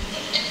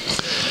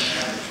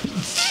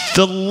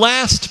 The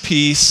last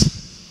piece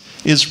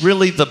is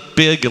really the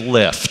big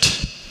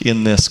lift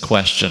in this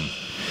question.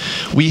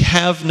 We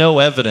have no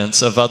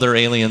evidence of other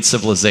alien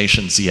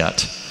civilizations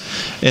yet.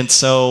 And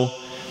so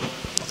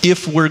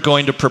if we're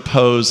going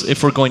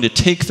to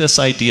take this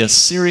idea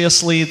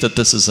seriously, that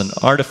this is an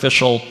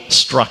artificial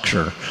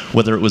structure,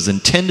 whether it was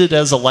intended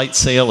as a light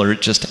sail or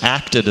it just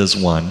acted as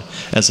one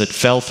as it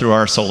fell through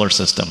our solar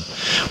system,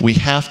 we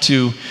have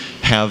to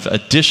have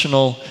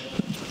additional,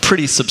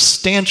 pretty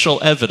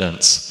substantial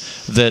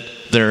evidence that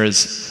there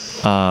is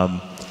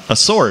a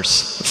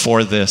source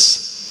for this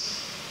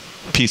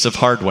piece of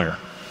hardware.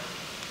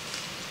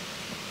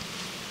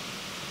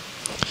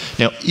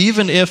 Now,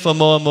 even if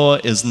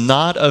Oumuamua is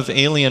not of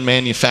alien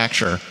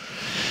manufacture,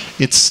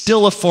 it's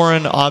still a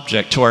foreign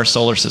object to our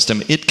solar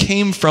system. It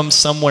came from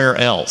somewhere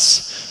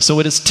else. So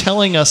it is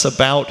telling us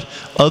about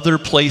other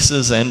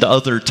places and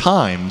other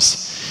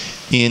times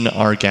in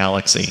our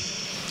galaxy.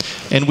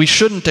 And we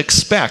shouldn't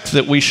expect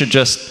that we should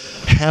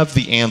just have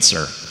the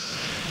answer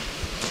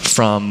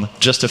from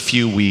just a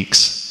few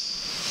weeks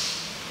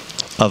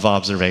of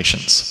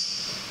observations.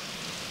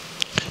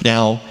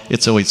 Now,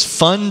 it's always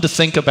fun to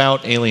think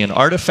about alien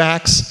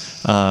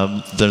artifacts.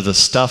 They're the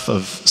stuff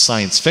of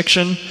science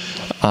fiction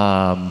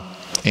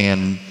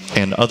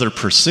and other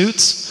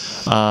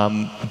pursuits.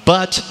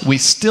 But we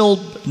still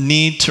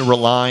need to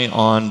rely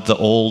on the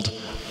old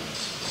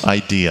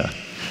idea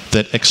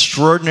that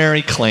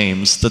extraordinary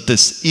claims that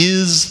this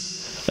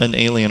is an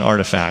alien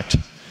artifact,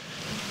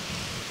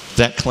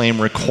 that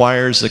claim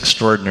requires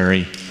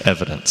extraordinary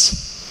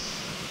evidence.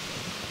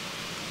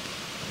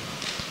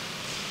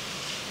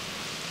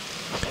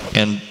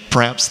 And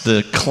perhaps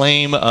the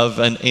claim of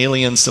an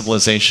alien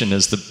civilization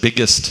is the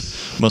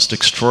biggest, most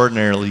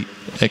extraordinary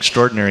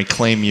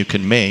claim you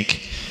can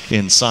make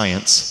in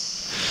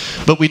science.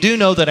 But we do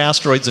know that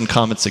asteroids and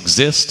comets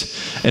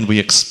exist, and we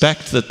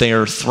expect that they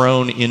are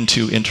thrown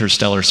into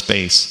interstellar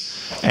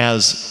space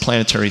as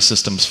planetary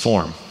systems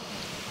form.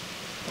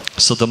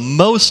 So the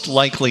most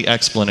likely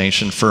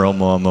explanation for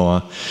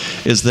Oumuamua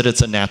is that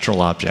it's a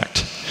natural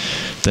object,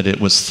 that it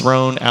was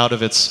thrown out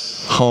of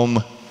its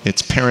home,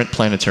 its parent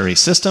planetary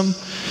system.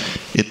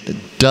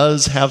 It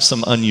does have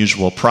some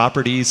unusual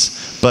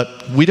properties,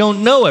 but we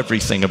don't know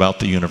everything about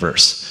the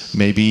universe.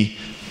 Maybe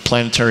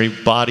planetary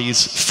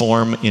bodies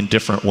form in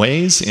different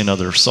ways in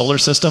other solar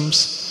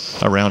systems,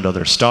 around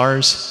other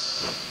stars.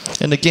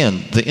 And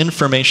again, the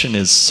information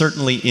is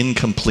certainly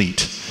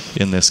incomplete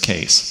in this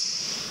case.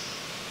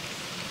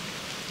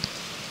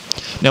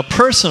 Now,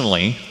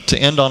 personally, to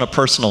end on a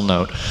personal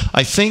note,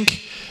 I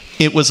think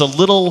it was a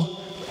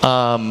little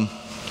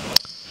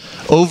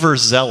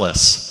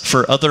overzealous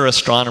for other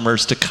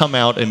astronomers to come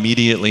out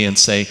immediately and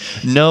say,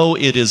 no,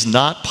 it is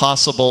not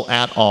possible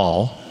at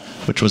all,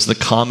 which was the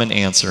common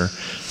answer,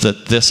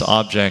 that this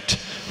object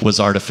was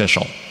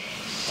artificial.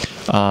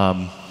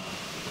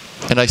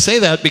 And I say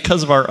that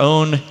because of our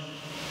own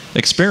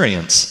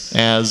experience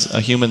as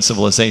a human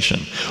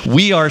civilization.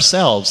 We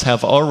ourselves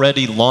have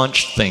already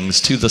launched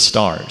things to the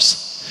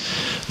stars.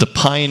 The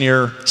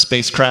Pioneer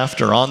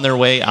spacecraft are on their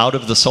way out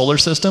of the solar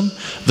system.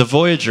 The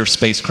Voyager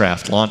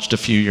spacecraft, launched a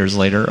few years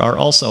later, are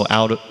also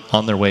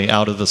on their way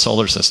out of the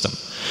solar system.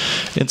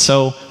 And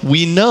so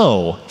we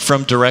know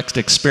from direct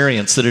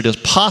experience that it is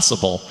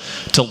possible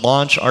to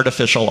launch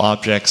artificial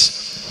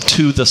objects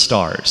to the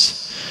stars.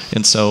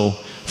 And so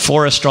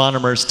for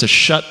astronomers to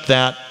shut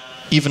that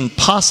even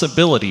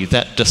possibility,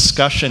 that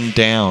discussion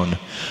down,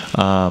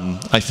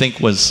 I think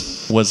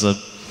wasn't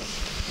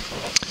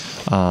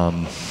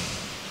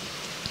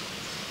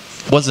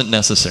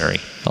necessary.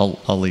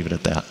 I'll leave it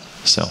at that.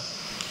 So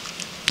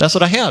that's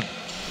what I had.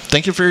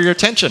 Thank you for your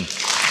attention.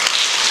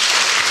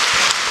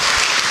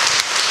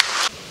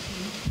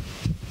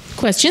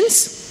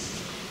 Questions?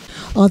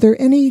 Are there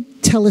any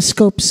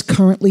telescopes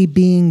currently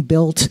being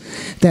built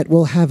that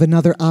will have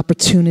another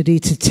opportunity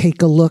to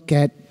take a look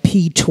at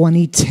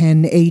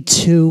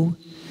P2010A2,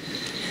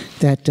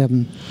 that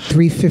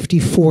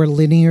 354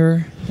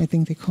 linear, I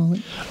think they call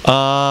it?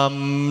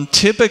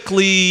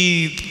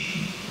 Typically,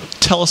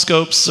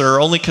 telescopes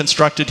are only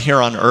constructed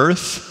here on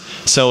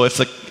Earth. So if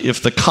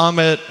the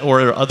comet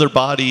or other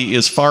body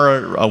is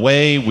far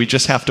away, we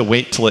just have to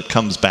wait till it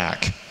comes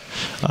back.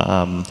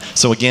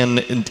 So again,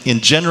 in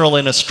general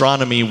in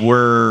astronomy,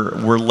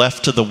 we're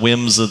left to the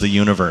whims of the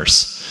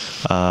universe.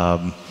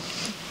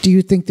 Do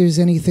you think there's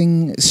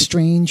anything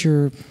strange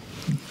or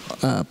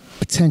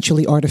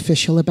potentially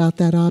artificial about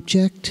that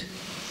object?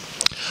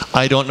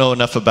 I don't know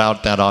enough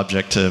about that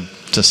object to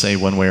say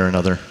one way or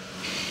another.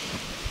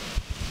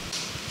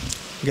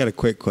 I got a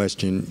quick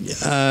question.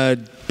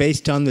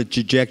 Based on the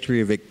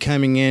trajectory of it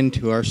coming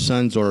into our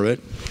sun's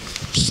orbit,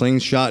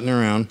 slingshotting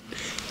around,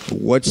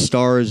 what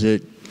star is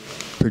it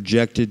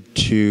projected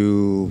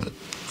to?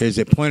 Is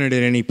it pointed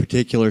at any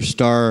particular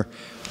star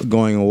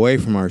going away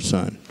from our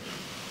sun?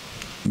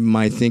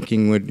 My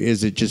thinking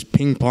is it just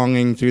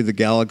ping-ponging through the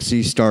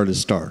galaxy star to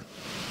star?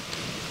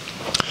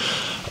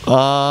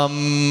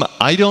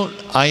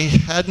 I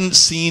hadn't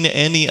seen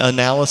any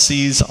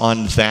analyses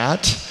on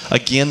that.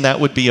 Again,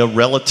 that would be a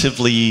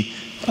relatively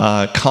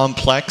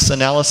complex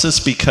analysis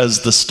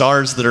because the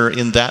stars that are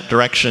in that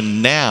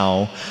direction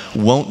now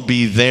won't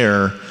be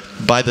there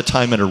by the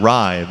time it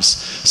arrives.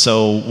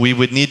 So we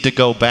would need to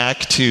go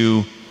back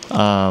to,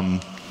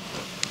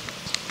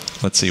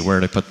 let's see, where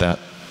did I put that?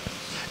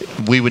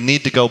 We would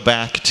need to go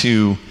back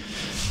to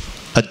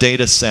a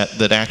data set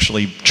that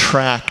actually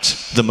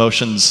tracked the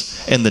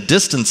motions and the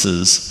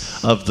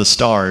distances of the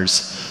stars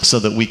so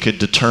that we could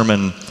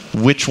determine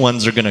which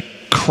ones are going to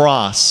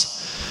cross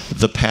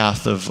the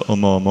path of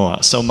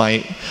Oumuamua. So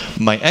my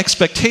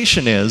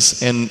expectation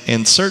is,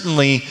 and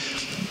certainly,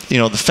 you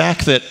know, the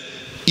fact that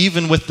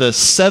even with the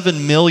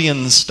 7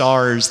 million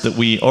stars that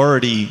we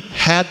already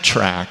had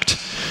tracked,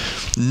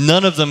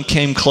 none of them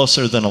came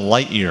closer than a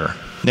light year.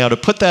 Now, to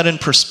put that in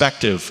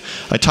perspective,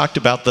 I talked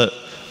about the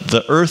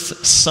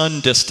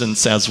Earth-Sun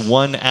distance as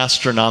one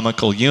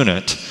astronomical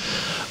unit.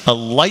 A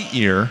light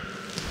year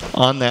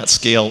on that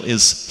scale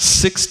is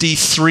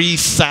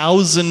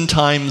 63,000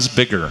 times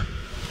bigger.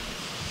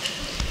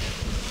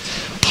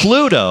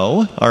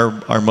 Pluto,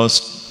 our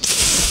most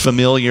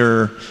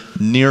familiar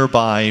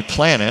nearby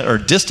planet, or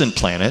distant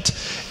planet,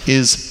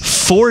 is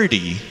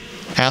 40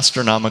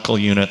 astronomical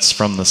units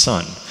from the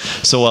sun.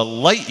 So a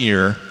light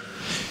year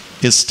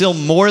is still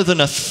more than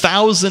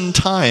 1,000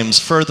 times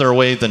further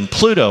away than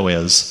Pluto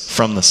is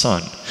from the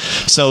sun.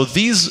 So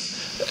these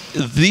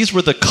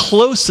were the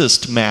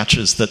closest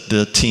matches that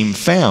the team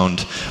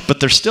found, but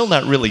they're still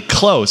not really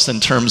close in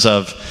terms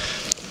of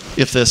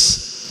if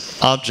this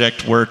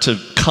object were to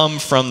come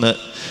from the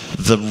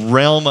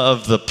realm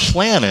of the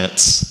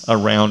planets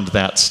around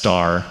that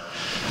star.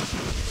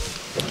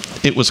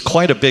 It was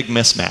quite a big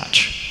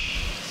mismatch.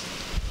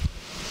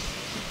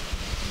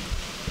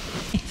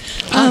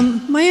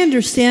 My my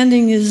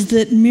understanding is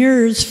that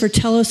mirrors for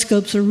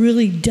telescopes are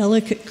really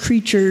delicate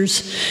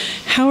creatures.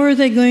 How are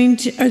they going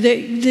to? Are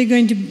they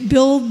going to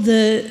build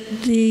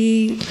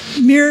the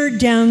mirror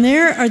down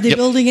there? Are they Yep.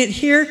 building it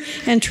here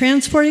and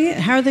transporting it?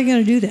 How are they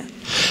going to do that?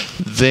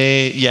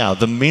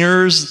 The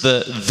mirrors,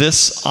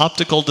 this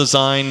optical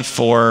design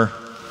for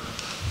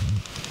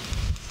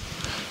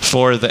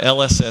the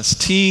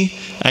LSST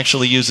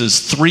actually uses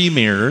 3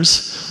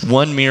 mirrors.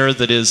 One mirror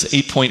that is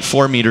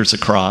 8.4 meters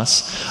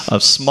across,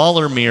 a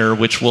smaller mirror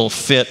which will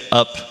fit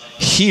up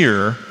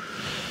here,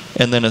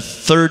 and then a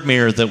third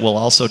mirror that will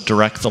also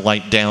direct the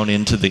light down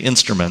into the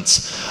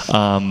instruments.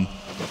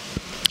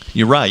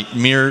 You're right.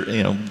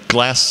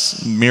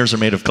 Glass mirrors are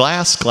made of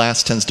glass.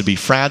 Glass tends to be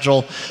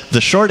fragile.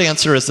 The short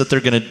answer is that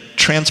they're going to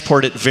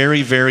transport it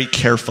very, very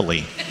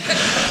carefully.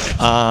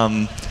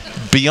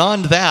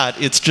 Beyond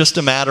that, it's just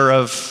a matter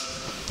of,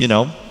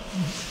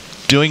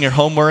 doing your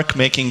homework,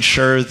 making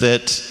sure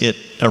that it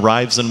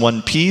arrives in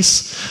one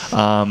piece.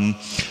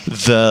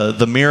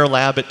 The Mirror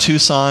Lab at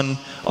Tucson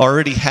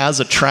already has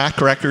a track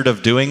record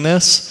of doing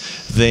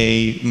this.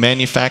 They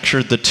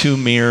manufactured the 2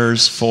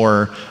 mirrors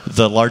for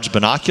the Large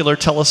Binocular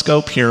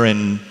Telescope here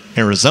in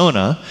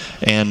Arizona,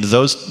 and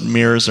those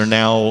mirrors are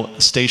now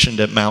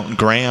stationed at Mount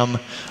Graham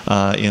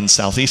in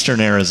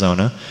southeastern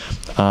Arizona.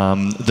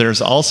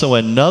 There's also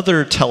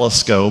another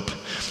telescope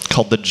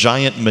called the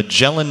Giant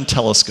Magellan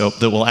Telescope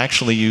that will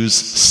actually use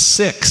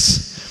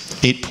 6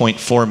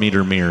 8.4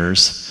 meter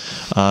mirrors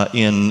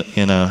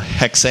in a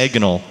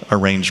hexagonal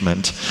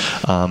arrangement.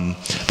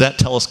 That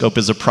telescope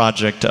is a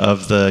project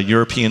of the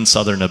European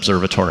Southern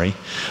Observatory.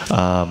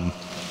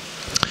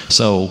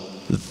 So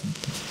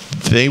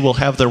they will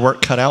have their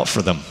work cut out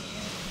for them.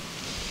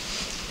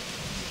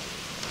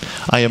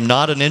 I am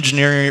not an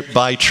engineer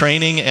by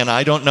training, and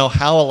I don't know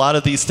how a lot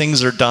of these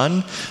things are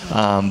done,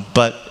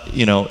 but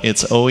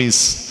it's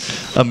always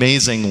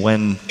amazing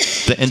when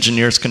the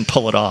engineers can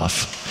pull it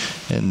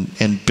off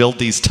and build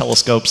these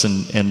telescopes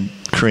and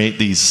create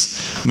these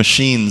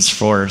machines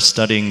for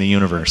studying the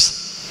universe.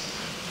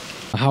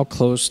 How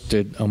close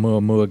did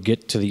Oumuamua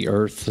get to the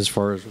Earth as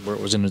far as where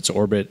it was in its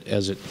orbit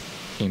as it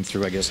came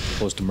through, I guess,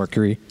 close to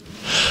Mercury?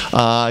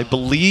 I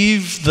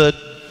believe that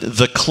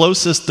the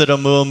closest that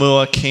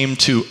Oumuamua came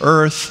to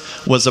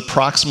Earth was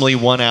approximately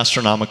 1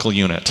 astronomical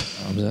unit.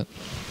 Was that?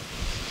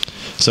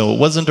 So it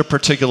wasn't a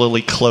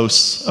particularly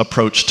close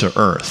approach to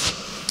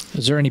Earth.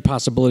 Is there any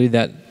possibility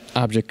that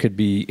object could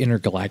be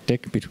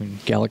intergalactic between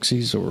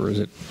galaxies, or is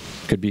it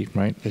could be,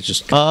 right? It's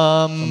just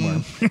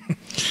somewhere.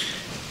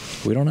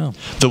 We don't know.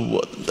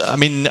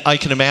 I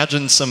can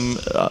imagine some.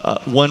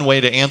 One way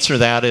to answer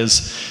that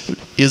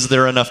is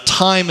there enough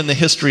time in the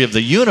history of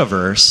the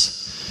universe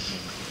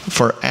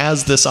for,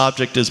 as this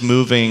object is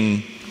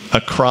moving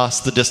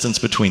across the distance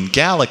between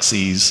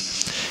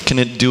galaxies, can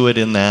it do it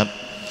in that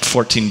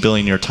 14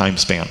 billion year time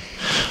span?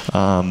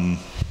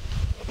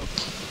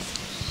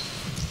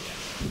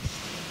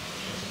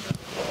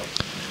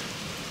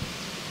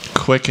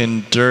 Quick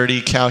and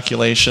dirty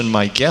calculation,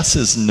 my guess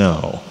is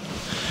no.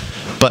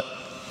 But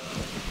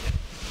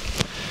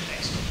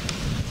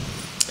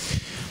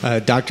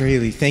Dr.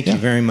 Healy, thank you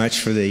very much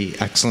for the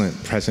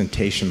excellent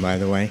presentation, by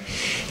the way.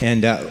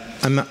 And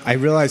I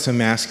realize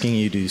I'm asking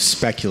you to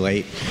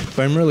speculate,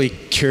 but I'm really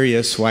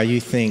curious why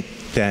you think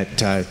that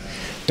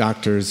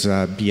Drs.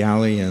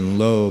 Bialy and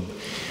Loeb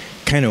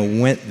kind of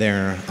went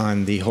there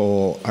on the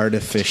whole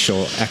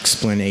artificial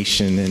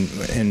explanation,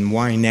 and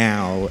why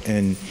now,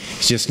 and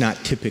it's just not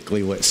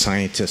typically what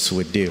scientists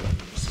would do.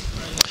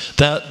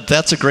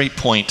 That's a great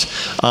point.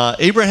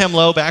 Abraham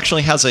Loeb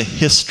actually has a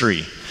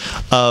history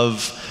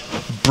of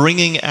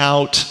bringing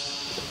out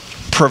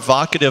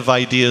provocative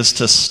ideas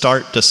to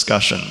start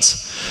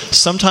discussions.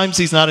 Sometimes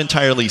he's not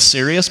entirely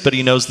serious, but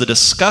he knows the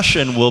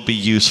discussion will be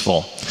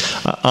useful.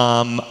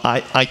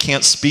 I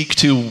can't speak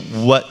to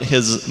what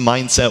his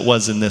mindset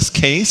was in this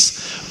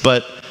case,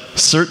 but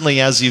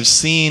certainly, as you've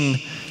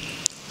seen,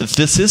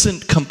 this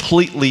isn't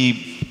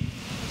completely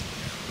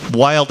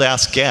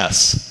wild-ass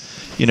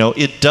guess.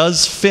 It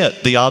does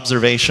fit the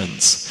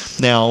observations.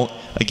 Now,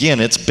 again,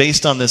 it's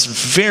based on this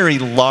very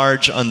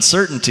large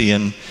uncertainty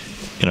in,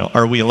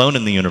 are we alone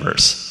in the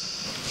universe?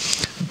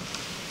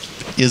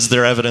 Is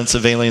there evidence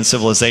of alien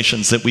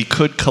civilizations that we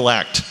could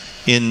collect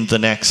in the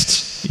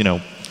next,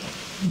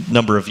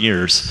 number of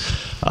years?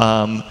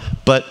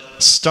 But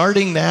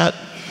starting that,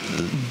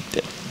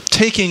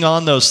 taking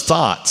on those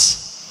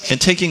thoughts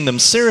and taking them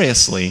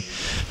seriously,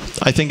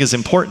 I think is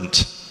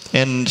important.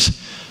 And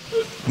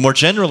more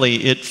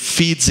generally, it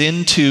feeds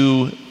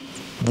into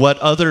what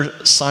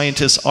other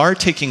scientists are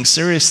taking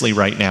seriously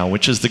right now,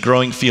 which is the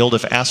growing field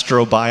of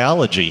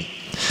astrobiology.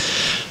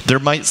 There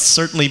might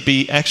certainly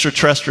be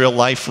extraterrestrial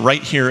life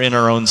right here in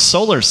our own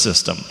solar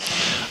system,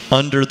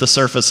 under the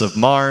surface of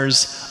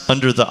Mars,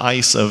 under the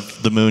ice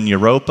of the moon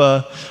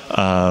Europa,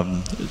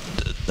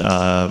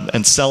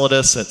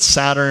 Enceladus at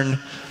Saturn.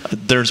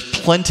 There's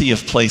plenty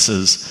of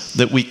places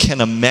that we can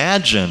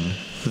imagine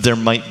there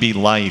might be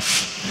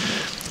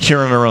life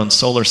here in our own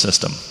solar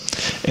system.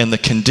 and the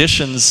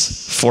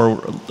conditions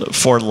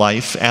for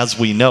life as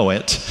we know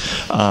it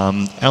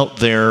out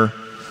there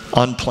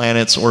on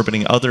planets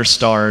orbiting other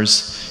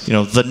stars,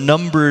 the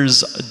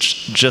numbers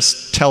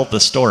just tell the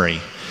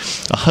story.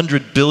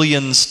 100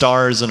 billion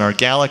stars in our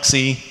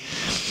galaxy.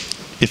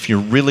 If you're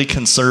really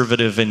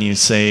conservative and you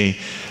say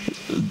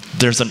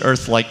there's an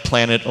Earth-like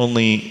planet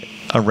only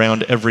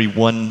around every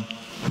 1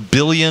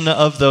 billion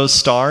of those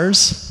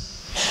stars,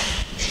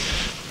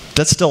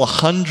 that's still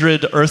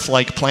 100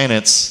 Earth-like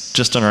planets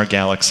just in our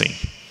galaxy.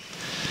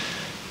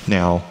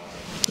 Now,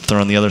 if they're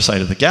on the other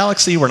side of the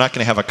galaxy, we're not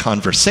going to have a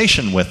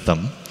conversation with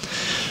them.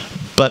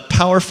 But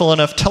powerful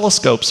enough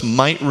telescopes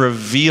might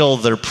reveal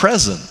their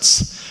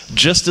presence,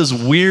 just as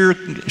we're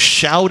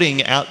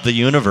shouting at the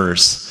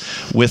universe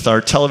with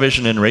our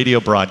television and radio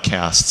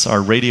broadcasts,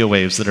 our radio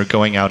waves that are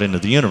going out into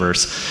the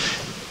universe.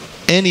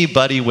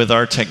 Anybody with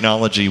our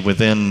technology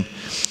within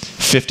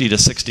 50 to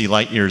 60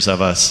 light years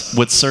of us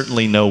would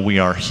certainly know we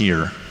are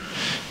here.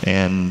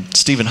 And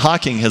Stephen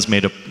Hawking has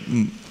made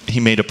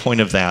a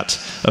point of that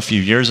a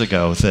few years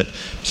ago, that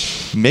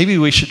maybe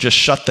we should just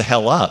shut the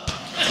hell up.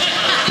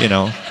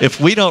 If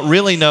we don't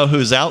really know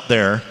who's out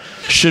there,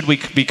 should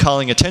we be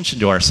calling attention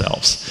to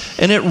ourselves?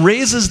 And it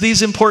raises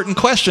these important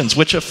questions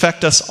which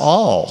affect us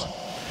all.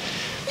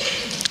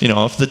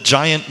 If the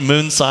giant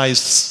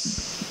moon-sized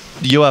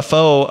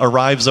UFO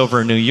arrives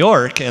over New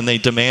York and they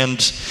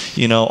demand,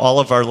 all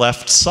of our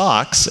left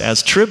socks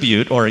as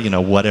tribute, or,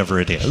 whatever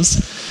it is,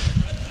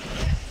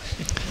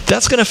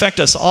 that's going to affect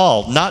us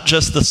all, not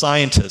just the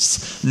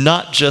scientists,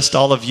 not just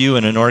all of you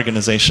in an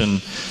organization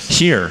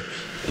here.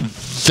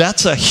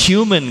 That's a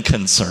human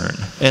concern.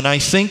 And I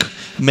think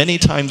many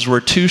times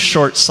we're too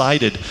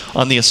short-sighted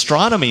on the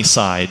astronomy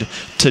side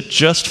to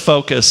just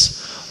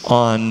focus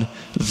on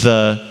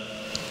the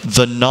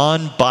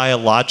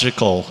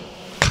non-biological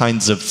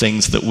kinds of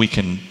things that we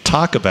can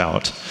talk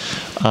about,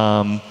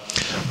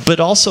 but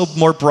also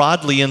more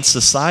broadly in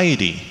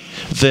society,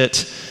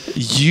 that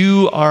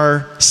you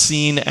are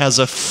seen as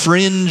a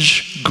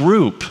fringe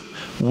group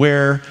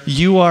where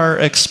you are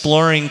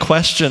exploring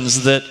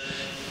questions that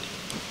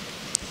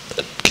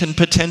can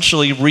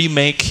potentially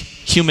remake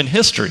human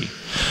history.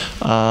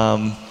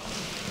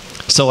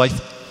 So I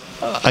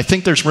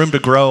think there's room to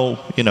grow,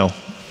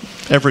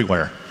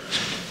 everywhere.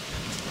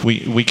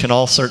 We can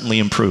all certainly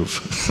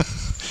improve.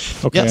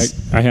 Okay,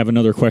 Yes. I have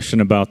another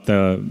question about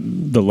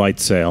the light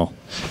sail.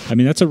 I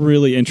mean, that's a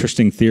really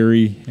interesting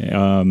theory.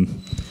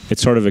 It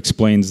sort of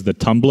explains the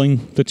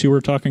tumbling that you were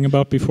talking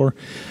about before.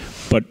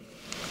 But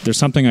there's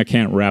something I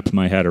can't wrap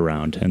my head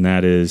around, and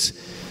that is,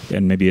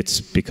 and maybe it's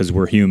because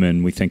we're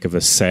human, we think of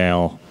a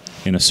sail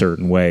in a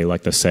certain way,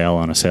 like the sail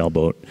on a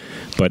sailboat.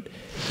 But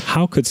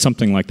how could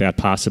something like that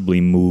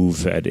possibly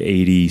move at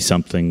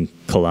 80-something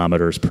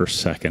kilometers per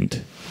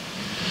second?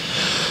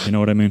 You know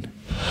what I mean?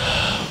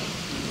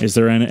 Is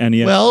there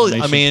any Well,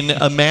 I mean,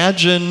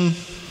 imagine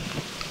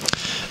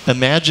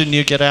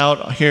you get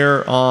out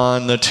here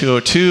on the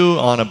 202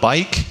 on a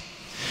bike,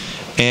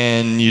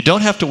 and you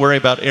don't have to worry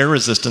about air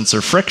resistance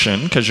or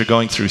friction because you're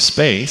going through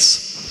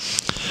space,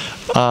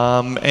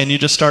 and you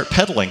just start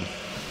pedaling.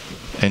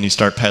 And you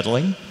start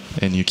pedaling,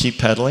 and you keep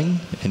pedaling,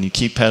 and you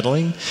keep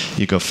pedaling.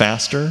 You go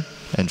faster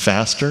and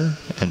faster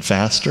and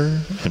faster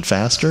and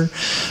faster.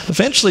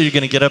 Eventually, you're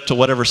going to get up to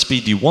whatever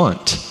speed you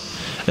want,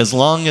 as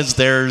long as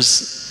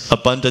there's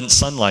abundant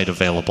sunlight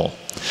available.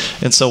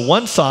 And so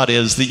one thought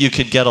is that you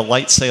could get a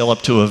light sail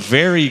up to a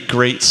very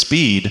great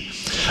speed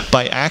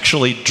by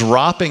actually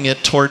dropping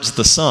it towards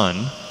the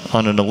sun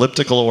on an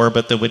elliptical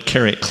orbit that would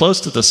carry it close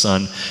to the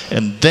sun,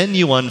 and then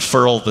you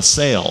unfurl the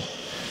sail.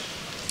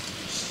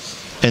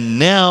 And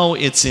now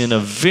it's in a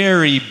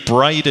very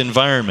bright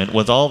environment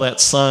with all that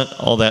sun,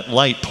 all that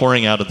light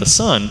pouring out of the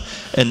sun,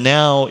 and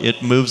now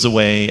it moves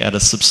away at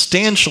a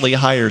substantially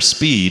higher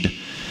speed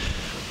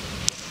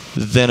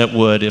than it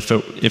would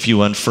if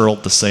you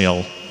unfurled the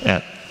sail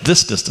at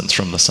this distance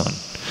from the sun.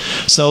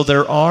 So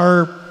there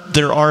are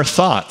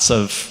thoughts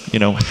of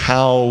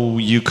how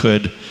you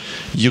could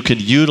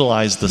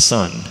utilize the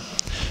sun.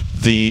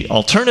 The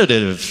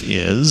alternative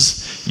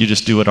is you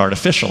just do it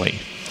artificially.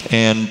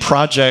 And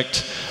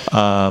Project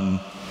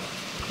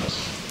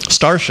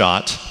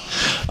Starshot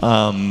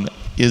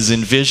is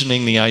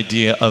envisioning the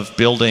idea of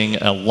building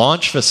a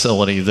launch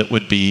facility that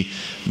would be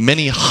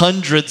many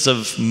hundreds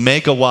of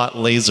megawatt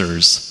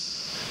lasers,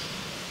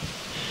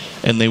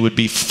 and they would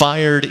be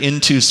fired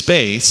into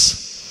space,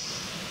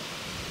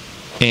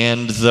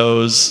 and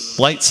those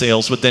light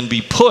sails would then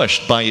be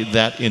pushed by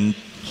that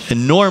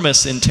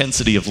enormous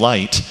intensity of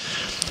light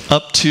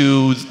up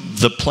to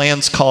the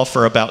plans call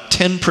for about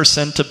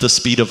 10% of the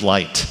speed of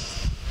light.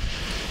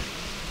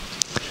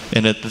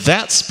 And at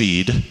that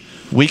speed,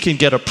 we can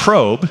get a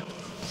probe.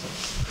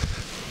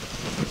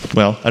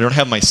 Well, I don't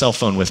have my cell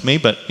phone with me,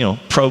 but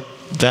probe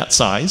that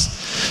size.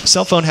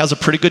 Cell phone has a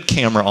pretty good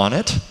camera on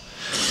it.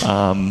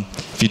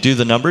 If you do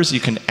the numbers, you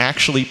can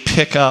actually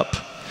pick up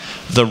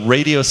the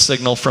radio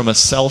signal from a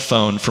cell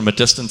phone from a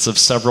distance of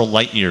several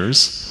light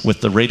years with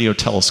the radio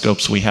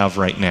telescopes we have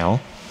right now.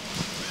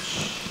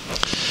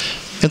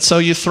 And And so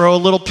you throw a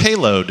little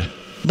payload,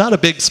 not a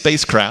big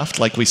spacecraft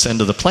like we send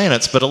to the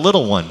planets, but a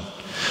little one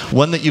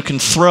that you can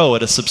throw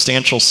at a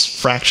substantial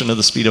fraction of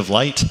the speed of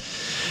light,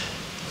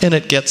 and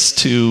it gets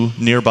to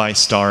nearby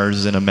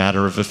stars in a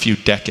matter of a few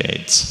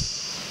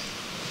decades.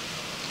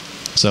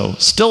 So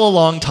still a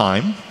long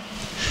time,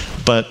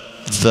 but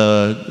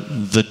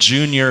the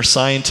junior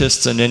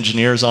scientists and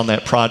engineers on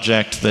that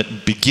project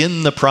that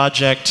begin the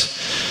project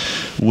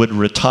would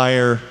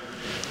retire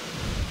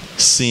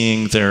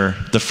seeing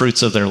the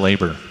fruits of their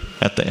labor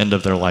at the end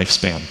of their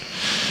lifespan.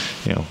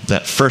 You know,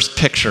 that first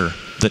picture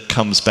that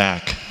comes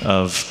back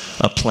of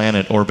a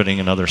planet orbiting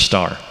another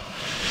star.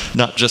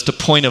 Not just a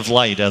point of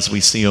light as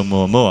we see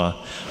Oumuamua,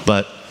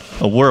 but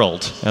a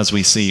world as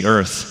we see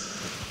Earth.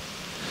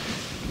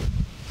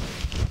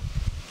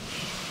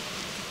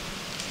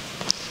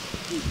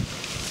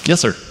 Yes,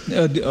 sir.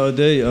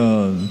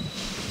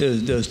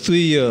 There's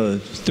three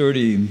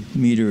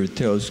 30-meter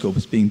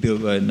telescopes being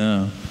built right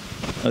now.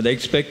 Are they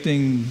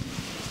expecting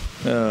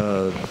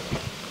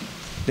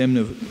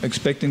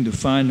expecting to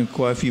find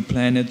quite a few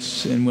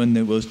planets, and when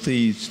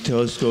these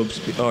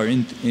telescopes are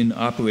in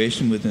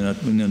operation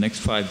within the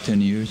next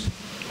 5-10 years?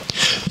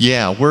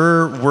 Yeah,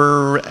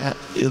 we're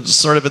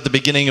sort of at the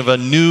beginning of a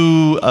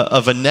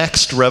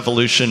next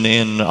revolution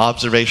in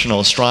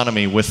observational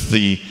astronomy with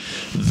the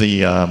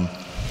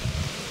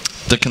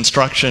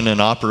construction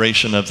and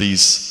operation of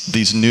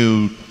these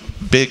new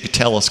big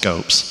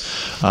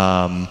telescopes.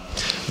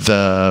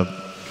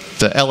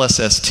 The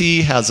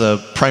LSST has a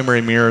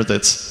primary mirror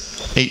that's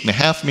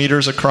 8.5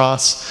 meters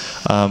across.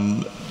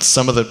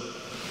 Some of the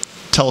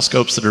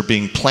telescopes that are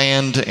being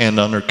planned and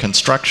under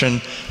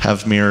construction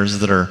have mirrors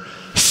that are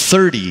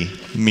 30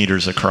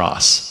 meters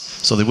across,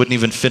 so they wouldn't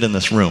even fit in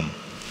this room.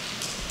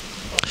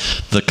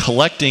 The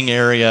collecting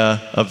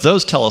area of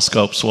those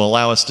telescopes will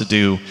allow us to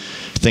do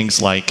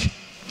things like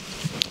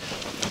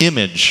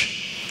image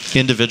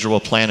individual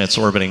planets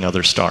orbiting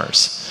other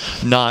stars.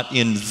 Not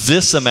in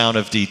this amount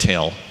of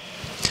detail,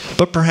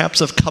 but perhaps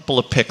a couple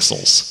of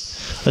pixels.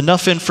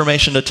 Enough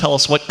information to tell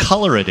us what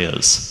color it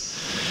is.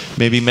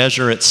 Maybe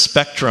measure its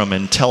spectrum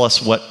and tell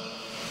us what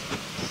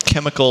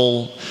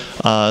chemical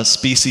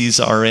species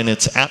are in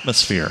its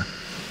atmosphere.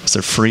 Is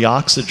there free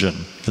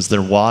oxygen? Is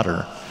there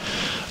water?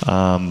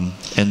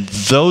 And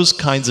those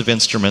kinds of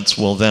instruments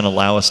will then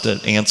allow us to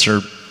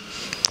answer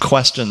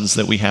questions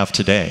that we have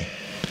today.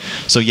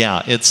 So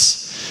yeah,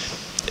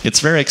 it's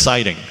very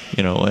exciting,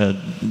 you know,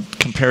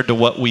 compared to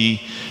what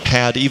we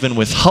had even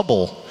with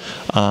Hubble.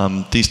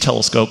 These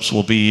telescopes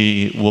will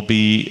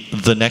be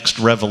the next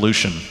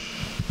revolution.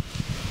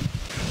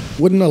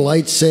 Wouldn't a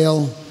light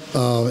sail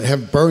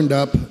have burned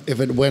up if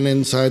it went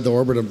inside the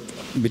orbit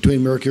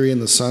between Mercury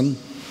and the Sun?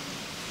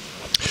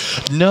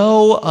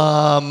 No,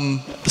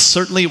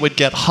 certainly it would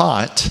get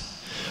hot,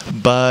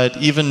 but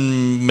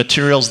even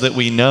materials that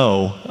we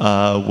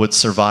know would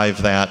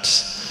survive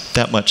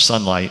that much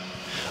sunlight.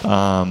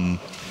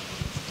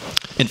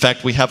 In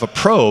fact, we have a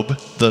probe,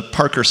 the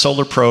Parker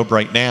Solar Probe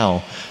right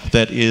now,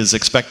 that is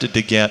expected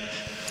to get,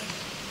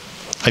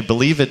 I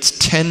believe it's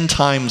 10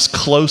 times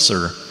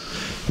closer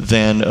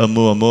than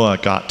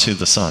Oumuamua got to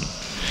the sun.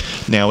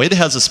 Now, it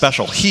has a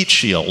special heat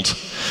shield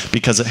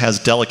because it has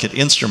delicate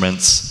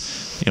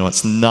instruments. You know,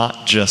 it's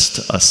not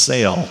just a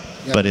sail,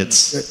 but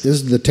it's...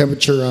 Is the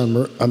temperature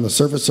on the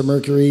surface of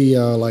Mercury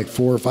like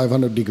 400 or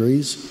 500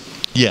 degrees?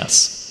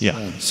 Yes,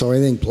 yeah. So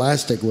anything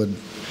plastic would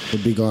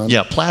be gone?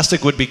 Yeah,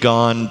 plastic would be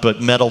gone, but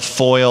metal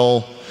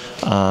foil,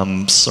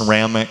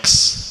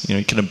 ceramics, you know,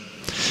 you can...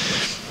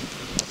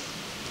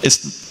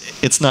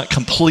 It's not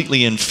completely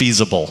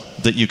infeasible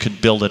that you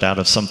could build it out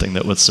of something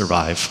that would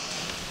survive.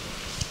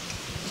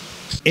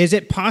 Is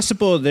it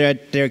possible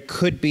that there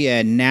could be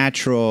a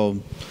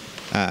natural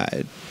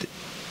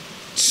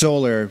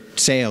solar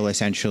sail,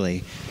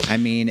 essentially? I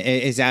mean,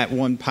 is that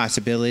one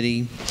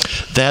possibility?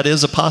 That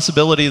is a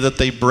possibility that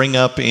they bring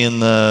up in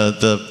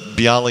the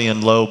Bialy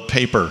and Loeb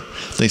paper.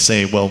 They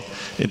say, well,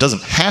 it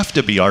doesn't have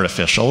to be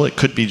artificial. It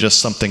could be just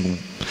something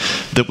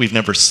that we've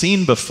never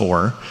seen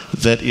before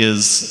that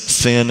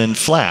is thin and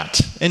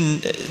flat.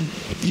 And,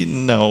 you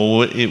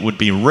know, it would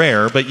be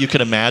rare, but you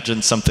could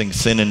imagine something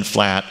thin and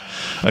flat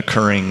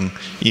occurring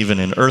even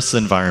in Earth's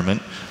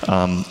environment.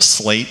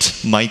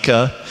 Slate,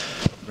 mica,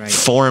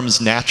 forms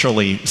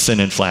naturally thin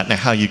and flat. Now,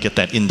 how you get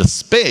that into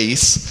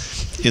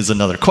space is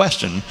another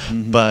question,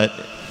 but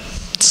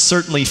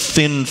certainly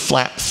thin,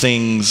 flat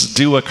things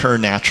do occur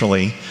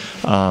naturally.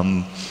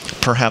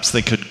 Perhaps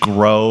they could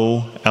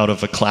grow out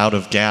of a cloud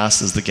of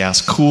gas as the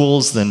gas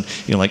cools, then,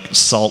 you know, like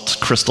salt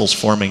crystals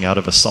forming out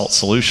of a salt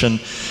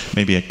solution.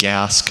 Maybe a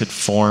gas could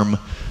form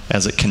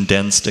as it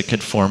condensed. It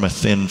could form a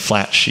thin,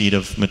 flat sheet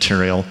of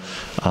material.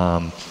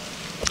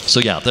 So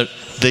yeah,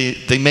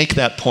 they make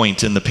that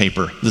point in the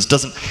paper. This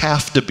doesn't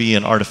have to be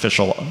an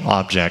artificial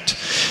object,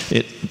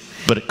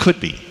 but it could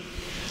be.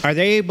 Are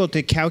they able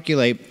to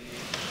calculate,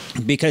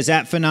 because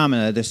that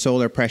phenomena, the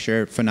solar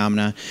pressure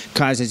phenomena,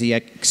 causes the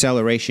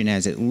acceleration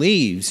as it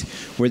leaves,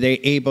 were they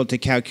able to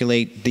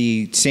calculate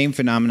the same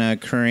phenomena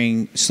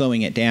occurring,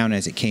 slowing it down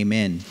as it came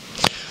in?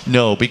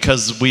 No,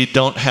 because we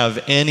don't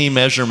have any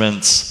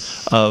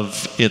measurements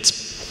of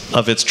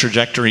its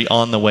trajectory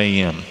on the way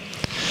in.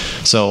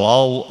 So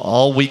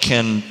all we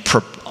can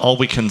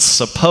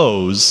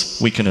suppose,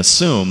 we can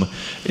assume,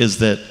 is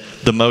that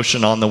the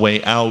motion on the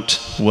way out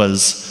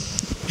was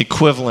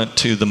equivalent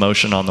to the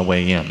motion on the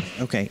way in.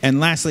 Okay.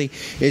 And lastly,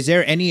 is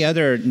there any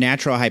other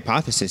natural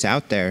hypothesis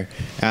out there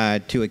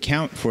to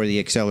account for the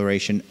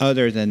acceleration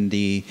other than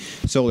the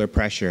solar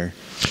pressure?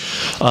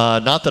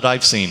 Not that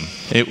I've seen.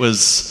 It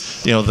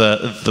was,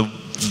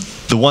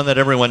 the one that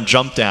everyone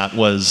jumped at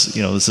was,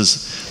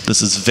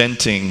 this is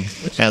venting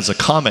as a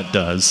comet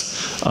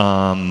does.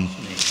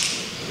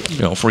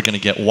 If we're going to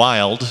get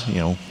wild,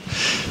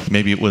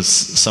 maybe it was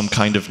some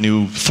kind of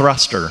new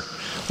thruster.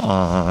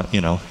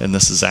 And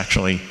this is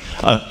actually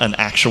an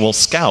actual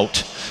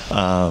scout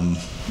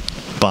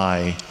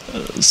by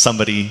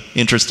somebody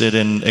interested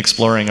in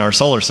exploring our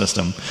solar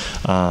system.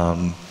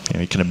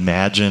 You can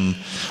imagine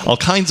all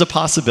kinds of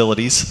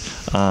possibilities,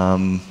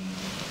 but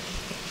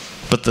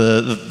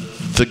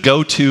the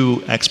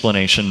go-to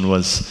explanation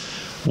was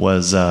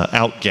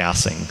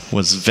outgassing,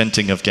 was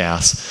venting of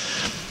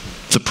gas.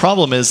 The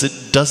problem is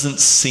it doesn't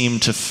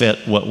seem to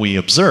fit what we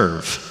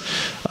observe.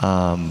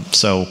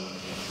 So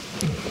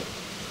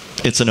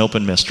it's an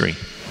open mystery.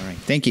 All right.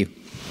 Thank you.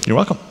 You're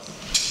welcome.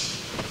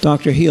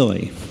 Dr.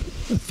 Healy,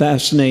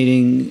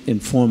 fascinating,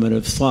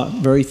 informative,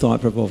 very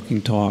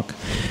thought-provoking talk.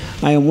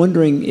 I am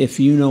wondering if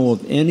you know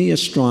of any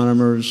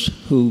astronomers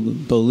who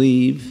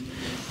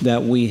believe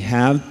that we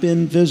have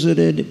been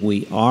visited,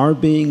 we are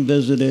being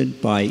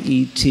visited by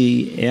ET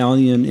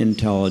alien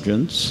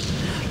intelligence.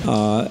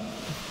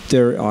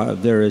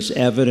 There is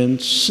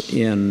evidence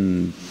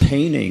in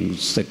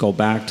paintings that go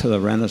back to the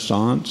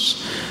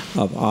Renaissance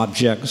of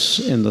objects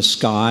in the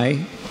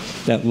sky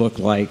that look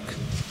like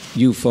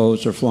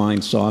UFOs or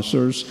flying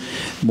saucers.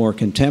 More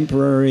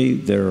contemporary,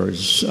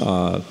 there's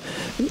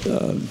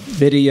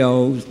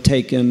video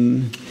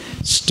taken,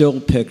 still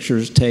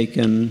pictures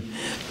taken,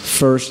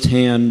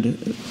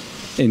 first-hand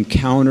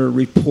encounter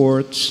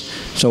reports.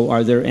 So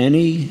are there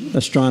any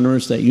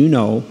astronomers that you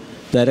know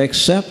that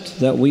accept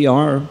that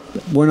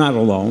we're not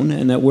alone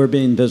and that we're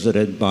being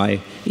visited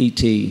by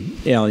ET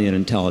alien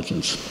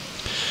intelligence?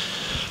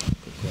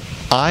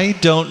 I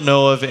don't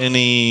know of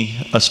any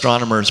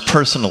astronomers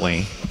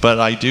personally, but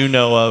I do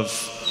know of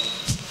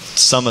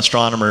some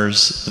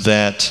astronomers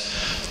that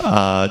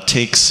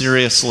take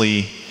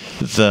seriously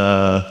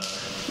the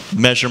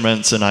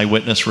measurements and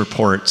eyewitness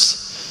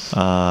reports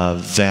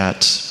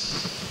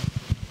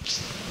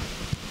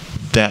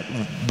that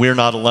we're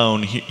not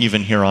alone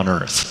even here on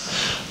Earth.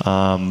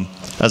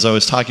 As I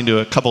was talking to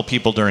a couple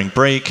people during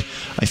break,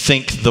 I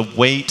think the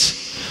weight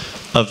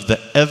of the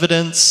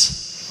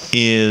evidence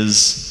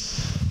is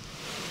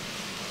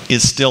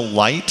still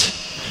light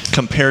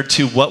compared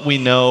to what we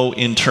know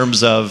in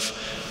terms of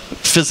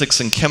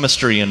physics and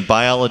chemistry and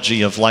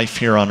biology of life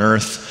here on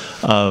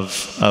Earth,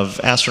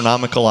 of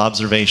astronomical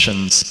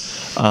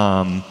observations.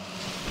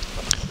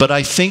 But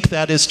I think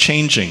that is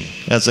changing.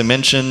 As I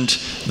mentioned,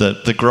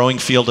 the growing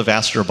field of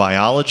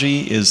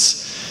astrobiology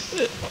is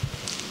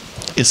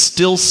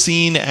still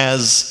seen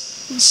as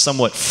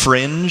somewhat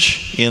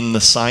fringe in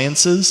the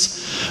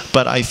sciences,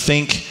 but I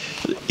think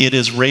it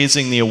is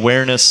raising the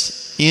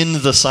awareness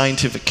in the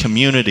scientific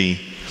community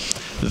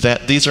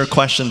that these are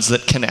questions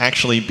that can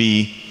actually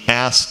be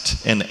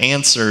asked and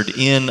answered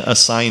in a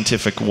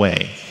scientific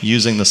way,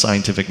 using the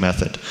scientific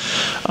method.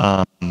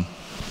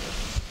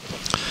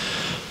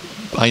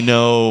 I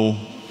know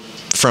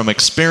from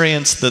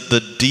experience that the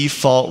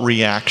default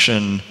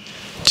reaction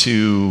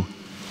to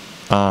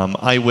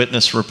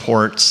eyewitness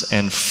reports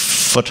and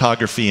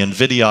photography and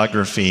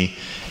videography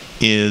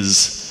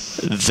is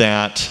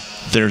that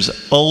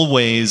there's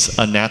always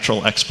a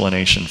natural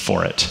explanation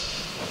for it.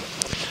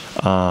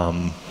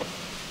 And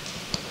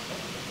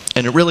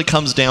it really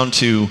comes down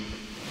to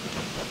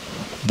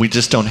we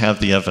just don't have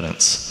the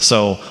evidence.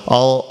 So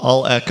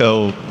I'll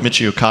echo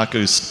Michio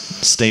Kaku's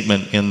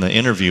statement in the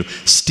interview: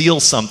 steal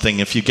something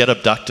if you get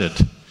abducted.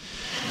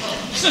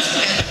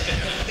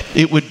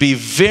 It would be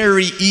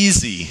very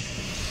easy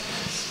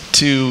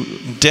to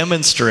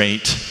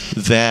demonstrate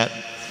that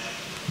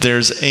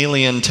there's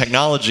alien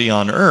technology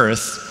on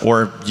Earth,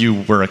 or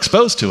you were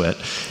exposed to it,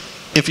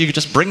 if you could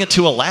just bring it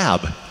to a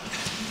lab.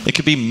 It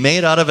could be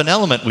made out of an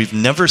element we've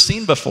never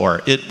seen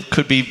before. It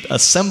could be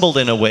assembled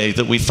in a way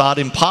that we thought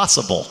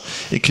impossible.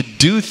 It could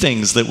do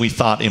things that we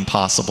thought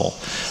impossible.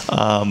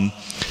 And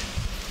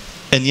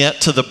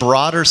yet, to the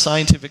broader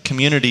scientific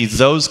community,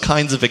 those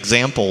kinds of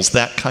examples,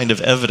 that kind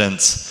of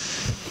evidence,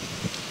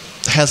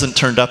 hasn't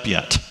turned up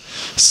yet.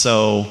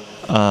 So,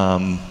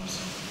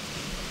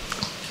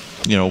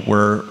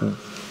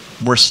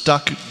 we're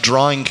stuck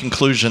drawing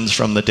conclusions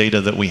from the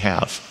data that we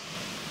have.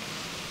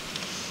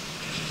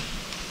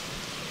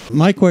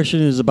 My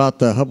question is about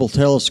the Hubble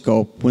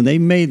telescope. When they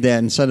made that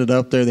and set it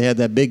up there, they had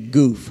that big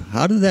goof.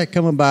 How did that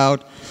come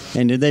about,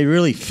 and did they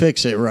really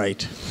fix it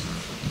right?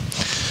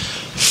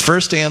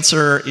 First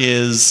answer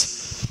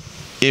is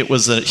it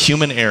was a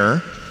human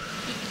error.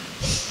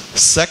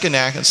 Second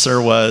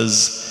answer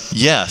was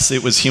Yes,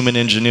 it was human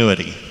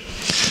ingenuity.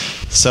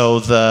 So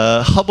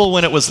the Hubble,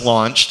 when it was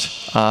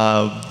launched,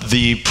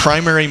 the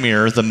primary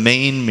mirror, the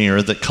main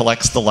mirror that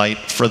collects the light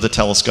for the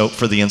telescope,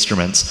 for the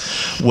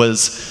instruments,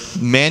 was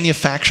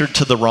manufactured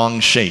to the wrong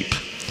shape.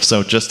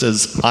 So just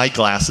as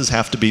eyeglasses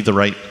have to be the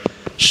right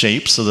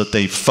shape so that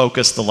they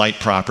focus the light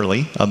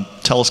properly, a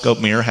telescope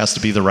mirror has to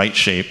be the right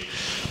shape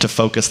to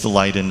focus the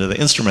light into the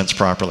instruments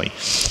properly.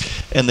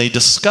 And they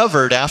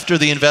discovered after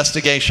the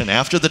investigation,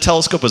 after the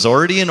telescope was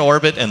already in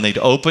orbit and they'd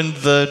opened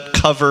the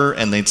cover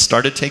and they'd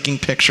started taking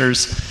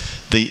pictures,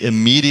 they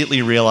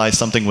immediately realized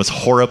something was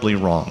horribly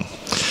wrong.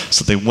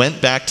 So they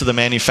went back to the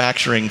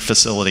manufacturing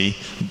facility,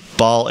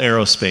 Ball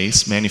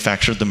Aerospace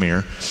manufactured the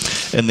mirror,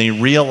 and they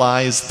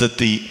realized that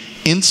the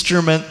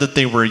instrument that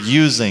they were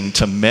using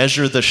to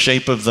measure the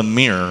shape of the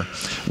mirror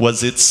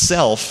was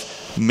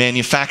itself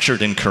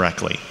manufactured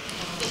incorrectly.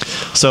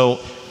 So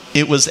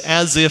it was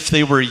as if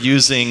they were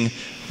using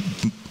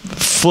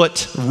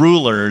foot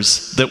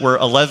rulers that were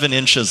 11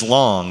 inches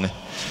long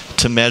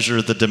to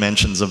measure the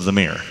dimensions of the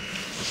mirror.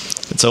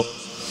 And so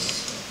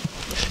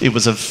it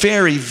was a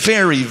very,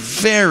 very,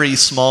 very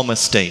small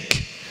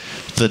mistake.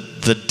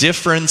 The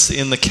difference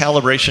in the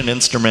calibration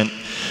instrument,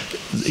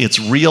 its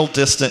real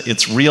distance,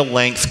 its real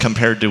length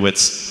compared to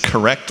its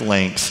correct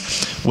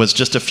length, was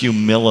just a few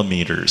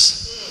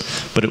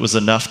millimeters. But it was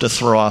enough to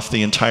throw off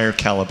the entire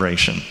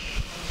calibration.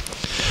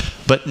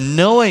 But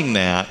knowing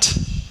that,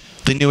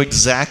 they knew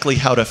exactly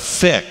how to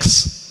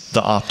fix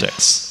the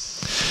optics.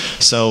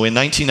 So in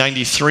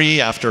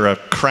 1993, after a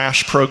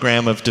crash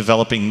program of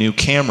developing new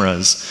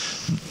cameras,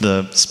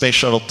 the space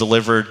shuttle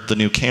delivered the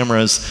new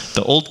cameras.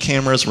 The old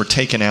cameras were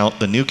taken out.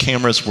 The new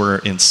cameras were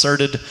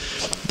inserted.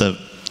 The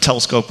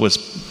telescope was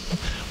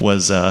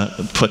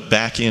put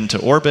back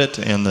into orbit,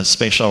 and the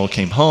space shuttle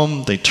came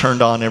home. They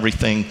turned on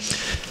everything,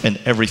 and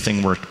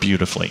everything worked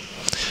beautifully.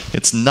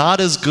 It's not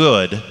as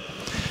good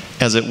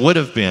as it would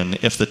have been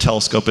if the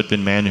telescope had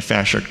been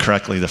manufactured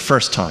correctly the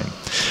first time.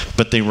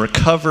 But they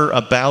recover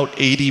about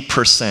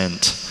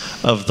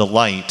 80% of the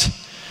light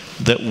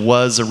that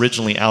was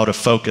originally out of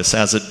focus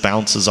as it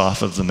bounces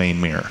off of the main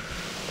mirror.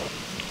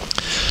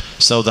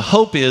 So the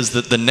hope is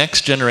that the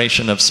next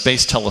generation of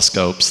space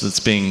telescopes that's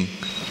being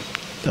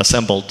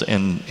assembled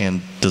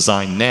and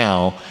designed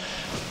now,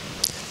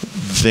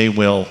 they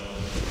will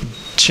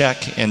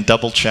check and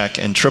double check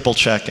and triple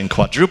check and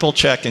quadruple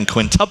check and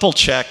quintuple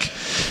check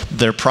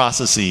their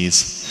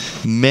processes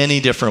many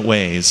different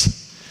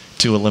ways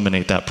to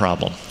eliminate that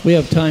problem. We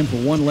have time for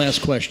one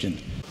last question.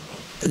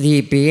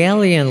 The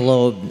Bielian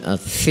lobe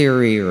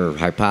theory or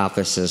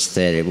hypothesis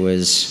that it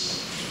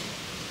was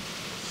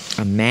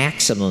a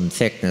maximum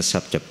thickness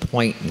up to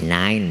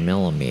 0.9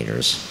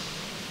 millimeters.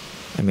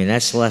 I mean,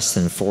 that's less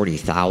than 40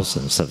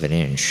 thousandths of an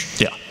inch.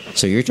 Yeah.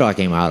 So you're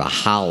talking about a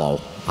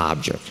hollow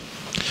object.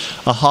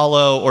 A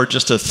hollow or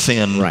just a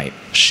thin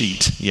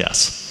sheet,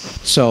 yes.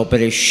 So,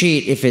 but a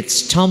sheet, if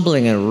it's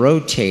tumbling and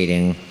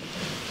rotating,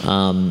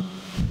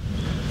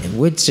 it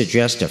would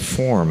suggest a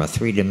form, a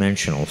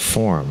three-dimensional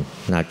form,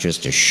 not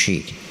just a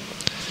sheet.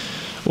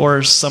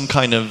 Or some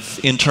kind of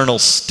internal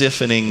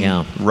stiffening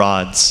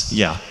rods,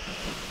 yeah.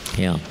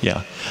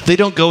 Yeah. They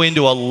don't go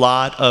into a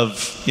lot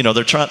of,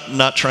 they're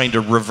not trying to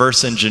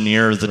reverse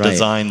engineer the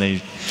design.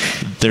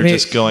 They're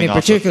just going off.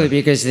 Particularly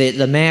because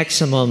the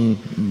maximum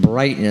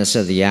brightness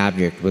of the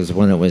object was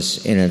when it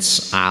was in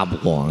its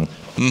oblong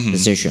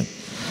position.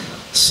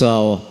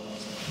 So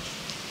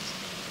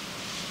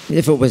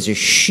if it was a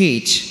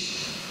sheet,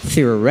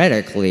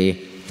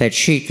 theoretically, that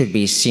sheet could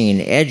be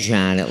seen edge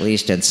on at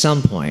least at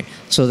some point.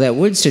 So that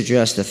would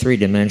suggest a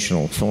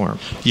three-dimensional form.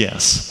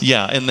 Yes.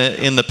 Yeah.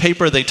 In the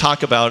paper they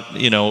talk about,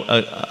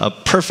 a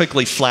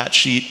perfectly flat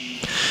sheet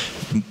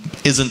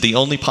isn't the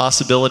only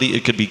possibility.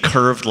 It could be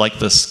curved like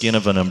the skin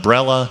of an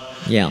umbrella.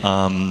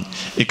 Yeah.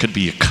 It could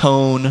be a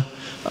cone.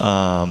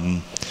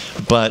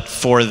 But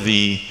for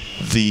the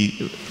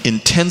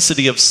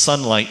intensity of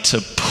sunlight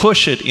to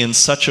push it in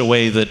such a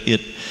way that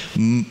it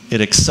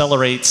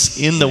accelerates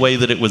in the way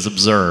that it was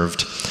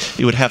observed,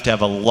 it would have to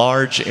have a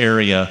large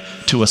area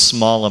to a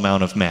small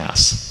amount of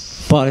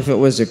mass. But if it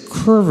was a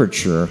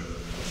curvature,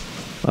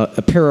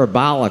 a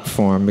parabolic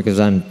form, because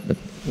I'm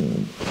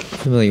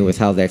familiar with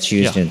how that's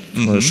used in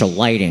commercial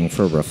lighting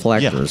for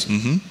reflectors,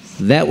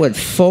 that would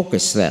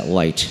focus that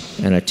light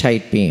in a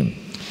tight beam.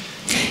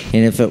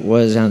 And if it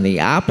was on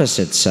the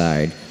opposite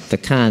side, the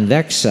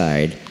convex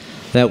side,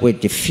 that would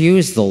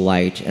diffuse the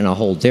light in a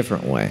whole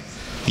different way.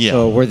 Yeah.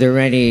 So were there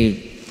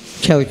any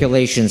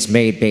calculations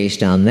made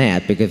based on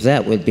that? Because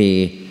that would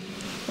be,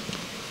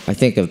 I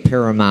think, of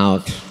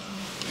paramount.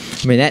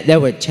 I mean,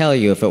 that would tell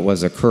you if it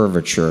was a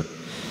curvature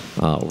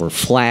or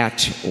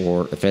flat,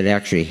 or if it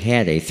actually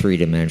had a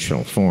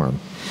three-dimensional form.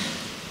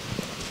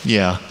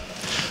 Yeah.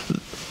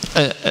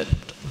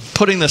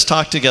 Putting this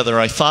talk together,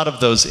 I thought of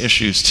those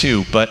issues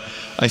too, but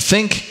I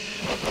think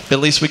at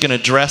least we can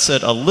address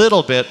it a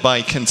little bit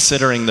by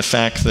considering the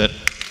fact that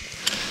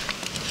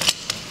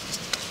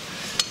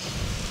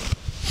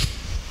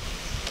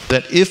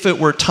if it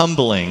were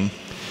tumbling,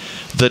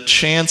 the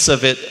chance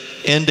of it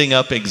ending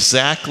up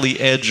exactly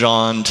edge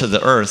on to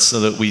the Earth so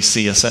that we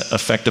see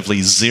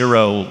effectively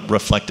zero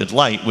reflected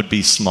light would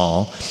be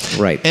small.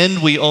 Right.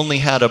 And we only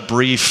had a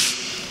brief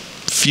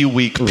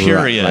few-week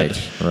period,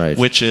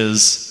 which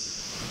is,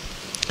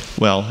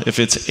 well, if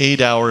it's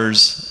 8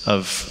 hours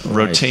of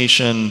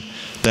rotation,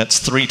 that's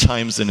 3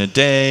 times in a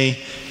day.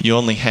 You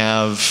only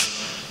have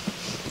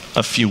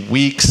a few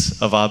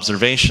weeks of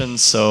observation,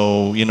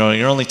 so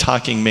you're only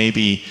talking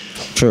maybe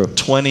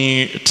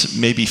 20 to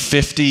maybe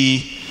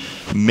 50,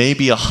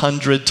 maybe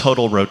 100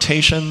 total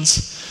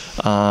rotations.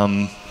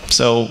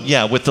 So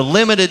yeah, with the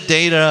limited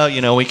data,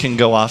 we can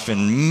go off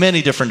in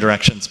many different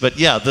directions. But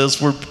yeah,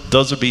 those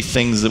would be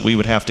things that we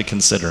would have to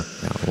consider.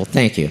 Well,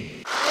 thank you.